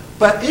that.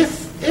 But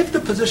if if the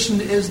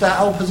position is that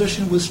our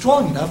position was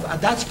strong enough, and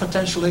that's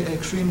potentially an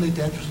extremely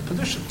dangerous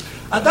position.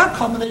 And that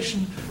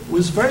combination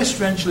was very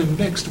strangely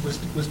mixed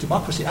with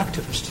democracy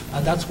activists,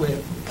 and that's where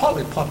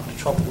partly part of the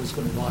trouble was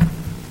going to lie.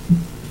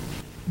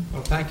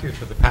 Well, thank you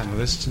for the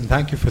panelists, and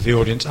thank you for the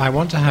audience. I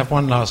want to have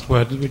one last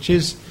word, which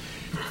is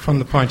from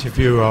the point of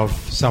view of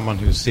someone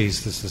who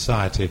sees the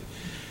society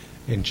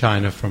in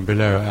China from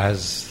below,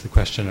 as the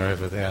questioner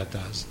over there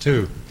does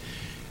too.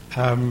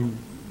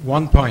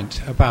 One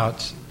point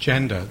about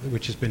gender,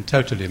 which has been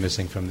totally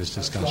missing from this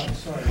discussion,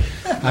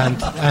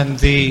 and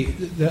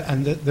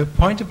the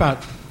point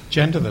about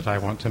gender that I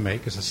want to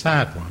make is a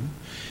sad one,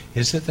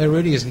 is that there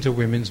really isn't a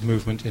women's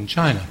movement in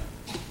China,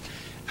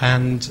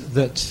 and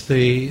that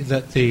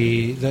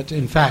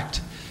in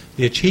fact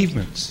the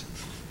achievements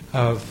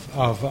of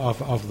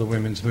the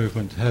women's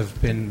movement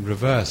have been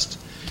reversed,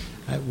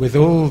 with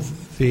all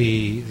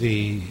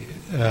the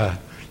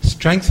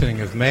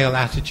strengthening of male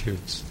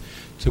attitudes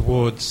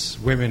towards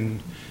women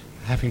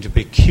having to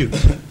be cute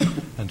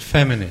and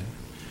feminine,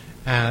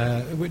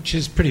 which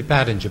is pretty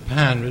bad in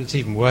Japan, but it's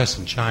even worse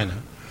in China.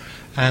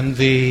 And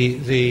you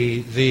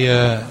think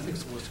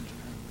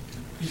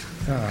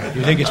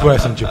it's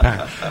worse in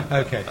Japan?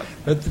 Okay,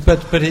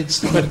 but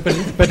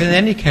in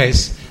any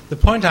case, the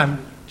point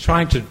I'm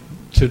trying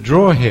to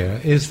draw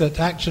here is that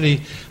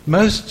actually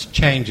most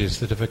changes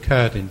that have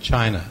occurred in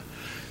China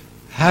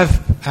have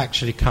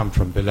actually come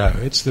from below.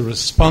 It's the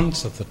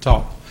response of the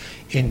top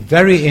in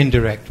very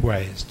indirect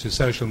ways to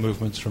social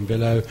movements from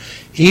below,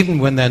 even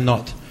when they're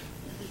not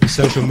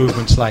social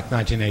movements like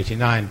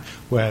 1989,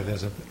 where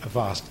there's a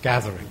vast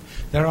gathering.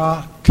 There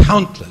are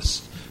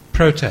countless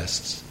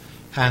protests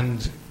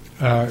and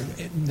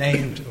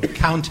named or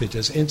counted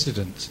as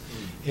incidents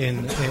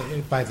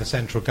by the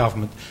central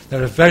government.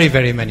 There are very,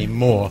 very many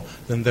more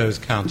than those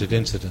counted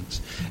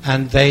incidents.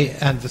 And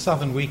the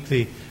Southern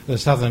Weekly, the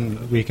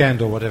Southern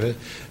Weekend or whatever,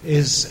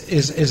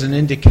 is an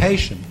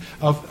indication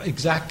of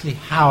exactly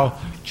how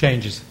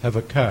changes have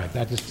occurred.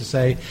 That is to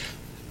say,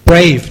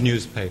 brave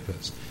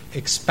newspapers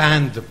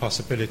expand the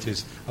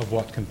possibilities of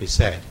what can be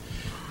said.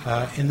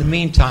 In the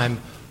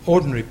meantime,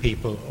 ordinary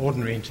people,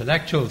 ordinary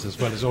intellectuals as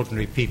well as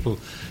ordinary people,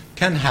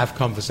 can have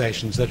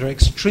conversations that are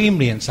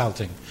extremely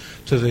insulting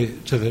to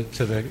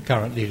the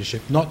current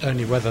leadership. Not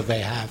only whether they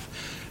have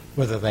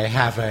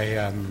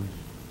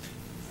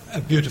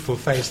a beautiful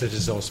face that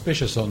is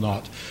auspicious or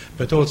not,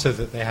 but also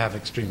that they have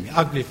extremely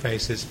ugly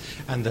faces,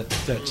 and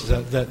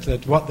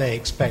that what they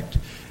expect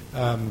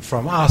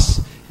from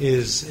us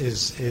is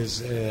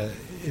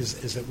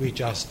that we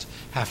just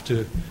have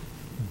to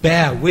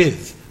bear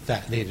with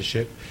that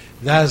leadership.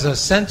 There's a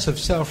sense of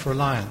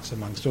self-reliance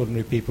amongst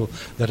ordinary people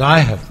that I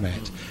have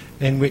met,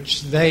 in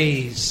which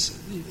they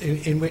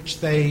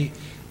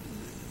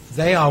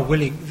are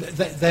willing.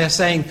 They're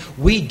saying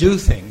we do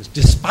things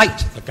despite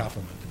the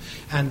government,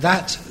 and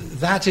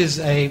that is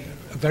a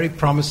very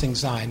promising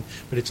sign,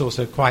 but it's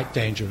also quite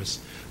dangerous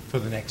for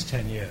the next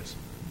 10 years.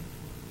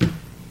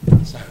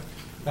 So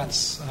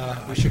that's.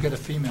 We should get a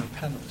female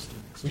panelist.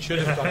 We should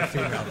have got a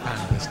female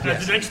panelist.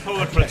 Yes. The next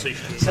power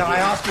transition. So I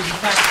ask you to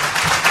thank them.